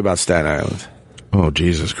could say about Staten Island? Oh,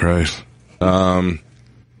 Jesus Christ.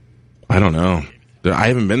 I don't know. I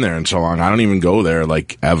haven't been there in so long. I don't even go there,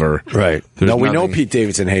 ever. Right. We know Pete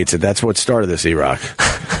Davidson hates it. That's what started this, E-Rock.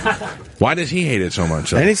 Why does he hate it so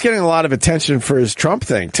much? And he's getting a lot of attention for his Trump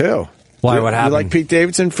thing, too. Why? What happened? You like Pete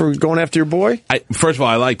Davidson for going after your boy? First of all,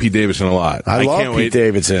 I like Pete Davidson a lot. I love Pete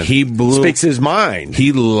Davidson. He speaks his mind.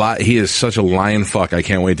 He is such a lying fuck. I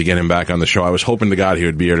can't wait to get him back on the show. I was hoping to God he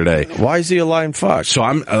would be here today. Why is he a lying fuck? So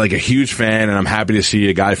I'm a huge fan, and I'm happy to see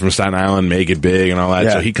a guy from Staten Island make it big and all that.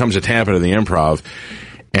 Yeah. So he comes to Tampa to the Improv.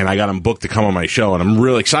 And I got him booked to come on my show, and I'm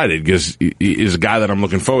really excited because he's a guy that I'm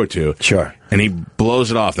looking forward to. Sure. And he blows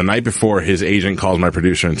it off. The night before, his agent calls my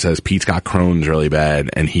producer and says, Pete's got Crohn's really bad,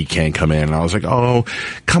 and he can't come in. And I was like, oh,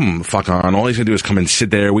 come fuck on. All he's going to do is come and sit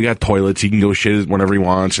there. We got toilets. He can go shit whenever he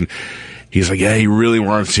wants. And he's like, yeah, he really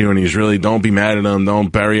wants to, and he's really, don't be mad at him.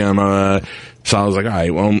 Don't bury him. So I was like, all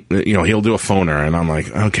right, well, he'll do a phoner. And I'm like,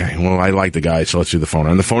 okay, well, I like the guy, so let's do the phoner.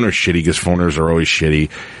 And the phoner's shitty because phoners are always shitty.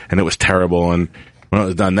 And it was terrible. And when it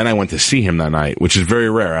was done, then I went to see him that night, which is very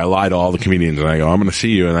rare. I lie to all the comedians and I go, I'm going to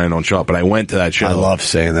see you, and I don't show up. But I went to that show. I love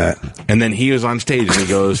saying that. And then he was on stage and he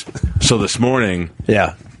goes, so this morning,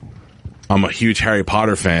 I'm a huge Harry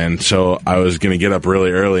Potter fan, so I was going to get up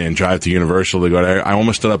really early and drive to Universal to go to. I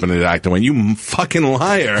almost stood up in his act and went, you fucking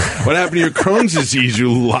liar. What happened to your Crohn's disease,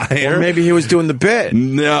 you liar? Well, maybe he was doing the bit.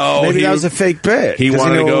 No. Maybe that was a fake bit. He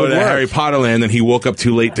wanted to go to Harry Potter Land, and he woke up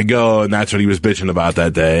too late to go, and that's what he was bitching about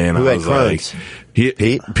that day. And Who I had was Crohn's? like... Pete.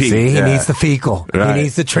 See, he needs the fecal. Right. He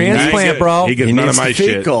needs the transplant, bro. He gets none of my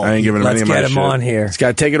shit. I ain't giving him any of my shit. Let's get him on here. He's got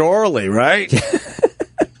to take it orally, right?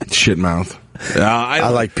 Shit mouth. I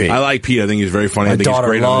like Pete. I like Pete. I think he's very funny. My I think he's daughter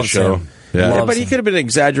great on the loves show. him. Yeah, but he could have been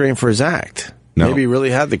exaggerating for his act. No. Maybe he really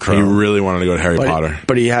had the Crohn. He really wanted to go to Harry Potter.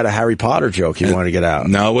 But he had a Harry Potter joke he wanted to get out.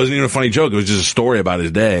 No, it wasn't even a funny joke. It was just a story about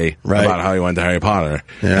his day, right, about how he went to Harry Potter.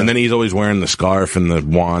 Yeah. And then he's always wearing the scarf and the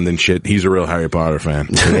wand and shit. He's a real Harry Potter fan.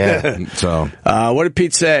 Yeah. So, what did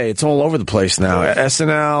Pete say? It's all over the place now.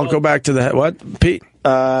 SNL, go back to the... What? Pete?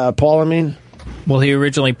 Paul, I mean? Well, he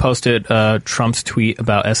originally posted Trump's tweet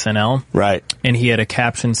about SNL. Right. And he had a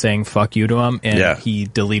caption saying, fuck you to him, and he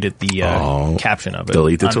deleted the caption of it.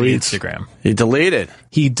 Delete the on tweets? Instagram. He deleted?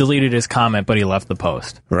 He deleted his comment, but he left the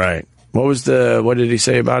post. Right. What did he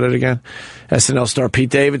say about it again? SNL star Pete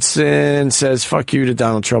Davidson says, fuck you to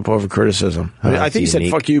Donald Trump over criticism. I think he said,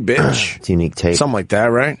 fuck you, bitch. It's a unique take. Something like that,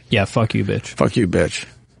 right? Yeah, fuck you, bitch. Fuck you, bitch.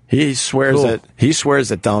 He swears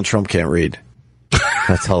that Donald Trump can't read.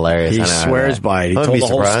 That's hilarious. He swears by it. He told the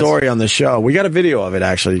whole story on the show. We got a video of it,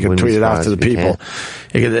 actually. You can tweet it out to the people.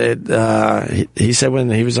 He said when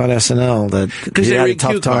he was on SNL that he had a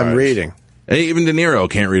tough time reading. Even De Niro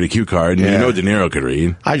can't read a cue card, and you know De Niro could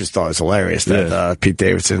read. I just thought it was hilarious that Pete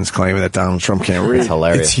Davidson's claiming that Donald Trump can't read. It's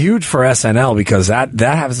hilarious. It's huge for SNL because that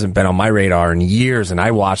hasn't been on my radar in years, and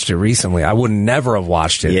I watched it recently. I would never have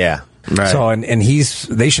watched it. Yeah. Right. So and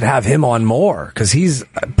they should have him on more because he's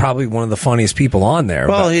probably one of the funniest people on there.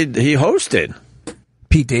 Well, he hosted.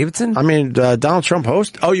 Pete Davidson? I mean, Donald Trump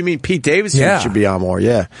hosted. Oh, you mean Pete Davidson should be on more?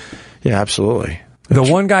 Yeah, absolutely. The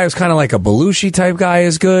one guy who's kind of like a Belushi type guy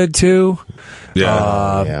is good too.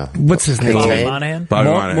 Yeah. What's his name? Bobby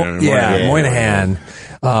Moynihan. Moynihan.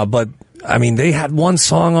 But I mean, they had one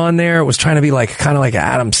song on there. It was trying to be kind of like an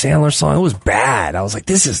Adam Sandler song. It was bad. I was like,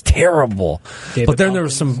 this is terrible. But then there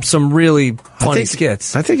was some really funny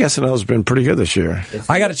skits. I think SNL's been pretty good this year.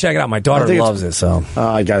 I got to check it out. My daughter loves it. So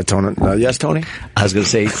I got to tone it. Yes, Tony. I was going to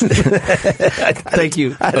say, thank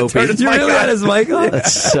you, Opie. You really had his mic on?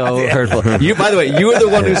 That's so hurtful. By the way, you were the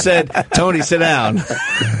one who said, Tony, sit down.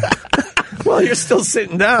 Well, you're still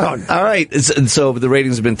sitting down. All right. And so the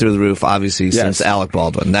ratings have been through the roof, obviously, since Alec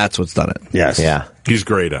Baldwin. That's what's done it. Yes. Yeah. He's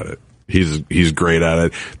great at it. He's great at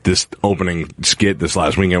it. This opening skit this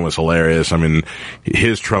last weekend was hilarious. I mean,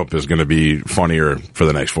 his Trump is going to be funnier for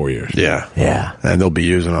the next 4 years. Yeah. Yeah. And they'll be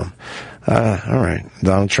using them. All right.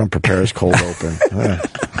 Donald Trump prepares cold open.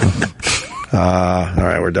 All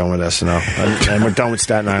right. We're done with SNL. And we're done with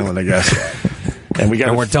Staten Island, I guess. And we're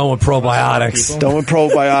done with probiotics. Done with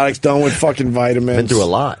probiotics. Done with fucking vitamins. Been through a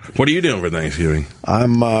lot. What are you doing for Thanksgiving?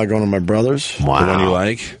 I'm going to my brother's. Wow. The one you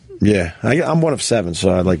like? Yeah. I'm one of 7, so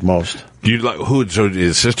I like most. Do you like who? So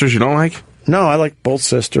his sisters you don't like? No, I like both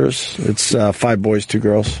sisters. It's 5 boys, 2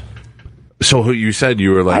 girls. So who you said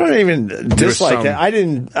you were like? I don't even dislike it.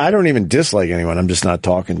 I don't even dislike anyone. I'm just not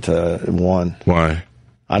talking to one. Why?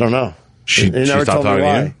 I don't know. She never stopped told me talking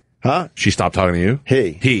why. to you? Huh? She stopped talking to you?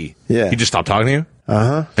 He. Yeah. He just stopped talking to you?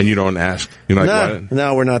 Uh-huh. And you don't ask? You're like, what?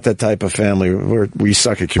 No, we're not that type of family. We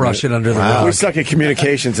suck at brush it under the rug. We suck at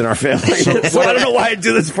communications in our family. So I don't know why I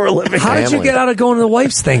do this for a living. How did you get out of going to the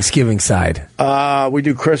wife's Thanksgiving side? We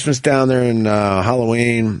do Christmas down there and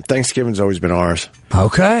Halloween. Thanksgiving's always been ours.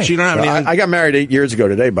 Okay. So you don't have any I got married 8 years ago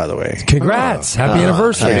today, by the way. Congrats. Happy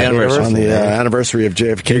anniversary. Happy anniversary. On the anniversary of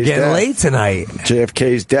JFK's You're getting death. late tonight.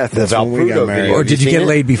 JFK's death. That's when we got married. Or did you get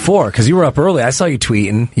laid before? Because you were up early. I saw you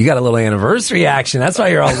tweeting. You got a little anniversary action. That's why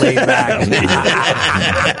you're all laid back.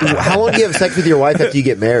 How long do you have sex with your wife after you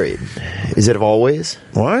get married? Is it always?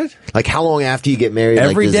 What? Like how long after you get married?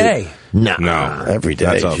 Every day. No. Every day.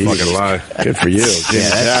 That's a fucking lie. Good for you. Yeah,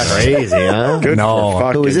 that's crazy, huh? Good for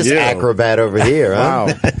fucking Who is this you. acrobat over here, huh? Wow.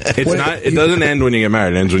 It's not. It doesn't end when you get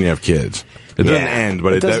married. It ends when you have kids. It doesn't end,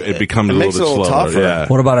 but it becomes a little bit slower. tougher. Yeah.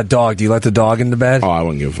 What about a dog? Do you let the dog in the bed? Oh, I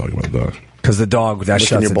wouldn't give a fuck about the dog. Because the dog, that Licking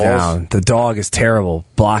shuts your it balls? down. The dog is terrible.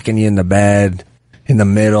 Blocking you in the bed, in the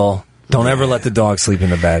middle. Don't ever let the dog sleep in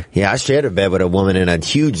the bed. Yeah, I shared a bed with a woman in a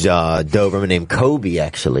huge Doberman named Kobe,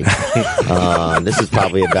 actually. This was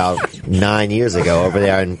probably about 9 years ago over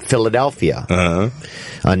there in Philadelphia. Uh-huh.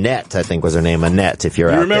 Annette, I think was her name. Annette, if you're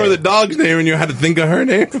You out remember there. the dog's name and you had to think of her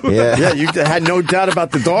name? Yeah. Yeah, you had no doubt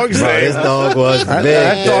about the dog's name. His dog was big.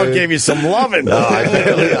 That dog dude. gave you some loving. No,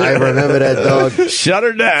 I remember that dog. Shut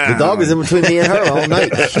her down. The dog was in between me and her all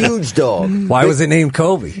night. Huge dog. Why was it named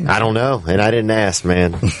Kobe? I don't know, and I didn't ask,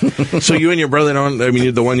 man. So you and your brother don't, I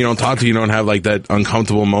mean, the one you don't talk to, you don't have like that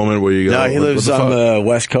uncomfortable moment where you go, No, he lives what on the fuck? the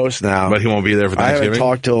West Coast now. But he won't be there for I Thanksgiving? haven't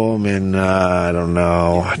talked to him in, I don't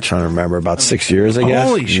know, I'm trying to remember, about 6 years, I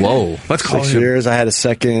guess. Holy shit. Whoa. Let's call 6 him. years. I had a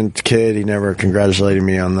second kid. He never congratulated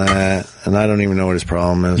me on that. And I don't even know what his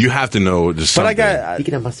problem is. You have to know just But something. He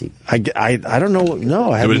can have my seat. I don't know.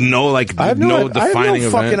 No, I There was haven't. no, like, I have no I have defining no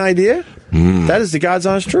event. fucking idea. That is the God's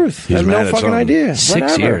honest truth. I have mad no at fucking something. idea. 6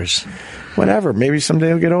 Whatever. years. Whatever. Maybe someday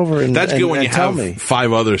he'll get over it and That's good when and you tell have me.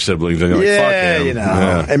 5 other siblings and you're like, Yeah, fuck him. you know,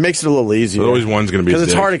 Yeah. it makes it a little easier. But always one's going to be a because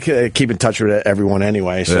it's dick. hard to keep in touch with everyone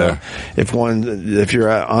anyway. So Yeah. if you're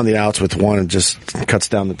on the outs with one, it just cuts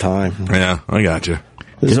down the time. Yeah, I got you.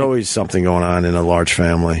 There's always something going on in a large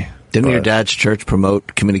family. Didn't your dad's church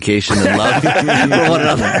promote communication and love for one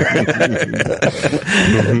another?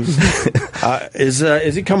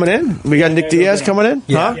 Is he coming in? We got Nick Diaz coming in?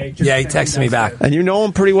 Yeah. Huh? Yeah, he texted me back. And you know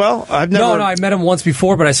him pretty well? No, I met him once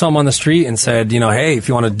before, but I saw him on the street and said, hey, if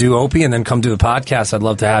you want to do Opie and then come do the podcast, I'd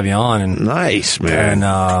love to have you on. And nice, man.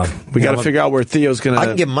 And we got to figure out where Theo's going to... I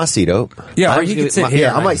can give him my seat, Ope. Yeah, or he can sit here.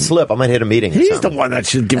 Yeah, I might slip. I might hit a meeting. He's the one that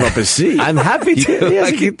should give up his seat. I'm happy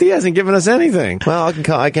to. He hasn't given us anything. Well,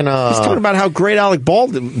 I can He's talking about how great Alec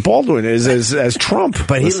Baldwin is as Trump.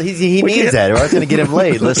 But he means that, or I was going to get him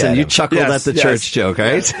laid. Listen, you chuckled at the church joke,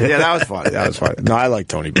 right? Yeah, that was funny. No, I like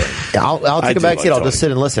Tony Blair. I'll take a back seat. I'll just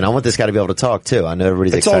sit and listen. I want this guy to be able to talk, too. I know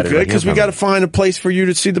everybody's excited. It's all good, because we got to find a place for you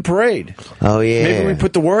to see the parade. Oh, yeah. Maybe we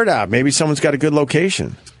put the word out. Maybe someone's got a good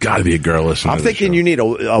location. Got to be a girl listening. I'm thinking you need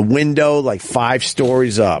a window like 5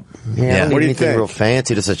 stories up. Yeah. What do you think? Real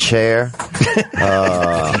fancy, just a chair.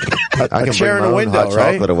 A chair and a window, hot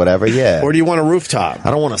right? Chocolate or whatever. Yeah. Or do you want a rooftop?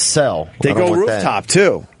 I don't want to sell. They go rooftop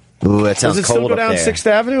too. Ooh, that sounds cold up there. Does it still go down 6th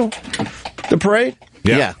Avenue? The parade?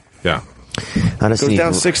 Yeah. I just goes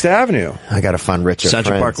down 6th Avenue. I got to find richer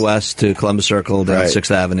Central friends. Park West to Columbus Circle down 6th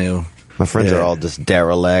Avenue. My friends are all just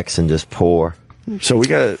derelicts and just poor. So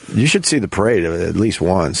you should see the parade at least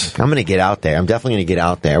once. I'm going to get out there. I'm definitely going to get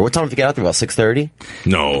out there. What time do you get out there? About 6:30?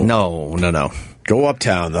 No. Go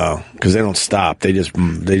uptown though, because they don't stop. They just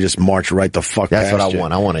march right the fuck. That's past what I you.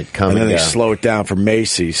 want. I want to come and then go. They slow it down for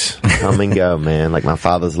Macy's. Come and go, man. Like my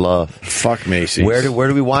father's love. Fuck Macy's. Where do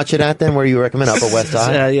we watch it at then? Where do you recommend? Upper West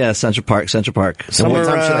Side? Yeah, Central Park. So what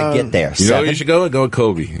time should I get there? You know where you should go? Go with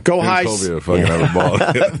Kobe. Go high. Kobe will fucking have a ball.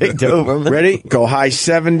 Big Doberman. Ready? Go high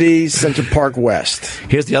 70s, Central Park West.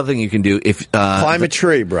 Here's the other thing you can do. If climb a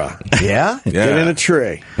tree, bro. Yeah? Get in a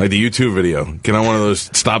tree. Like the YouTube video. Get on one of those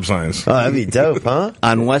stop signs. Oh, that'd be dope, huh?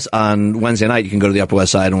 On Wednesday night, you can go to the Upper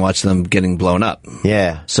West Side and watch them getting blown up.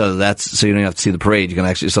 Yeah. So you don't have to see the parade. You can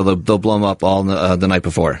actually, they'll blow them up all the night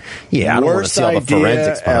before. Yeah, I don't want to see all the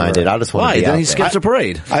forensics behind it. I just want to be then out he skips the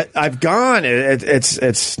parade. I've gone. It's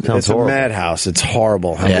a madhouse. It's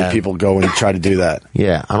horrible how many people go and try to do that.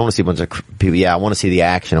 Yeah, I don't want to see a bunch of people. Yeah, I want to see the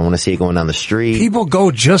action. I want to see it going down the street. People go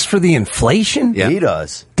just for the inflation? Yeah. He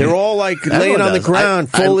does. They're all like laying on the ground,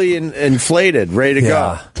 fully inflated, ready to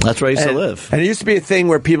go. That's where I used to live. And it used to be a thing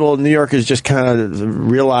where people, New Yorkers, just kind of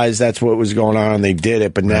realized that's what was going on and they did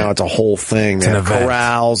it, but now it's a whole thing. They have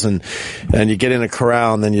corrals and you get in a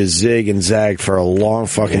corral and then you zig and zag for a long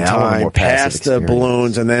fucking time past the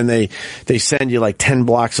balloons, and then they send you like 10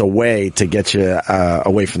 blocks away to get you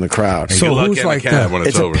away from the crowd. So who's like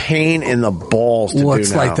it's a pain in the balls to do now.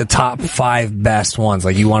 What's like the top 5 best ones?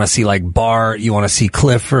 Like you want to see like Bart, you want to see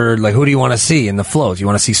Clifford, like who do you want to see in the floats? You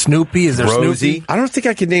want to see Snoopy? Is there Rosie? Snoopy? I don't think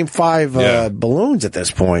I could name 5 balloons at this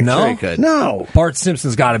point. No? Very good. No. Bart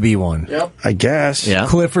Simpson's got to be one. Yep. I guess. Yeah.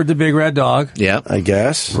 Clifford the Big Red Dog. Yeah. I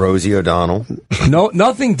guess. Rosie O'Donnell. No,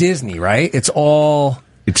 nothing Disney, right? It's all...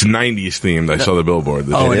 It's 90s themed. I saw the billboard.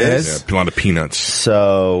 Oh, it is? Yeah, a lot of peanuts.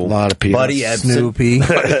 So, a lot of peanuts. Buddy Ebsen. Snoopy.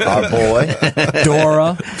 Our boy.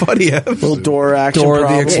 Dora. Buddy Ebsen. Little Dora action. Dora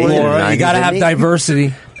probably. the Explorer. Yeah, You got to have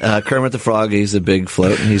diversity. Kermit the Frog, he's a big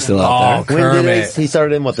float, and he's still out there. When Kermit. did he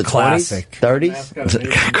started in, the Classic. 20s?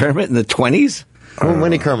 30s? Kermit in the 20s?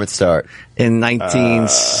 When did Kermit start? In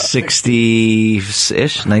 1960-ish.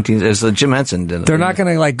 It's Jim Henson did it. They're not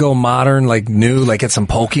going to like go modern, like new, like get some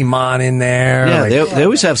Pokemon in there. Yeah, like, they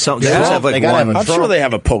always have something. They always have like one. I'm sure they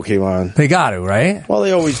have a Pokemon. they got to, right? Well,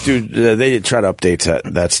 they always do. They try to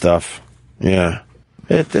update that stuff. Yeah.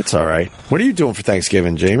 It's all right. What are you doing for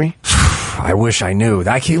Thanksgiving, Jamie? I wish I knew. We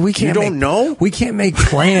can't. You don't know? We can't make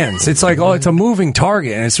plans. It's like, it's a moving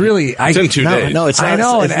target, and it's really. It's in 2 days. No, it's not. I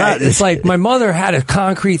know. It's like my mother had a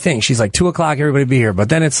concrete thing. She's like 2:00, everybody be here. But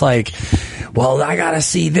then it's like, well, I gotta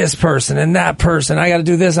see this person and that person. I gotta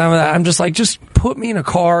do this. I'm just like, just put me in a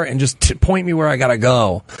car and just point me where I gotta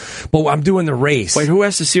go. But I'm doing the race. Wait, who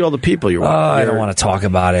has to see all the people you want? I don't want to talk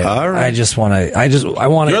about it. All right. I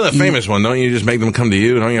want to. You're the famous one. Don't you just make them come to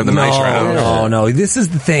you? Don't you have the nice round? No. This is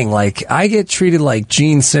the thing. Like, I get treated like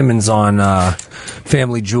Gene Simmons on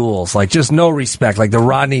Family Jewels. Like, just no respect. Like the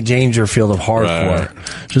Rodney Dangerfield of hardcore.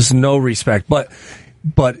 Right. Just no respect. But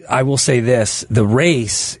I will say this: the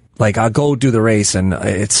race. Like, I'll go do the race, and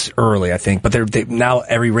it's early, I think. But now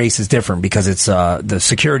every race is different because it's the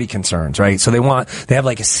security concerns, right? So they have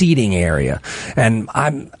like a seating area, and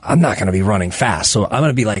I'm not going to be running fast, so I'm going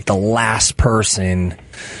to be like the last person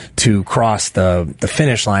to cross the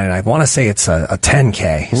finish line, and I want to say it's a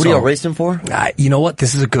 10K. What are y'all racing for? You know what?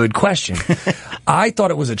 This is a good question. I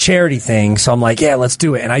thought it was a charity thing, so I'm like, yeah, let's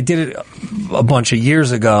do it. And I did it a bunch of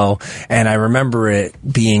years ago, and I remember it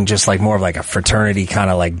being just like more of like a fraternity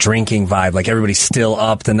kind of like drinking vibe, like everybody's still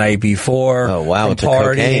up the night before. Oh wow, and it's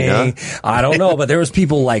partying. cocaine, huh? I don't know, but there was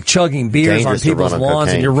people like chugging beers Dangerous on people's lawns,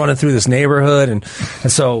 cocaine. and you're running through this neighborhood, and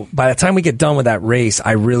so by the time we get done with that race,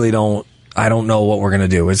 I don't know what we're going to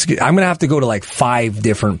do. I'm going to have to go to like 5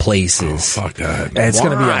 different places. Oh, fuck that. And it's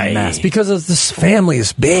going to be a mess because this family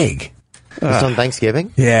is big. It's on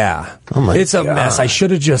Thanksgiving? Yeah. Oh my It's a mess. I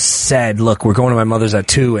should have just said, look, we're going to my mother's at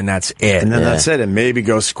 2 and that's it. And then that's it. And maybe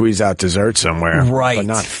go squeeze out dessert somewhere. Right. But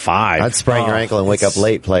not 5. I'd sprain your ankle and wake up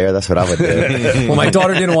late, player. That's what I would do. Well, my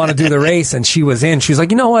daughter didn't want to do the race and she was in. She was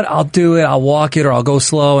like, you know what? I'll do it. I'll walk it or I'll go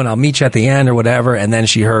slow and I'll meet you at the end or whatever. And then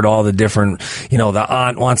she heard all the different, the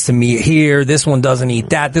aunt wants to meet here. This one doesn't eat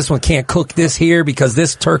that. This one can't cook this here because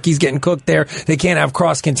this turkey's getting cooked there. They can't have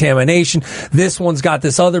cross-contamination. This one's got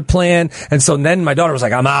this other plan. And so then my daughter was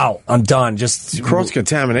like, I'm out. I'm done. Just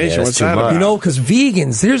cross-contamination. What's that about? Because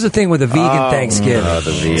vegans, here's the thing with a vegan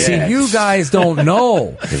Thanksgiving. See, you guys don't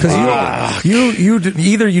know. Because you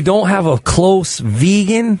either you don't have a close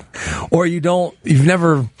vegan or you've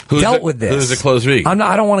never dealt with this. Who's a close vegan?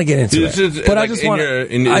 I don't want to get into it. But I just want to.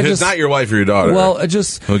 It's not your wife or your daughter. Well, who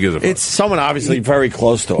gives a fuck? It's someone obviously very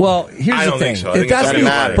close to him. Well, here's the thing. So.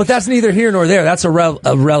 But that's neither here nor there. That's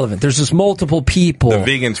irrelevant. There's just multiple people. The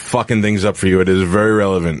vegans fucking things up for you. It is very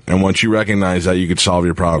relevant. And once you recognize that, you could solve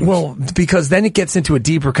your problems. Well, because then it gets into a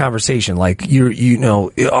deeper conversation. Like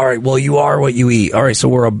all right, well, you are what you eat. All right, so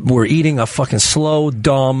we're eating a fucking slow,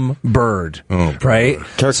 dumb bird, right?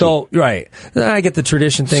 Turkey. So right, then I get the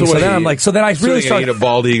tradition thing. So then I'm like, so then I really started eat a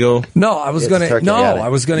bald eagle. No, I was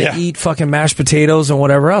gonna eat fucking mashed potatoes and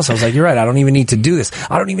whatever else. I was like, you're right. I don't even need to do this.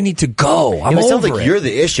 I don't even need to go. It sounds like you're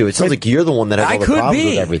the issue. It sounds like you're the one that has all the problems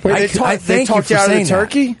with everything. They talked you out of the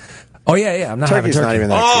turkey? Oh yeah. I'm not having turkey. Not even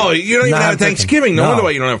that good. You don't even have Thanksgiving. No wonder why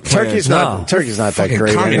you don't have plans. Turkey's not that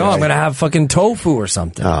great. No, I'm gonna have fucking tofu or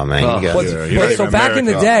something. Oh man, so back in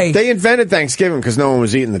the day, they invented Thanksgiving because no one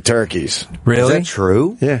was eating the turkeys. Really? Is that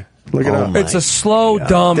true? Yeah. Look it up. It's a slow,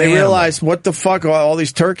 dumb They animal. realized, what the fuck, all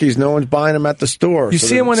these turkeys, no one's buying them at the store. You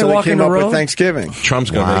see them when they walk in the road? With Thanksgiving. Trump's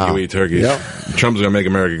going to make you eat turkeys. Yep. Trump's going to make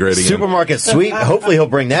America great again. Supermarket sweep. Hopefully he'll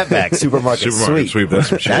bring that back. Supermarket sweep. That's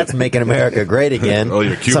some shit. That's making America great again. Oh,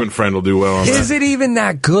 your Cuban friend will do well on that. Is it even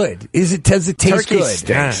that good? Does it taste Turkey good?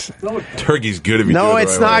 stinks. Turkey's good if you do it No, the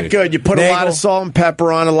it's right not way. good. You put a lot of salt and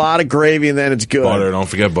pepper on, a lot of gravy, and then it's good. Butter, don't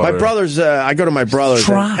forget butter. My brother's, I go to my brother's,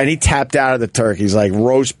 and he tapped out of the turkeys, like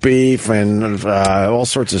roast beef and all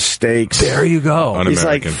sorts of steaks. There you go. He's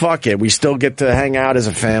like, fuck it. We still get to hang out as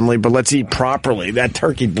a family, but let's eat properly. That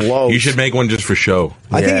turkey blows. You should make one just for show.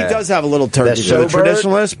 I think he does have a little turkey for the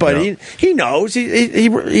traditionalist, but he knows.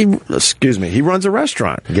 He runs a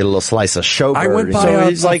restaurant. Get a little slice of show bird. So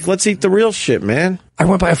he's like, let's eat the real shit, man. I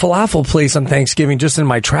went by a falafel place on Thanksgiving just in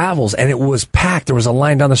my travels, and it was packed. There was a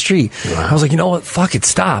line down the street. Wow. I was like, you know what? Fuck it,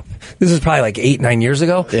 stop. This is probably like 8-9 years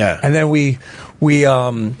ago. Yeah. And then we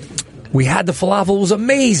had the falafel. It was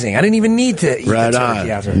amazing. I didn't even need to eat the turkey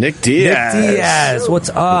after. Nick Diaz. What's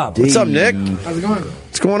up? What's up, Nick? How's it going?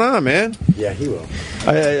 What's going on, man? Yeah, he will.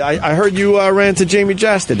 I heard you ran to Jamie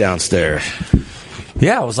Jasta downstairs.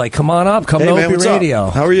 Yeah, I was like, come on up. Come to Opie Radio.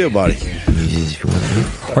 How are you, buddy?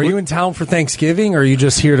 Are you in town for Thanksgiving, or are you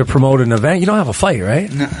just here to promote an event? You don't have a fight, right?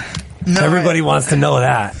 No. Everybody wants to know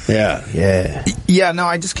that. Yeah, no,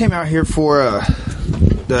 I just came out here for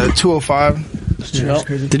the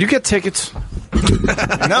 205. Did you get tickets?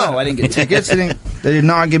 No, I didn't get tickets. They did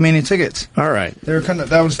not give me any tickets. All right. They were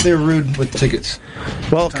rude with tickets.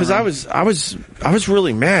 Well, because I was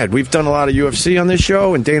really mad. We've done a lot of UFC on this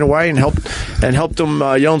show, and Dana White helped them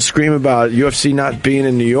yell and scream about UFC not being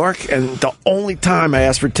in New York. And the only time I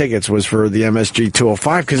asked for tickets was for the MSG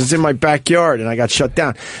 205 because it's in my backyard, and I got shut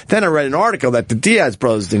down. Then I read an article that the Diaz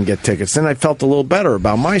brothers didn't get tickets. Then I felt a little better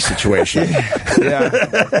about my situation.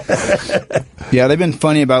 Yeah, they've been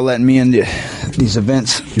funny about letting me in these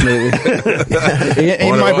events lately.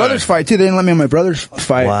 In my brother's fight too, they didn't let me in my brother's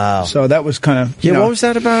fight. Wow. So that was kind of what was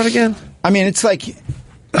that about again? I mean, it's like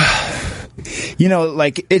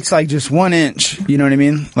it's like just 1 inch. You know what I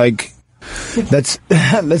mean? Like that's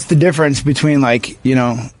the difference between how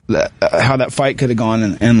that fight could have gone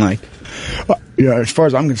and as far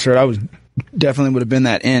as I'm concerned, I was definitely would have been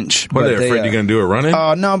that inch. What, they're afraid you're going to do a run-in?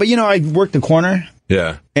 No, but I worked the corner.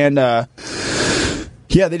 Yeah. And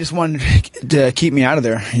they just wanted to keep me out of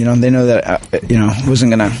there. They know that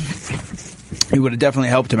wasn't gonna. It would have definitely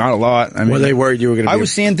helped him out a lot. I mean, were they worried you were going to? I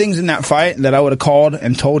was seeing things in that fight that I would have called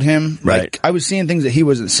and told him. Right. Like, I was seeing things that he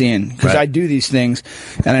wasn't seeing because I do these things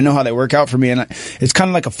and I know how they work out for me. And it's kind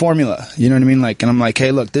of like a formula. You know what I mean? Like, and I'm like,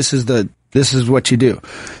 hey, look, this is what you do.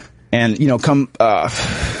 And come,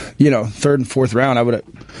 third and fourth round,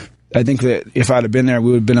 I think that if I'd have been there,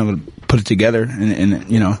 we would have been able to put it together and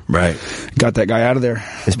got that guy out of there.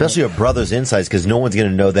 Especially a brother's insights, because no one's going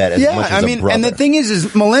to know that as much as a brother. And the thing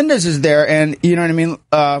is Melendez is there, and you know what I mean?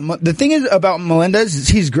 The thing is about Melendez is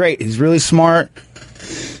he's great. He's really smart.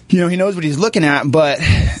 he knows what he's looking at, but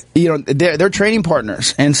they're training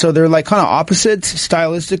partners, and so they're like kind of opposites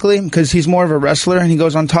stylistically, because he's more of a wrestler and he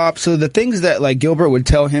goes on top. So the things that like Gilbert would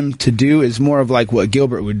tell him to do is more of like what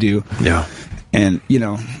Gilbert would do. Yeah. And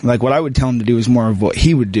like what I would tell him to do is more of what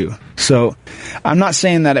he would do. So I'm not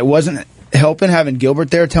saying that it wasn't helping having Gilbert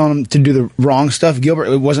there telling him to do the wrong stuff.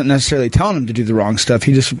 Gilbert wasn't necessarily telling him to do the wrong stuff.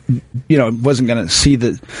 He just wasn't going to see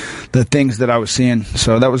the things that I was seeing.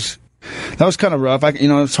 So that was kind of rough.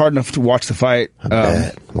 It's hard enough to watch the fight.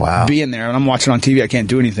 Wow. Being there, and I'm watching on TV, I can't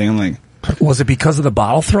do anything. I'm like, was it because of the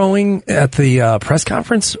bottle throwing at the press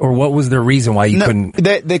conference, or what was the reason why you couldn't?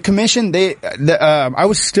 The commission, I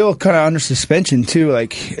was still kind of under suspension too.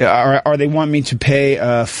 Like, are they want me to pay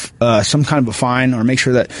some kind of a fine, or make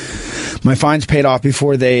sure that my fine's paid off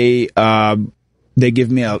before they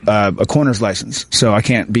give me a corner's license, so I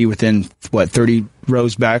can't be within 30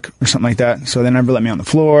 rows back or something like that. So they never let me on the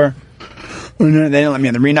floor. They didn't let me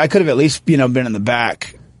in the arena. I could have at least been in the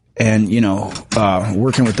back and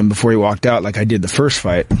working with them before he walked out, like I did the first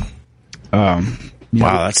fight. Wow,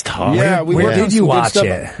 that's tough. Yeah, where did you watch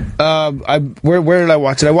it? Where did I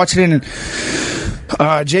watch it? I watched it in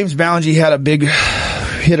James Ballinger had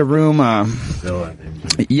a room.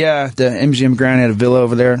 Yeah, the MGM Grand had a villa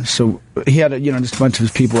over there, so he had just a bunch of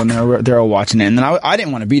his people in there. They're all watching it, and then I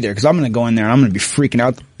didn't want to be there because I'm going to go in there and I'm going to be freaking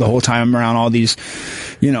out the whole time around all these,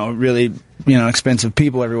 really expensive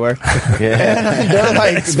people everywhere. Yeah.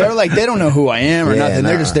 And they're like they don't know who I am or nothing. Nah.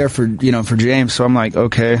 They're just there for for James. So I'm like,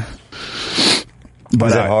 okay. But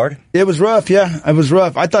was that hard? It was rough, yeah. It was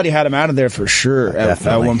rough. I thought he had him out of there for sure at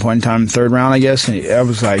one point in time, third round, I guess. And I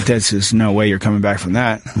was like, that's just no way you're coming back from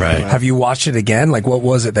that. Right. Have you watched it again? Like, what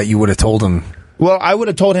was it that you would have told him? Well, I would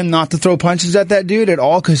have told him not to throw punches at that dude at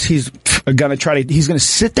all, because he's going to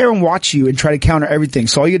sit there and watch you and try to counter everything.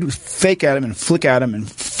 So all you do is fake at him and flick at him and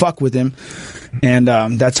fuck with him. And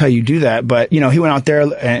that's how you do that. But, he went out there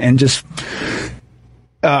and just...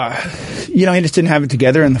 he just didn't have it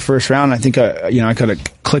together in the first round. I think, I could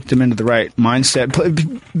have clicked him into the right mindset.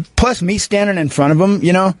 Plus me standing in front of him,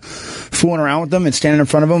 fooling around with him and standing in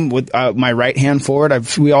front of him with my right hand forward.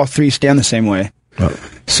 We all three stand the same way. Oh.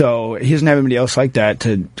 So he doesn't have anybody else like that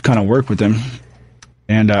to kind of work with him.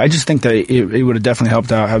 And I just think that it would have definitely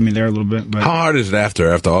helped out having me there a little bit. But how hard is it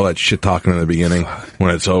after all that shit talking in the beginning,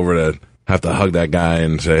 when it's over, to have to hug that guy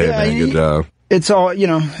and say, hey, man, good job? It's all,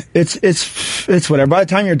 it's whatever. By the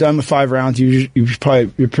time you're done with 5 rounds, you're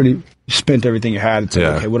pretty spent everything you had. It's like,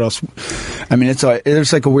 okay, what else? I mean,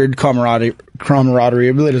 there's like a weird camaraderie.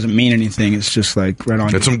 It really doesn't mean anything. It's just like right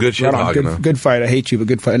on. It's some good shit. Right, good fight. I hate you, but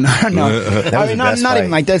good fight. No. I mean, not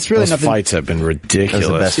even like that. It's really Those nothing. Fights have been ridiculous.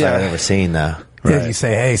 That was the best fight I've ever seen, though. Right. If you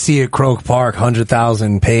say, hey, see you at Croke Park,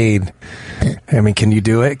 100,000 paid. I mean, can you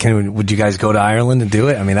do it? Would you guys go to Ireland and do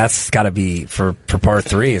it? I mean, that's got to be for part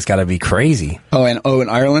 3. It's got to be crazy. In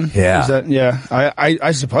Ireland? Yeah.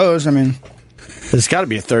 I suppose. I mean, there's got to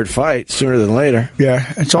be a third fight sooner than later.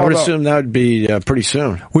 Yeah, I would assume that would be pretty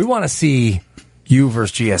soon. We want to see you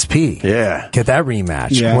versus GSP. Yeah. Get that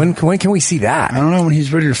rematch. Yeah. When can we see that? I don't know when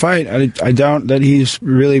he's ready to fight. I doubt that he's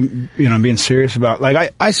really, being serious about,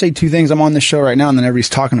 like, I say 2 things. I'm on this show right now and then everybody's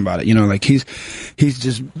talking about it. Like he's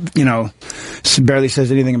just, barely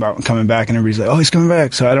says anything about coming back and everybody's like, oh, he's coming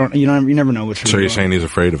back. So I don't, you never know what's really So you're saying he's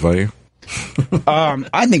afraid to fight you?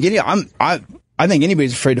 I think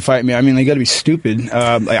anybody's afraid to fight me. I mean, they got to be stupid.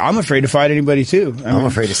 I'm afraid to fight anybody too. I'm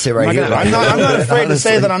afraid to sit right here. I'm not afraid to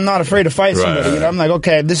say that I'm not afraid to fight somebody. Right. I'm like,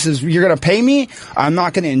 okay, you're going to pay me. I'm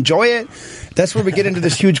not going to enjoy it. That's where we get into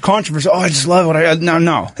this huge controversy. Oh, I just love what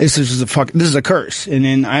no. This is a curse. And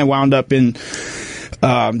then I wound up in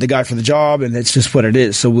the guy for the job, and it's just what it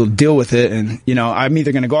is. So we'll deal with it. And I'm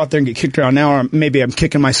either going to go out there and get kicked around now, or maybe I'm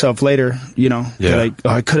kicking myself later.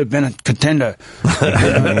 I could have been a contender. I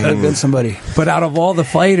could have been somebody. But out of all the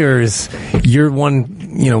fighters, you're one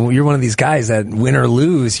of these guys that win or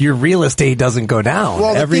lose, your real estate doesn't go down.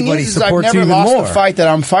 Well, everybody supports I've you never even lost more. the fight that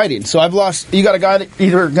I'm fighting. So I've lost. You got a guy that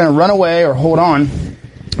either going to run away or hold on.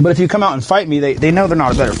 But if you come out and fight me, they know they're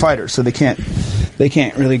not a better fighter, so they can't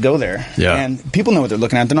really go there. Yeah. And people know what they're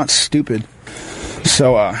looking at. They're not stupid.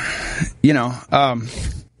 So, you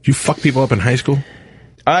fuck people up in high school?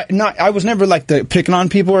 I was never like picking on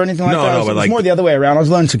people or anything like that. It was more the other way around. I was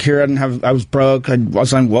low insecure. I was broke. I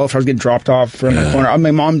was on welfare. I was getting dropped off from the corner.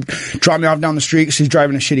 My mom dropped me off down the street. She's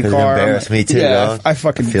driving a shitty car. It embarrassed me too. Yeah, I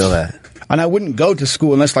fucking feel that. And I wouldn't go to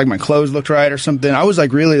school unless like my clothes looked right or something. I was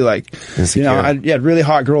like really like, insecure. I had a really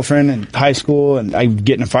hot girlfriend in high school, and I'd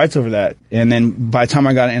get in fights over that. And then by the time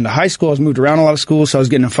I got into high school, I was moved around a lot of schools, so I was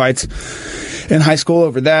getting in fights in high school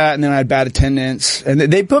over that, and then I had bad attendance. And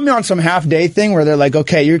they put me on some half-day thing where they're like,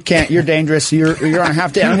 okay, you're dangerous, you're on a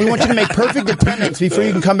half-day, and we want you to make perfect attendance before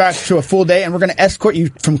you can come back to a full day, and we're going to escort you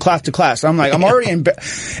from class to class. I'm like, I'm already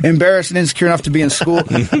embarrassed and insecure enough to be in school.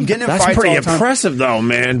 I'm getting in That's fights pretty all the time. impressive, though,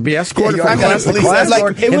 man. Be escorted from class to class.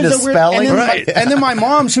 Like, it was a weird, and then my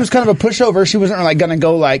mom, she was kind of a pushover. She wasn't like going to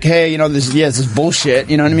go like, hey, this is bullshit.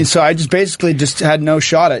 You know what I mean? So I just basically had no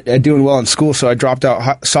shot at doing well in school. So I dropped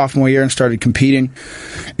out sophomore year and started competing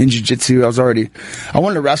in jiu-jitsu. I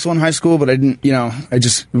wanted to wrestle in high school, but I didn't,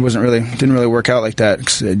 didn't really work out like that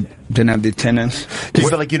because I didn't have the attendance. Do you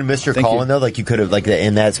feel like you'd have missed your calling though? Like you could have, like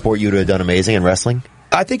in that sport, you would have done amazing in wrestling?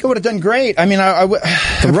 I think I would have done great. I mean,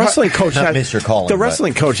 the wrestling coach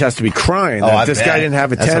wrestling coach has to be crying that this guy didn't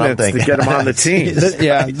have attendance to get him on the team.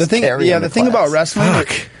 The thing about wrestling,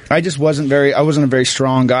 I wasn't a very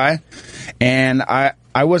strong guy, and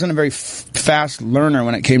I wasn't a very fast learner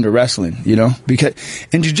when it came to wrestling, because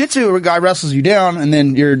in jiu-jitsu, a guy wrestles you down and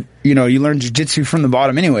then you learn jiu-jitsu from the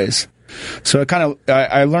bottom anyways. So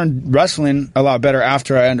I learned wrestling a lot better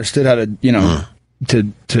after I understood how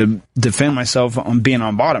to, to defend myself on being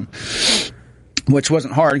on bottom, which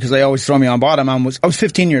wasn't hard because they always throw me on bottom. I was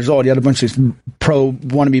 15 years old. You had a bunch of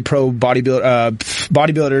wannabe pro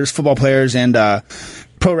bodybuilders, football players, and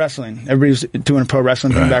pro wrestling. Everybody was doing a pro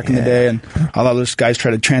wrestling thing back in the day, and a lot of those guys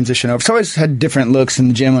try to transition over. So I always had different looks in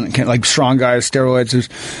the gym, like strong guys,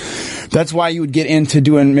 steroids. That's why you would get into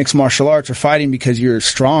doing mixed martial arts or fighting, because you're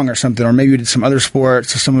strong or something, or maybe you did some other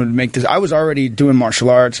sports, or someone would make this. I was already doing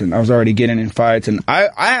martial arts, and I was already getting in fights, and I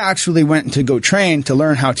actually went to go train to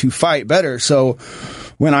learn how to fight better. So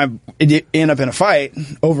when I end up in a fight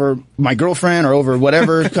over my girlfriend or over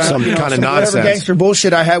whatever kind of nonsense, whatever gangster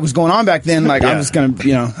bullshit I had was going on back then, I was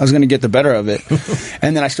gonna get the better of it.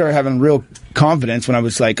 And then I started having real confidence when I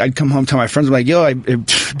was like, I'd come home, tell my friends, I'm like, yo,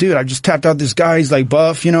 dude, I just tapped out this guy. He's like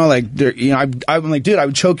buff, I'm like, dude, I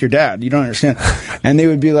would choke your dad. You don't understand. And they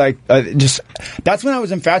would be like, that's when I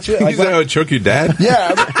was infatuated. Like, I would choke your dad?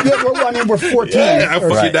 Yeah. We're 14. Yeah, I'll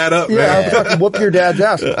fuck your dad up, man. Yeah, I'll fucking whoop your dad's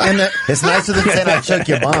ass. And it's nicer than saying I'd choke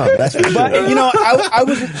your mom. That's for sure. But,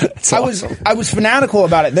 I was fanatical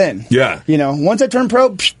about it then. Yeah. Once I turned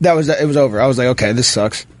pro, it was over. I was like, okay, this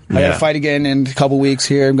sucks. I got to fight again in a couple weeks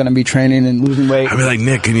here. I'm going to be training and losing weight. I'd be like,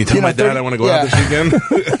 Nick, can you tell my dad I want to go out this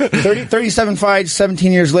weekend? 37 fights,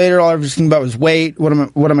 17 years later, all I was thinking about was weight. What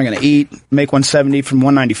am I going to eat? Make 170 from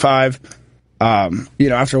 195.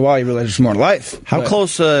 After a while, you realize there's more to life. How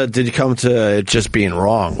close did you come to it just being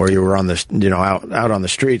wrong, where you were on the, out on the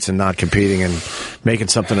streets and not competing and making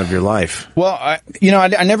something of your life? Well, I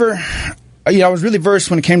never, I was really versed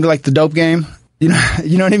when it came to like the dope game. You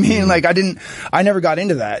know what I mean? Like I never got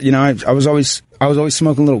into that. I was always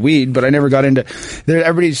smoking a little weed, but I never got into.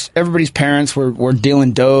 Everybody's parents were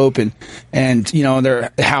dealing dope, and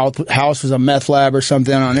their house was a meth lab or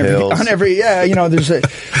something on every. There's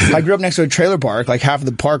I grew up next to a trailer park. Like half of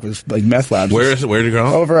the park was like meth labs. Where'd you grow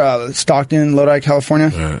up? Over Stockton, Lodi,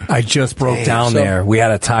 California. I just broke down there. We had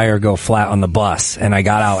a tire go flat on the bus, and I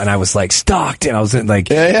got out, and I was like Stockton. I was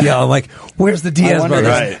like, I'm like, where's the Diaz brothers?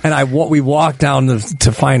 Right. And we walked down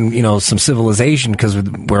to find some civilization because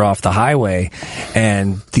we're off the highway.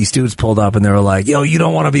 And these dudes pulled up and they were like, yo, you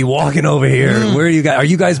don't want to be walking over here. Where are you guys? Are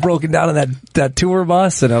you guys broken down in that tour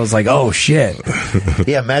bus? And I was like, oh shit.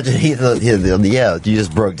 Yeah, imagine you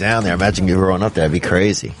just broke down there. Imagine you growing up there. That'd be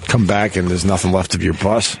crazy. Come back and there's nothing left of your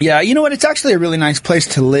bus. Yeah, you know what? It's actually a really nice place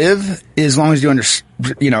to live as long as you understand.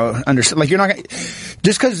 Like you're not gonna,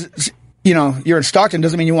 just because you're in Stockton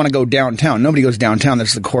doesn't mean you want to go downtown. Nobody goes downtown.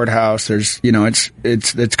 There's the courthouse. There's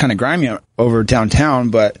it's kind of grimy over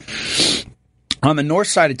downtown, but on the north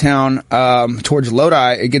side of town, towards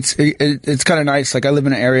Lodi, it's kind of nice. Like I live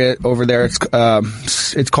in an area over there. It's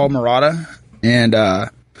called Murata, and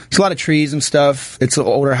it's a lot of trees and stuff. It's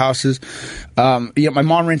older houses. My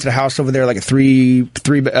mom rented a house over there, like a three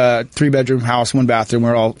bedroom house, 1 bathroom.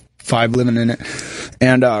 We're all 5 living in it,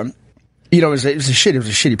 and it was a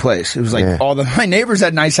shitty place. It was like my neighbors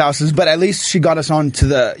had nice houses, but at least she got us onto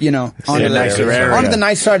the the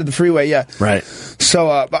nice side of the freeway. Yeah, right. So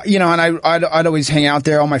and I'd always hang out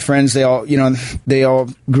there. All my friends, they all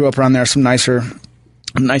grew up around there. Some nicer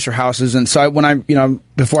houses. And so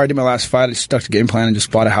before I did my last fight, I stuck to game plan and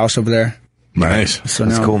just bought a house over there. Nice. So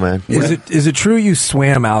that's cool, man. Is it true you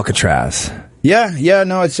swam Alcatraz? Yeah.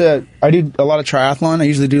 No, I do a lot of triathlon. I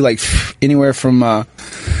usually do like anywhere from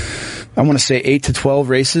I want to say 8 to 12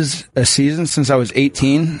 races a season since I was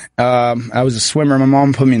 18. I was a swimmer. My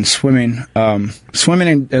mom put me in swimming and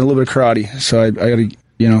a little bit of karate. So I got to,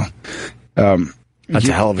 That's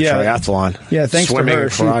a hell of a triathlon. Yeah, thanks Swimming to her.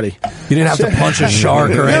 and karate. You didn't have to punch a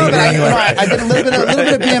shark or anything. I did a little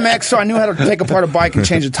bit of BMX, so I knew how to take apart a bike and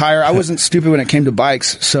change a tire. I wasn't stupid when it came to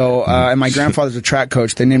bikes. So, and my grandfather's a track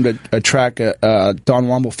coach. They named a track Don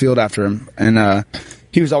Womble Field after him, and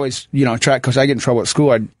he was always, a track coach. I get in trouble at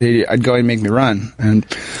school. I'd go and make me run, and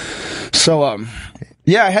so.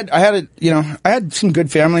 Yeah, I had some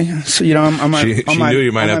good family. So, she knew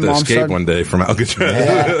you might have to escape one day from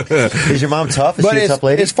Alcatraz. Yeah. Is your mom tough? Is she a tough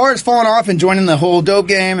lady? As far as falling off and joining the whole dope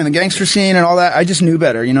game and the gangster scene and all that, I just knew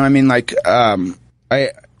better. You know what I mean? Like, so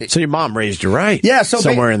your mom raised you right? Yeah, so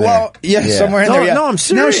somewhere in there. Well, yeah, somewhere in there. Yeah. No, I'm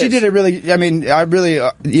serious. No, she did it really. I mean, I really,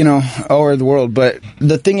 owe her the world. But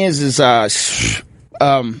the thing is, everybody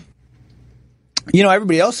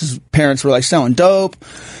else's parents were like selling dope.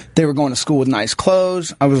 They were going to school with nice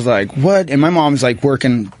clothes. I was like, what? And my mom's like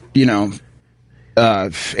working,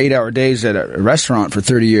 8-hour days at a restaurant for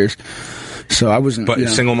 30 years. So I wasn't. But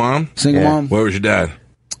single mom? Single mom. Where was your dad?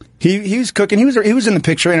 He was cooking. He was in the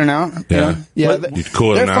picture, in and out. Yeah. Yeah. You cool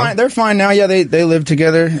with them now? Fine. They're fine now. Yeah, they live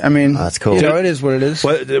together. I mean, that's cool. It is what it is.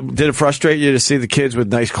 Did it frustrate you to see the kids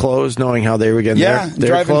with nice clothes, knowing how they were getting their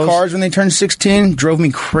driving clothes? cars when they turned 16 drove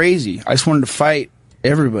me crazy. I just wanted to fight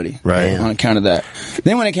everybody, right, on account of that.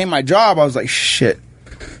 Then when it came my job, I was like, shit.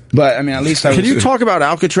 But I mean, at least I was. Can you talk about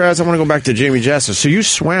Alcatraz? I want to go back to Jamie Jessup. So you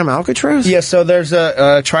swam Alcatraz? Yeah. So there's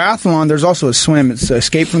a triathlon. There's also a swim. It's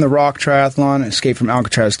Escape from the Rock triathlon, Escape from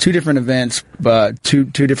Alcatraz. 2 different events, but two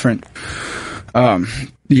different.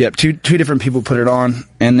 Two different people put it on,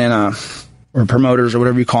 and then or promoters or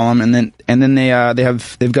whatever you call them, and then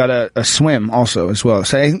they've got a swim also as well.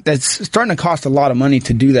 So I think that's starting to cost a lot of money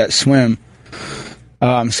to do that swim.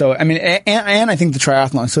 So I mean, and I think the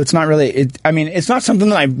triathlon. So it's not really. It's not something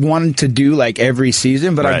that I wanted to do like every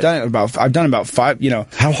season, but I've done about 5.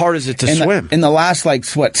 How hard is it to swim? In the last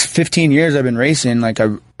 15 years I've been racing. Like I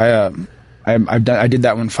did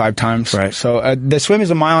that one 5 times. Right. So the swim is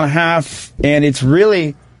 1.5 miles, and it's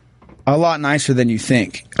really a lot nicer than you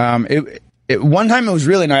think. One time it was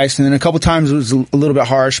really nice, and then a couple times it was a little bit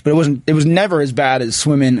harsh, but it was never as bad as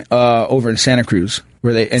swimming over in Santa Cruz,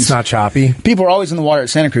 where it's not choppy. People are always in the water at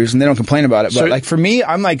Santa Cruz, and they don't complain about it. But like for me,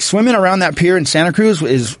 I'm like swimming around that pier in Santa Cruz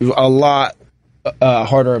is a lot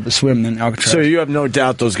harder of a swim than Alcatraz. So you have no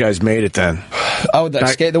doubt those guys made it then? Oh,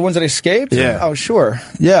 the ones that escaped? Yeah. Oh, sure.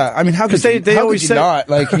 Yeah. I mean, how could they always say not?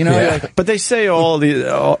 Like, but they say over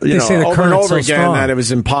and over again that it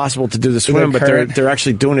was impossible to do the swim, but they're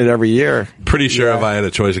actually doing it every year. Pretty sure if I had a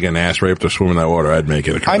choice of getting ass raped or swim in that water, I'd make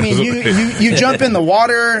it. I mean, you jump in the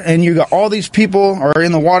water and you got all these people are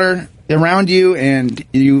in the water around you, and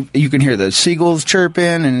you can hear the seagulls chirping,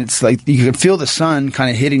 and it's like you can feel the sun kind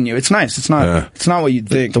of hitting you. It's nice. It's not what you'd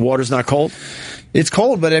think. The water's not cold? It's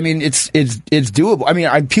cold, but I mean, it's doable. I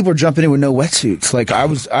mean, people are jumping in with no wetsuits. Like I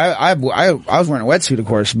was wearing a wetsuit, of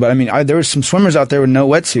course, but I mean, there was some swimmers out there with no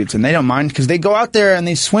wetsuits, and they don't mind because they go out there and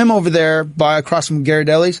they swim over there across from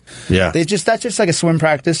Ghirardelli's. Yeah, that's just like a swim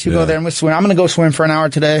practice. You go there and we swim. I'm going to go swim for an hour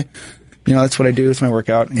today. That's what I do. It's my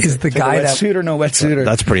workout. Is the guy wetsuit or no wetsuit?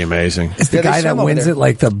 That's pretty amazing. Is the guy that wins it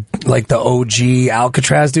like the OG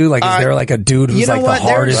Alcatraz dude? Like, is there like a dude who's like the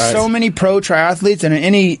hardest? There's so many pro triathletes, and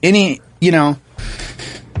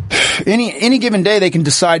any given day they can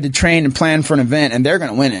decide to train and plan for an event, and they're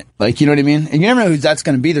going to win it. Like, you know what I mean? And you never know who that's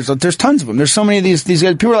going to be. There's tons of them. There's so many of these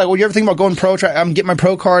guys. People are like, well, you ever think about going pro? I'm getting my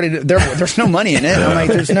pro card. And there's no money in it. I'm like,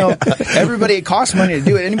 everybody, it costs money to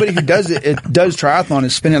do it. Anybody who does it does triathlon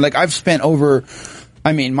is spending, like, I've spent over,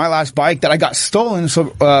 I mean, my last bike that I got stolen,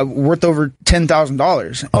 worth over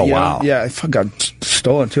 $10,000. Oh, wow. Yeah, I got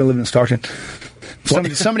stolen too. I live in Stockton.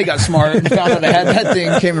 Somebody got smart and found out I had that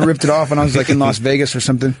thing, came and ripped it off when I was like in Las Vegas or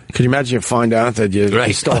something. Could you imagine you find out that you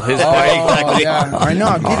stole his bike? Exactly. Yeah, I know.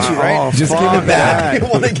 I'll get you, right? Just give it back.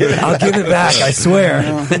 I'll give it back, I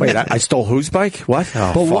swear. Wait, I stole whose bike? What?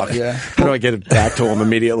 Oh, fuck. Yeah. How do I get it back to him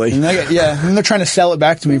immediately? And they're trying to sell it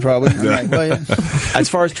back to me probably. Like, well, yeah. As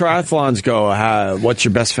far as triathlons go, what's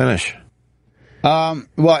your best finish? Well,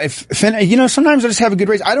 sometimes I just have a good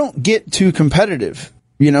race. I don't get too competitive.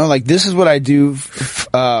 Like this is what I do.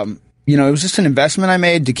 It was just an investment I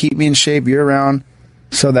made to keep me in shape year round,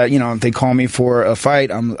 so that if they call me for a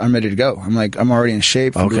fight, I'm ready to go. I'm already in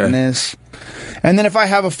shape for doing this. And then if I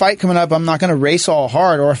have a fight coming up, I'm not going to race all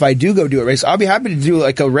hard. Or if I do go do a race, I'll be happy to do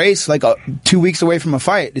like a race 2 weeks away from a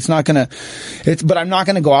fight. But I'm not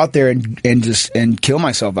going to go out there and kill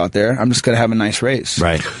myself out there. I'm just going to have a nice race.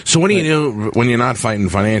 Right. So what do you do when you're not fighting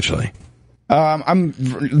financially?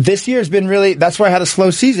 This year's been really, that's why I had a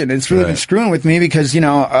slow season. It's really been screwing with me because,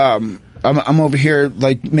 I'm over here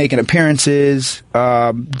like making appearances,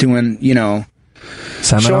 doing,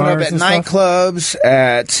 Seminars, showing up at nightclubs,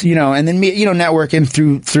 at and then me, networking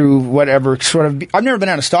through whatever sort of. I've never been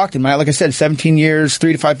out of Stockton. Like I said, 17 years,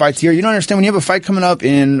 3 to 5 fights a year. You don't understand when you have a fight coming up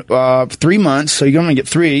in 3 months, so you only get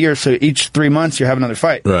 3 a year. So each 3 months you have another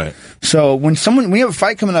fight. Right. So when you have a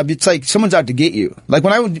fight coming up, it's like someone's out to get you. Like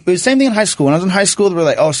it was the same thing in high school. When I was in high school, they were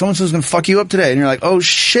like, "Oh, someone's going to fuck you up today," and you're like, "Oh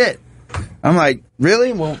shit." I'm like,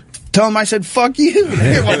 "Really?" Well, tell them I said, "Fuck you."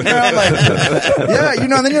 You're walking around like,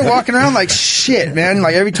 then you're walking around like, shit, man.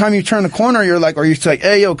 Like every time you turn the corner, you're like,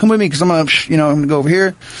 "Hey, yo, come with me, because I'm gonna go over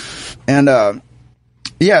here." And,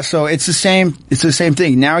 so it's the same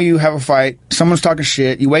thing. Now you have a fight, someone's talking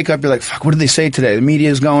shit, you wake up, you're like, fuck, what did they say today? The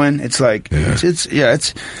media's going. It's like,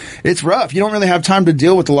 it's rough. You don't really have time to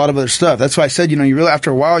deal with a lot of other stuff. That's why I said,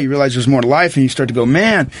 after a while, you realize there's more to life, and you start to go,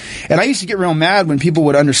 man. And I used to get real mad when people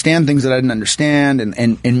would understand things that I didn't understand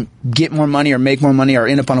and get more money or make more money or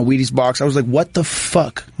end up on a Wheaties box. I was like, what the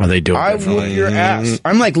fuck are they doing? I whoop your ass.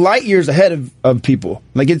 I'm like light years ahead of people.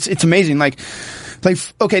 Like it's amazing. Like,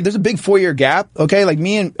 okay, there's a big 4-year gap. Okay, like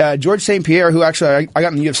me and George St. Pierre, who actually I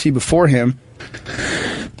got in the UFC before him,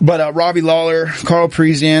 but Robbie Lawler, Carl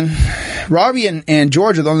Parisian, Robbie and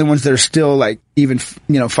George are the only ones that are still like even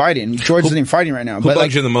fighting. George isn't even fighting right now. Who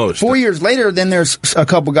bugs you the most? 4 years later, then there's a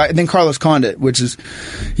couple guys. Then Carlos Condit, which is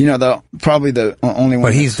probably the only one.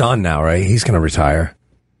 But he's done now, right? He's going to retire.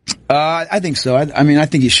 I think so. I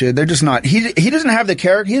think he should. They're just not. He doesn't have the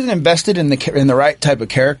character. He hasn't invested in the right type of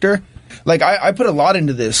character. Like I put a lot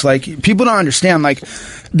into this. Like people don't understand. Like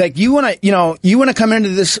you want to come into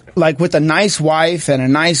this like with a nice wife and a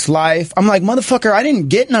nice life. I'm like, motherfucker, I didn't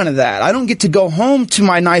get none of that. I don't get to go home to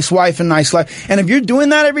my nice wife and nice life. And if you're doing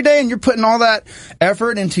that every day and you're putting all that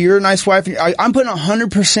effort into your nice wife, I'm putting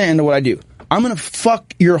 100% into what I do. I'm going to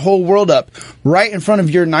fuck your whole world up right in front of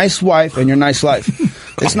your nice wife and your nice life.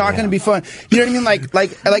 It's not going to be fun. You know what I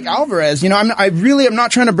mean? Like Alvarez, I really am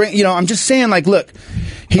not trying to bring, I'm just saying, like, look,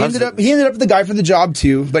 he ended up the guy for the job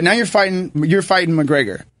too, but now you're fighting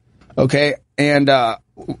McGregor. Okay. And,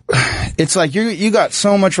 it's like you got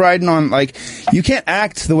so much riding on, like, you can't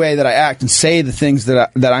act the way that I act and say the things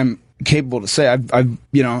that I'm capable to say.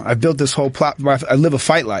 I've built this whole platform. I live a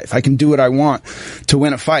fight life. I can do what I want to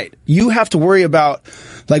win a fight. You have to worry about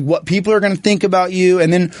like what people are going to think about you.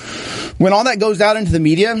 And then when all that goes out into the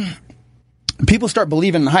media, people start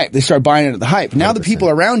believing in the hype. They start buying into the hype. Now 100%. The people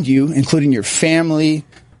around you, including your family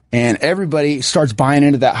and everybody, starts buying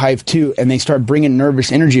into that hype too. And they start bringing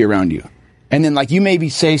nervous energy around you. And then, like, you maybe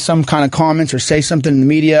say some kind of comments or say something in the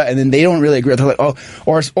media, and then they don't really agree. They're like, oh,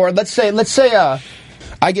 or let's say,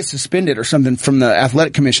 I get suspended or something from the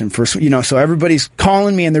athletic commission for, so everybody's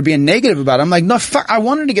calling me and they're being negative about it. I'm like, no, fuck, I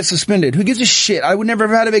wanted to get suspended. Who gives a shit? I would never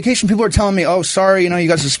have had a vacation. People are telling me, oh, sorry, you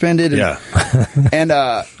got suspended. And, and,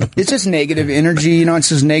 it's just negative energy, it's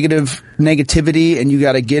just negativity, and you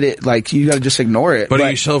gotta get it, like, you gotta just ignore it. But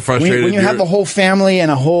are you so frustrated? When you have a whole family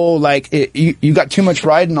and a whole, like, you got too much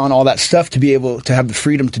riding on all that stuff to be able to have the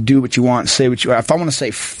freedom to do what you want, say what you want. If I want to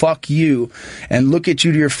say, fuck you, and look at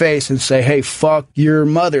you to your face and say, hey, fuck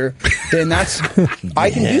your mother, then I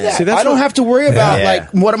can do that. See, I don't have to worry about like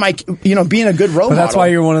what am I, being a good role model. That's why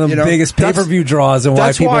you're one of the biggest pay-per-view draws, and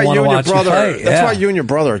why people want to watch you fight. That's why you and your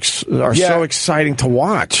brother are so exciting to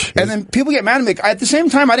watch. And then people get mad at me. At the same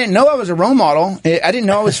time, I didn't know I was a role model. I didn't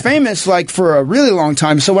know I was famous like for a really long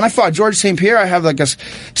time. So when I fought George St. Pierre, I have like a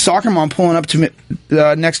soccer mom pulling up to me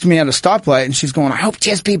next to me at a stoplight, and she's going, "I hope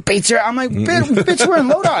TSP beats her." I'm like, "Bitch, we're in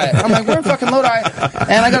Lodi." I'm like, "We're in fucking Lodi,"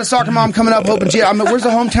 and I got a soccer mom coming up hoping. I'm like, where's the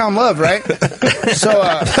hometown love, right? So,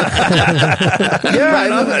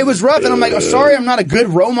 it was rough, and I'm like, oh, sorry, I'm not a good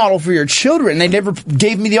role model for your children. They never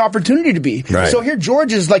gave me the opportunity to be. Right. So here,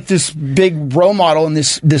 George is like this big role model and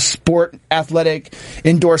this sport athletic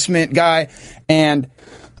endorsement guy, and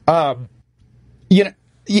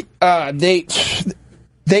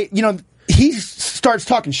he starts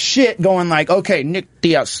talking shit, going like, okay, Nick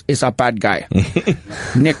Diaz is a bad guy.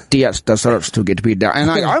 Nick Diaz deserves to get beat down. And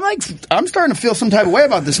I'm starting to feel some type of way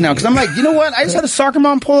about this now, because I'm like, you know what? I just had a soccer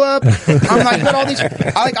mom pull up. I'm like, got all these.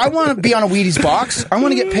 I want to be on a Wheaties box. I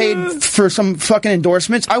want to get paid for some fucking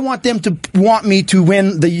endorsements. I want them to want me to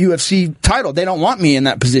win the UFC title. They don't want me in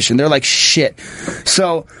that position. They're like, shit.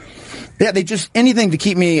 So. Yeah, they just anything to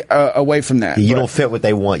keep me away from that. You don't fit what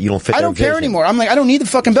they want. You don't fit. I don't care anymore. I'm like, I don't need the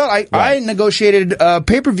fucking belt. I negotiated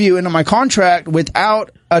pay-per-view into my contract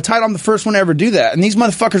without a title. I'm the first one to ever do that. And these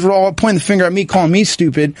motherfuckers were all pointing the finger at me, calling me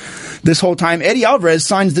stupid this whole time. Eddie Alvarez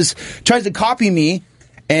tries to copy me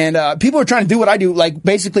And people were trying to do what I do, like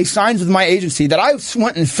basically signs with my agency that I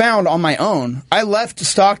went and found on my own. I left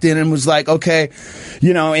Stockton and was like, okay,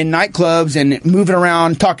 in nightclubs and moving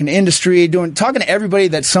around, talking to industry, talking to everybody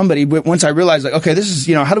that's somebody. But once I realized, like, okay, this is,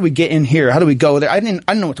 how do we get in here? How do we go there? I didn't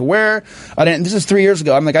know what to wear. This is 3 years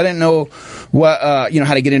ago. I'm like, I didn't know what,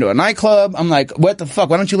 how to get into a nightclub. I'm like, what the fuck?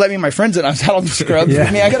 Why don't you let me and my friends in? I was out on the scrubs. I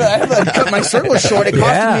mean, I had to cut my circle short. It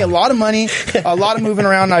costed me a lot of money, a lot of moving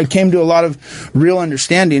around. I came to a lot of real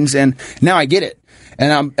understandings, and now I get it.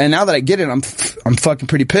 And now that I get it, I'm fucking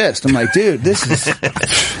pretty pissed. I'm like, dude, this is.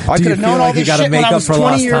 I could have known all this shit when I was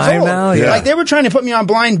 20 years old. Now? Yeah. Like, they were trying to put me on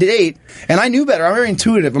blind date, and I knew better. I'm very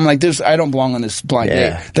intuitive. I'm like, I don't belong on this blind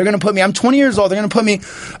date. They're gonna put me. I'm 20 years old. They're gonna put me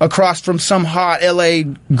across from some hot LA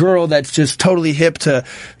girl that's just totally hip to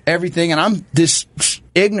everything, and I'm this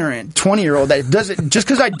ignorant 20-year-old that doesn't, just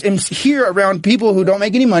because I am here around people who don't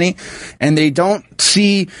make any money, and they don't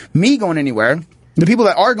see me going anywhere. The people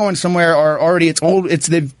that are going somewhere are already, it's old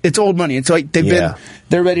money. It's like they're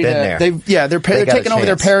ready to, they're taking over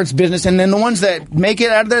their parents' business. And then the ones that make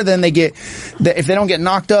it out of there, then they get, if they don't get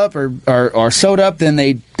knocked up or sewed up, then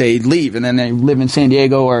they leave, and then they live in San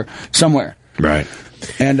Diego or somewhere. Right.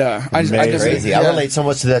 And I just crazy. I relate so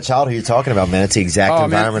much to that childhood you're talking about, man. It's the exact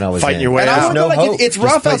environment I was fighting in. your way out. And I feel like it's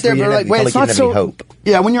rough out there, but like, wait, it's not so. Hope.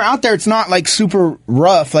 Yeah, when you're out there, it's not like super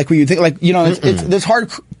rough, like when you think, like, it's there's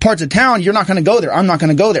hard parts of town. You're not going to go there. I'm not going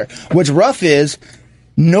to go there. What's rough is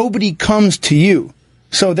nobody comes to you.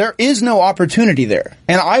 So there is no opportunity there.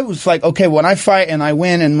 And I was like, okay, when I fight and I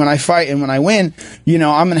win, and when I fight and when I win, I'm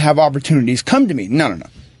going to have opportunities come to me. No.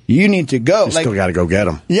 You need to go. You still got to go get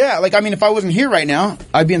them. Yeah, like, I mean, if I wasn't here right now,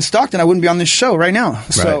 I'd be in Stockton. I wouldn't be on this show right now.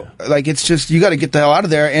 So, like, it's just, you got to get the hell out of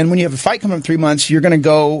there. And when you have a fight coming up in 3 months, you're going to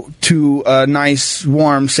go to a nice,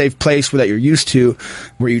 warm, safe place that you're used to,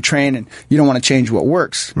 where you train, and you don't want to change what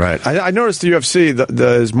works. Right. I noticed the UFC,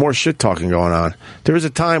 there's more shit talking going on. There was a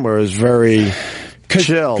time where it was very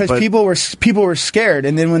chill, because people were scared,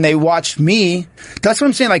 and then when they watched me, that's what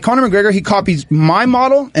I'm saying. Like, Conor McGregor, he copies my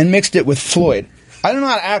model and mixed it with Floyd. I don't know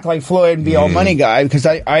how to act like Floyd and be all money guy, because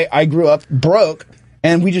I grew up broke,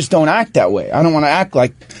 and we just don't act that way. I don't want to act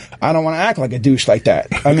like a douche like that.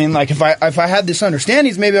 I mean, like, if I had this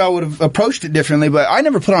understandings, maybe I would have approached it differently, but I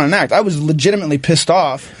never put on an act. I was legitimately pissed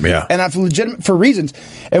off. Yeah. And I've legitimate for reasons.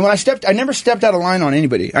 And when I never stepped out of line on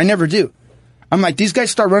anybody. I never do. I'm like, these guys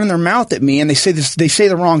start running their mouth at me, and they say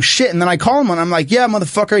the wrong shit, and then I call them, and I'm like, yeah,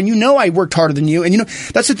 motherfucker, and I worked harder than you, and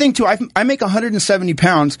that's the thing too. I make 170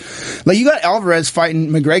 pounds. Like, you got Alvarez fighting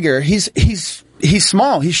McGregor. He's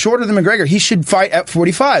small. He's shorter than McGregor. He should fight at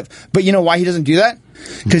 45. But you know why he doesn't do that?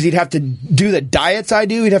 Because he'd have to do the diets I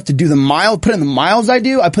do. He'd have to do put in the miles I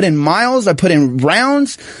do. I put in miles. I put in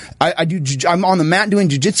rounds. I'm on the mat doing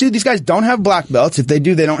jiu-jitsu. These guys don't have black belts. If they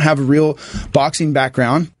do, they don't have a real boxing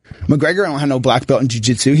background. McGregor don't have no black belt in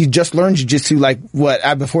jiu-jitsu. He just learned jiu-jitsu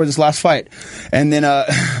before this last fight. And then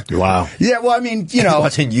wow. Yeah, well, I mean,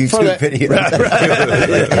 watching YouTube videos. Right.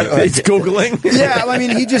 It's Googling. Yeah, I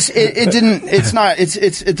mean,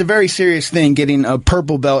 it's a very serious thing getting a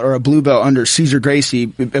purple belt or a blue belt under Cesar Gracie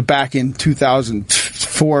back in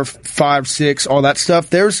 2004, 5, 6, all that stuff.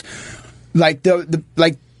 There's like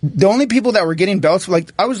the only people that were getting belts, like,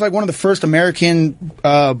 I was like one of the first American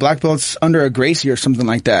black belts under a Gracie or something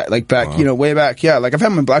like that. Like, back, way back. Yeah, like, I've had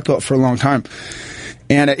my black belt for a long time.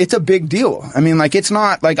 And it's a big deal. I mean, like, it's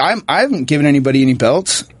not like I haven't given anybody any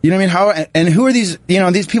belts. You know what I mean? And who are these,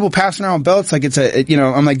 these people passing around belts? Like,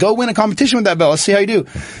 I'm like, go win a competition with that belt. Let's see how you do.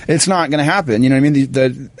 It's not going to happen. You know what I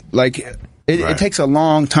mean? It takes a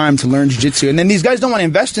long time to learn jiu-jitsu. And then these guys don't want to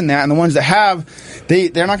invest in that. And the ones that have,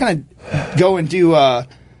 they're not going to go and do,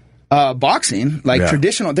 boxing,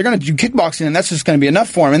 traditional. They're going to do kickboxing, and that's just going to be enough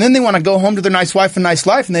for them. And then they want to go home to their nice wife and nice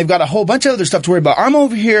life, and they've got a whole bunch of other stuff to worry about. I'm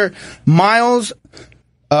over here, miles,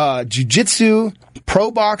 jiu-jitsu,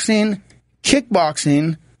 pro boxing,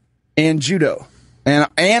 kickboxing, and judo.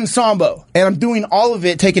 And sambo. And I'm doing all of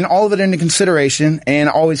it, taking all of it into consideration, and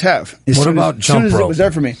always have. As soon as it was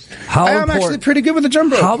there for me. I'm actually pretty good with the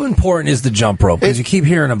jump rope. How important is the jump rope? Because you keep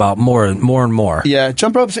hearing about more and more. Yeah,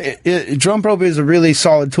 jump rope is a really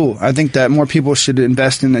solid tool. I think that more people should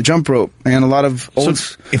invest in the jump rope. And a lot of old...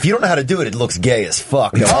 So if you don't know how to do it, it looks gay as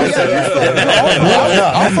fuck. I was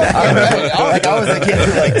a kid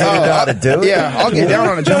who didn't know how to do it. Yeah, I'll get down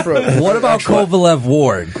on a jump rope. What about Kovalev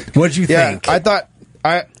Ward? What'd you think? I thought...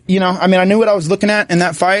 I knew what I was looking at in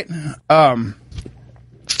that fight. I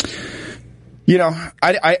didn't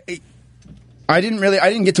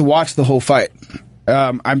get to watch the whole fight.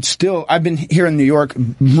 I've been here in New York,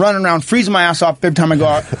 running around, freezing my ass off every time I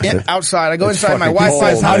go outside. I go inside, my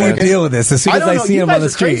Wi-Fi. How do you deal with this? As soon as I see him on the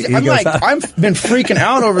street, I've been freaking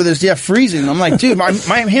out over this. Yeah, freezing. I'm like, dude, my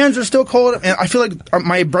hands are still cold, and I feel like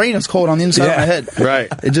my brain is cold on the inside of my head. Right.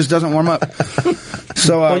 It just doesn't warm up.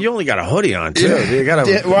 So, well, you only got a hoodie on too. Yeah. You got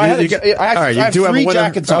a. Well, I have 3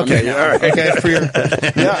 jackets on. Okay, all right. Okay, for your.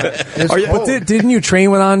 Yeah. But didn't you train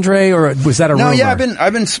with Andre, or was that a rumor? No, yeah,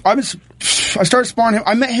 I started sparring him.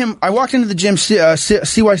 I met him. I walked into the gym,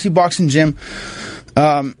 CYC boxing gym.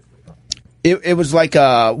 It was like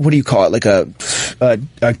what do you call it? Like a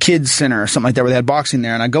kids center or something like that, where they had boxing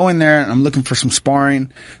there. And I go in there and I'm looking for some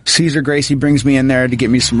sparring. Caesar Gracie brings me in there to get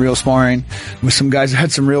me some real sparring with some guys that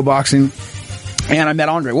had some real boxing. And I met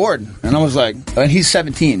Andre Ward, and I was like, and he's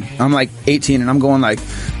 17. I'm like 18, and I'm going like,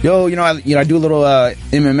 yo, I do a little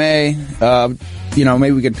MMA.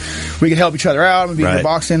 Maybe we could help each other out. Maybe we're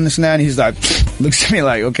boxing, this and that. And he's like, looks at me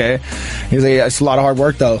like, okay. He's like, yeah, it's a lot of hard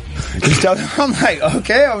work though. I'm like,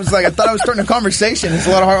 okay. I was like, I thought I was starting a conversation. It's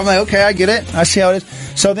a lot of hard. I'm like, okay, I get it. I see how it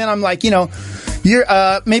is. So then I'm like,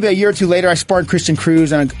 maybe a year or two later, I sparred Christian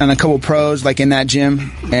Cruz and a couple pros like in that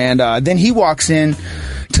gym, and then he walks in.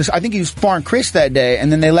 I think he was sparring Chris that day, and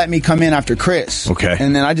then they let me come in after Chris. Okay.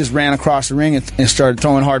 And then I just ran across the ring and started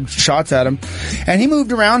throwing hard shots at him. And he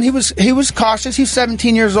moved around. He was cautious. He's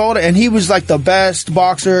 17 years old, and he was like the best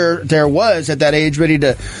boxer there was at that age, ready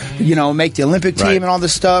to, make the Olympic team and all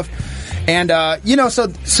this stuff. And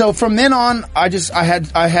so from then on, I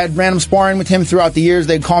had random sparring with him throughout the years.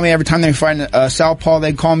 They'd call me every time they find a southpaw.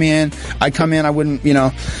 They'd call me in. I'd come in. I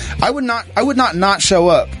would not show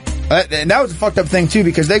up. And that was a fucked up thing too,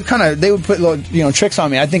 because they would put little tricks on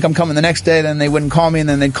me. I think I'm coming the next day, then they wouldn't call me, and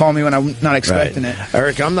then they'd call me when I'm not expecting it.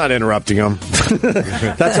 Eric, I'm not interrupting him.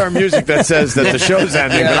 That's our music that says that the show's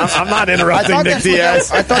ending. Yeah. But I'm not interrupting Nick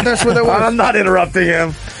Diaz. I thought that's what it was. I'm not interrupting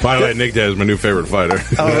him. By the way, Nick Diaz is my new favorite fighter.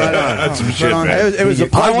 Oh, right on. That's some shit, man. It was a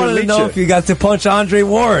pleasure. I wanted to know if you got to punch Andre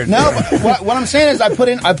Ward. No, what I'm saying is I put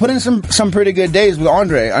in some pretty good days with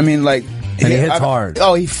Andre. I mean, like. And he hits hard.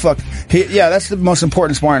 Oh, that's the most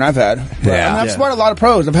important sparring I've had. Yeah. I've sparred a lot of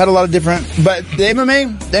pros. I've had a lot of different, but the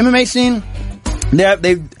MMA scene,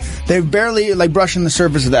 they're barely like brushing the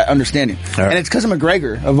surface of that understanding. Right. And it's because of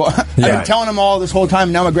McGregor. I've been telling him all this whole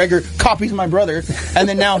time. Now McGregor copies my brother, and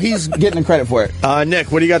then now he's getting the credit for it.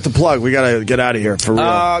 Nick, what do you got to plug? We got to get out of here for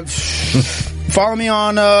real. Follow me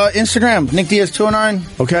on Instagram, Nick Diaz 209.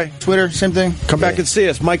 Okay. Twitter, same thing. Come back and see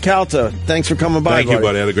us. Mike Calta, thanks for coming by. Thank you,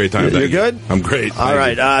 buddy. I had a great time. You good? I'm great. All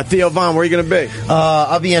right. Theo Von, where are you going to be?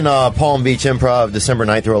 I'll be in Palm Beach Improv December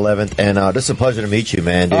 9th through 11th, and just a pleasure to meet you,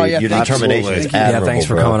 man. Dude. Oh, yeah, your determination is admirable. Yeah, thanks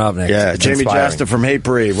for coming up, Nick. Yeah, Jamie Jasta from Hate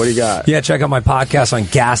Parade. What do you got? Yeah, check out my podcast on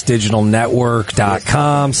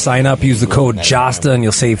gasdigitalnetwork.com. Sign up, use the code JASTA, and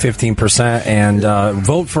you'll save 15%. And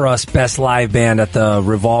vote for us, Best Live Band at the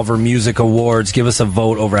Revolver Music Awards. Give us a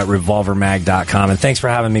vote over at revolvermag.com. And thanks for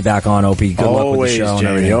having me back on, Opie. Good luck with the show.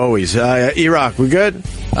 Jamie, always. E-Rock, we good?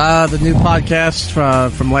 The new podcast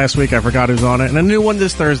from last week, I forgot who's on it. And a new one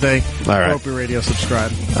this Thursday. All right. Opie Radio,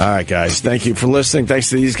 subscribe. All right, guys. Thank you for listening.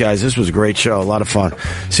 Thanks to these guys. This was a great show. A lot of fun.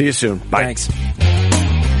 See you soon. Bye. Thanks.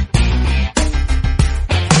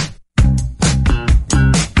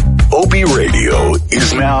 Opie Radio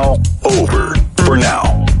is now over for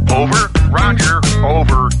now. Over? Roger.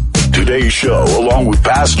 Over. Today's show, along with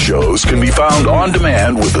past shows, can be found on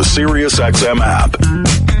demand with the SiriusXM app.